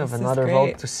 Kind of This is another great.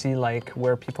 vote to see like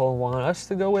where people want us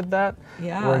to go with that.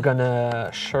 Yeah. We're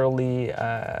gonna surely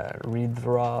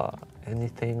redraw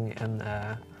anything and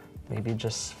maybe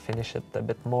just finish it a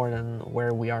bit more than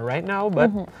where we are right now. But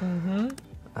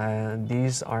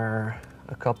these are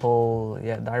a couple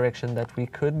direction that we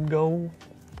could go.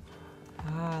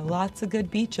 Lots of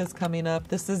good beaches coming up.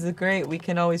 This is great. We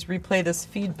can always replay this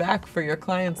feedback for your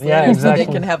clients Yeah, later so exactly.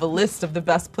 they can have a list of the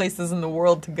best places in the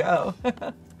world to go.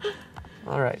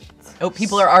 All right. Oh,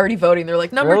 people are already voting. They're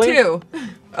like, number Really? 2.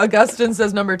 Augustin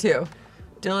says number 2.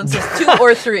 Dylan says 2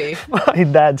 or 3. My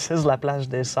dad says La Plage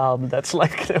des Sables. That's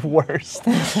like the worst.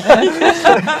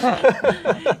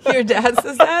 Your dad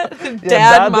says that? Yeah,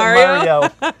 Dad Mario? Mario.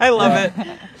 I love it.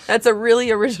 That's a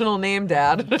really original name,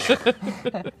 Dad.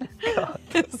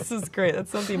 This is great.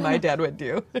 That's something my dad would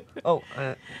do. Oh,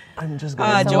 I'm just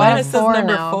gonna. So Joanna what? says 4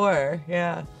 number now. 4.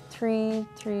 Yeah. 3.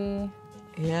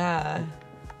 Yeah.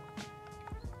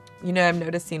 You know, I'm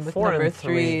noticing with 4 number and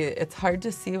 3, 3. it's hard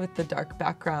to see with the dark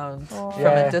background from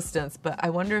Yeah. a distance, but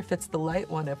I wonder if it's the light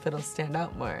one, if it'll stand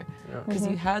out more. Because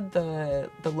you had the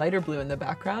lighter blue in the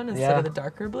background instead Yeah. of the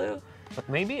darker blue. But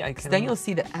maybe I So can then you'll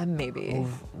see the M maybe.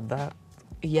 move that.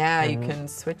 Yeah, you and- can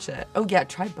switch it. Oh yeah,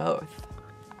 try both.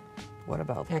 What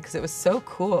about? Yeah, because it was so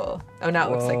cool. Oh, now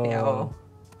it looks like the owl. Whoa.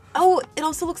 Oh, it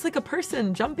also looks like a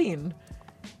person jumping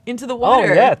into the Oh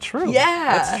water. yeah, true.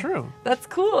 Yeah. That's true. That's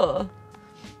cool.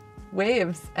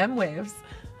 Waves, M waves.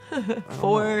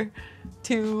 4,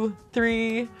 2,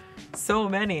 3, so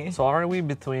many. So are we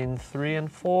between 3 and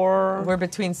 4? We're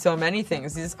between so many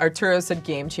things. Arturo said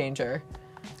game changer.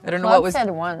 I don't know Claude what was. said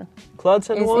 1. Claude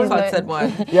said Is- 1? is Claude it- said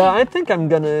 1. Yeah, I think I'm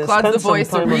gonna Claude's spend the voice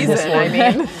some of time on this reason. I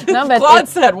one. mean, No, but Claude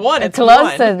said 1. It's Claude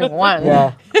 1. said 1.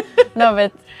 Yeah. No,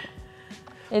 but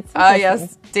it's Ah, interesting.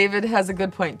 yes. David has a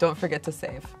good point. Don't forget to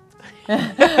save.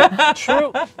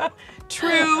 True.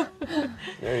 True.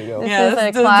 There you go. This Yeah, is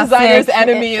a the classic. designer's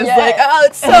enemy is Yeah. like, oh,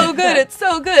 it's so good, it's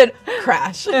so good.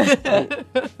 Crash.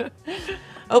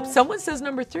 Oh, someone says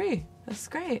number 3. That's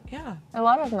great. Yeah. A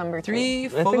lot of number 3,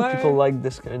 4. I think people like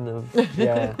this kind of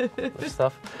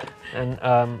stuff. And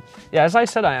as I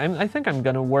said, I think I'm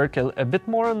gonna work a bit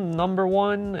more on number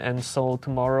 1, and so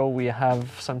tomorrow we have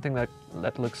something that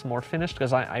looks more finished,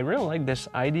 because I really like this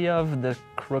idea of the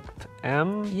crooked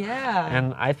M. Yeah.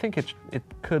 And I think it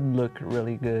could look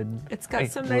really good. It's got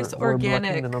some we're- nice we're blocking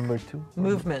organic the number 2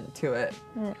 movement to it.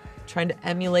 Trying to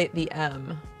emulate the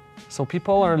M. So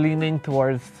people are leaning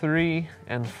towards 3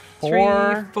 and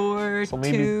 4. 3, 4, So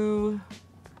maybe 2,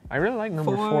 I really like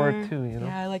number 4. 4 too. You know.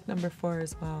 Yeah, I like number 4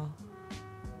 as well.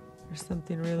 There's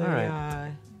something really All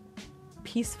right.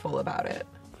 peaceful about it.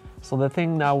 So the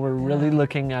thing now, we're really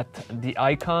looking at the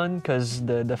icon, because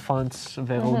the fonts,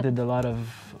 Vero did a lot of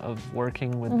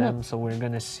working with them, so we're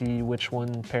gonna see which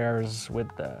one pairs with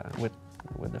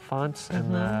the fonts,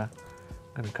 and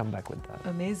gonna come back with that.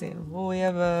 Amazing. Well, we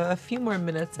have a few more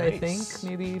minutes, I Nice. think,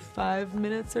 maybe 5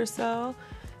 minutes or so.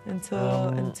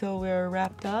 until we're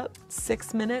wrapped up.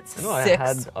 6 minutes. I know I 6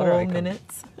 had other whole icons.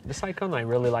 minutes. This icon I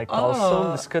really like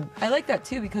also. This could. I like that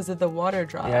too because of the water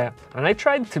drop. Yeah, and I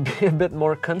tried to be a bit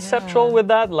more conceptual with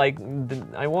that. Like,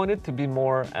 I wanted to be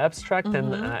more abstract,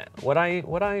 and what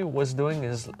I was doing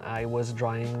is I was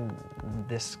drawing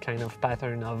this kind of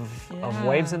pattern of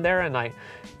waves in there, and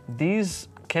these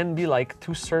can be like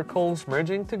 2 circles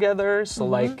merging together. So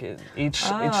like each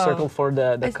circle for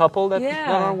the couple that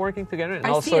are working together. And I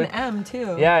also see an M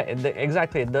too. Yeah,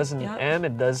 exactly. It does an M.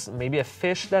 It does maybe a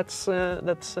fish that's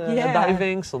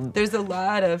diving. So there's a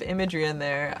lot of imagery in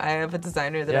there. I have a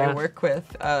designer that I work with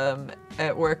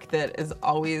at work that is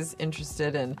always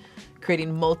interested in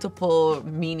creating multiple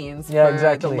meanings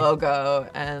for the logo,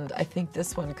 and I think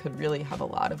this one could really have a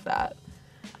lot of that.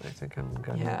 I think I'm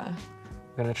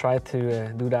gonna try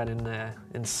to do that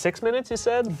in 6 minutes. You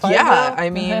said? 5 now? I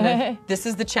mean, this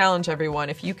is the challenge, everyone.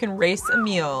 If you can race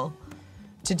Emile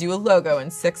to do a logo in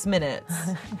 6 minutes,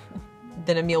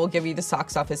 then Emile will give you the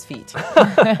socks off his feet.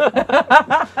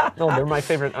 No, they're my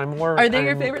favorite. Are they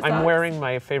your favorite socks? I'm wearing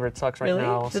my favorite socks right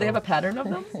now. Do they have a pattern of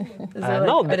them?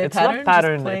 No, it's not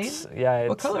patterned.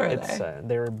 What color are they?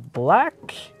 They're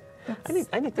black.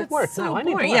 I need to work so now. I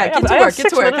boring. need Yeah, to get to work. Get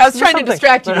to work. I was trying to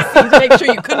distract you to make sure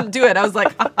you couldn't do it. I was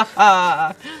like, ha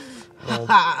ha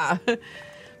ha.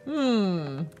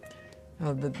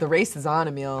 Oh, the race is on,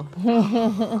 Emile.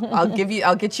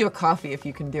 I'll get you a coffee if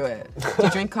you can do it. Do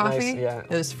you drink coffee? Nice, yeah.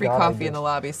 There's free coffee in the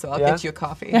lobby, so I'll get you a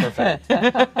coffee. Perfect.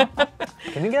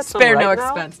 Can you get some Spare right no now?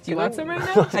 expense. Do you want some right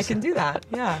now? I can do that.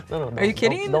 Yeah. No, Are you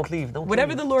kidding? Don't leave. Don't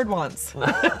Whatever leave. the Lord wants.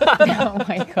 Oh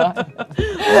my God.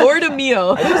 Lord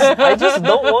Emile. I just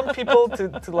don't want people to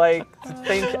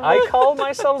think I call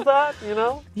myself that, you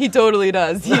know? He totally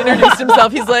does. He introduced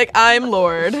himself. He's like, I'm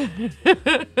Lord.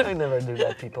 I never do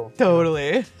that, people.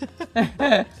 Totally.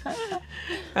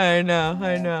 I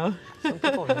know. Some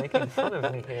people are making fun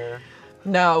of me here.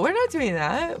 No, we're not doing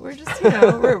that. We're just,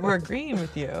 we're agreeing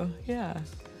with you. Yeah.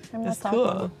 That's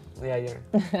cool. Yeah, you're.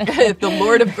 The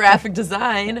Lord of Graphic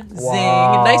Design. Zing.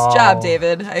 Wow. Nice job,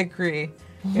 David. I agree.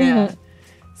 Yeah.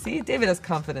 See, David has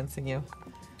confidence in you.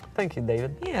 Thank you,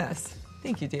 David. Yes.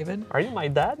 Thank you, David. Are you my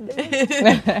dad, David?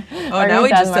 Now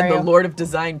he just said the Lord of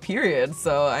Design, period.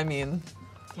 So, I mean,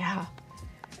 yeah.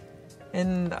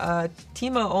 And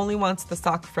Timo only wants the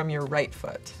sock from your right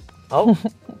foot. Oh,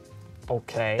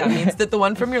 okay. That means that the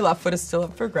one from your left foot is still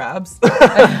up for grabs.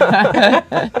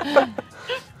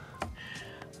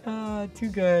 Too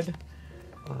good.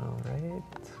 All right.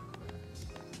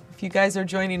 If you guys are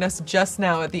joining us just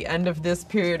now at the end of this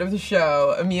period of the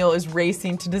show, Emile is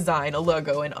racing to design a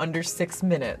logo in under 6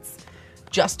 minutes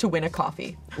just to win a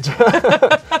coffee.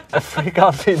 A free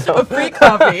coffee, though. A free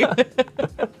coffee.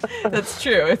 That's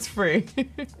true. It's free.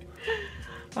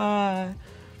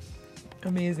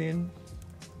 Amazing.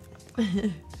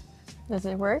 Does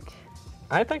it work?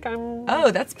 I think I'm...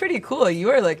 Oh, that's pretty cool. You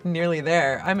are like nearly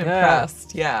there. I'm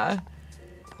impressed. Yeah.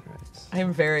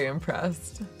 I'm very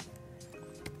impressed.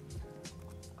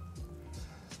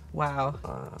 Wow.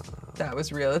 That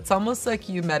was real. It's almost like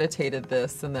you meditated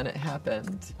this and then it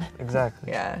happened.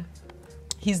 Exactly. Yeah.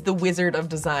 He's the wizard of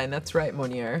design. That's right,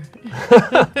 Monier.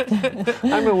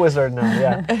 I'm a wizard now,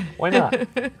 yeah. Why not?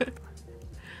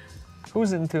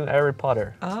 Who's into Harry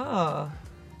Potter? Oh,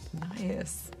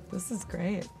 nice. This is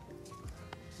great.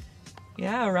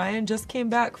 Yeah, Ryan just came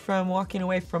back from walking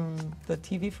away from the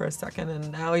TV for a second,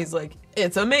 and now he's like,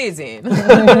 it's amazing.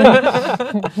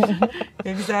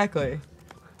 Exactly.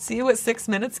 See what 6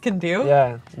 minutes can do?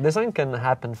 Yeah, design can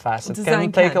happen fast. It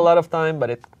Design can take can. a lot of time, but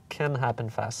it can happen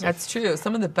fast. That's true.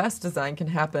 Some of the best design can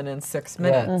happen in 6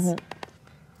 minutes. Mm-hmm.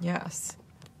 Yes.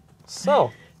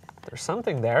 So, there's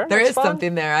something there. There That's is fun.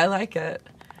 something there. I like it.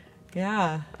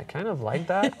 Yeah. I kind of like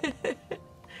that.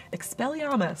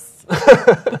 Expelliarmus.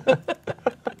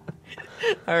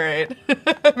 All right.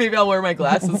 Maybe I'll wear my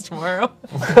glasses tomorrow.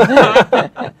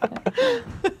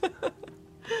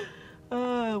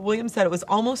 William said it was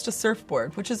almost a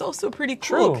surfboard, which is also pretty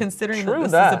cool True. considering True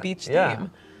that this is a beach yeah.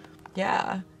 theme.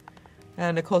 Yeah.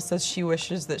 And Nicole says she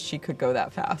wishes that she could go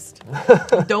that fast.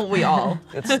 Don't we all?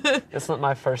 It's not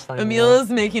my first time. Emile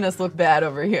is making us look bad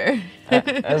over here.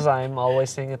 As I'm always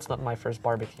saying, it's not my first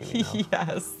barbecue. You know?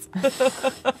 Yes.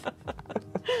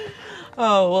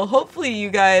 Oh, well, hopefully you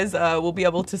guys will be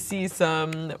able to see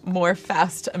some more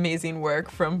fast, amazing work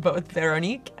from both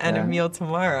Véronique and Emile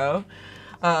tomorrow.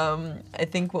 I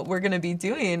think what we're going to be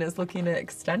doing is looking at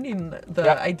extending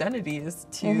the identities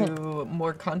to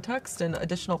more context and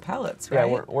additional palettes, right?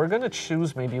 Yeah, we're going to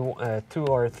choose maybe 2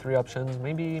 or 3 options,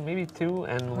 maybe 2,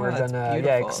 and we're going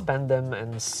to expand them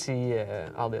and see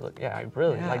how they look. Yeah, I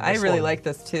really like this I really one. like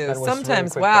this too. That was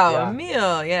Sometimes, really quick, wow,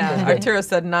 Emile, Arturo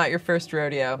said not your first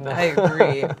rodeo. No. I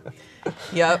agree.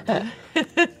 Yep. That's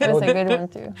a good one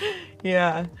too.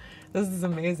 Yeah, this is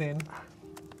amazing.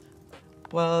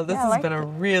 Well, this has been a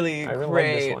really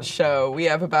great show. We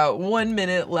have about 1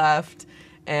 minute left,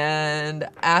 and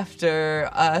after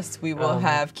us, we will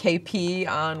have KP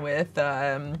on with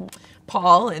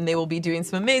Paul, and they will be doing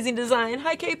some amazing design.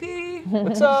 Hi, KP.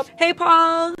 What's up? Hey,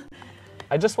 Paul.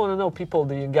 I just want to know, people,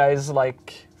 do you guys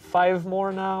like 5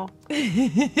 more now?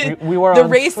 we were the on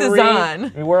race 3, is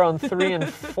on. We were on 3 and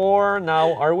 4.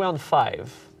 Now, are we on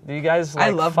 5? Do you guys like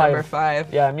 5? I love number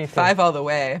 5. Yeah, me too. 5 all the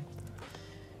way.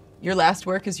 Your last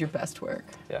work is your best work.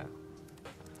 Yeah.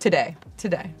 Today.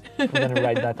 I'm going to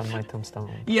write that on my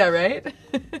tombstone. Yeah, right?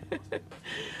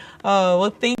 Oh, well,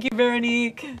 thank you,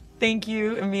 Veronique. Thank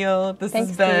you, Emile. This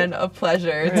has been a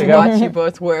pleasure to watch you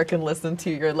both work and listen to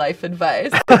your life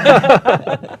advice.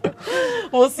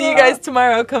 We'll see you guys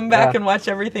tomorrow. Come back and watch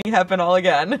everything happen all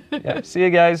again. Yeah, see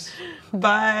you guys.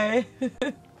 Bye.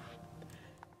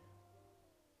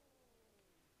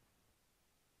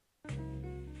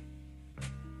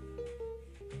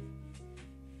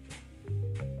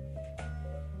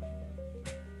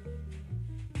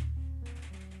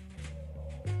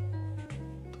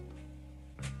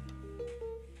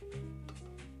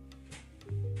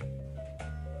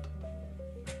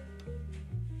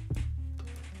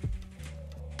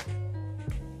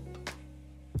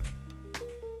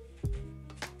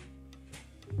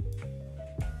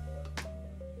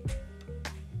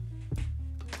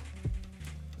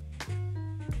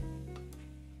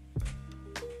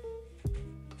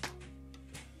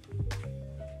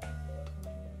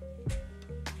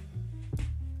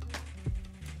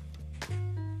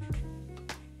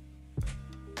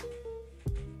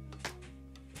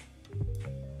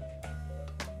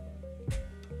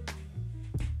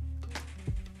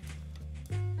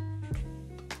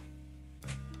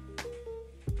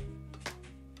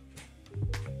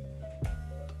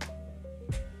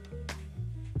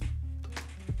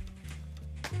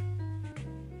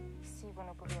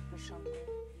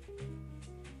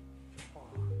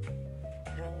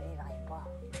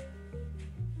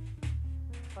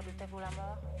 Redoutez-vous la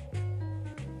mort?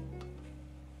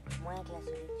 Moins que la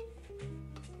solitude.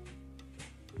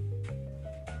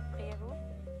 Priez-vous?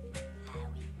 Ah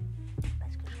oui,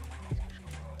 parce que je crois.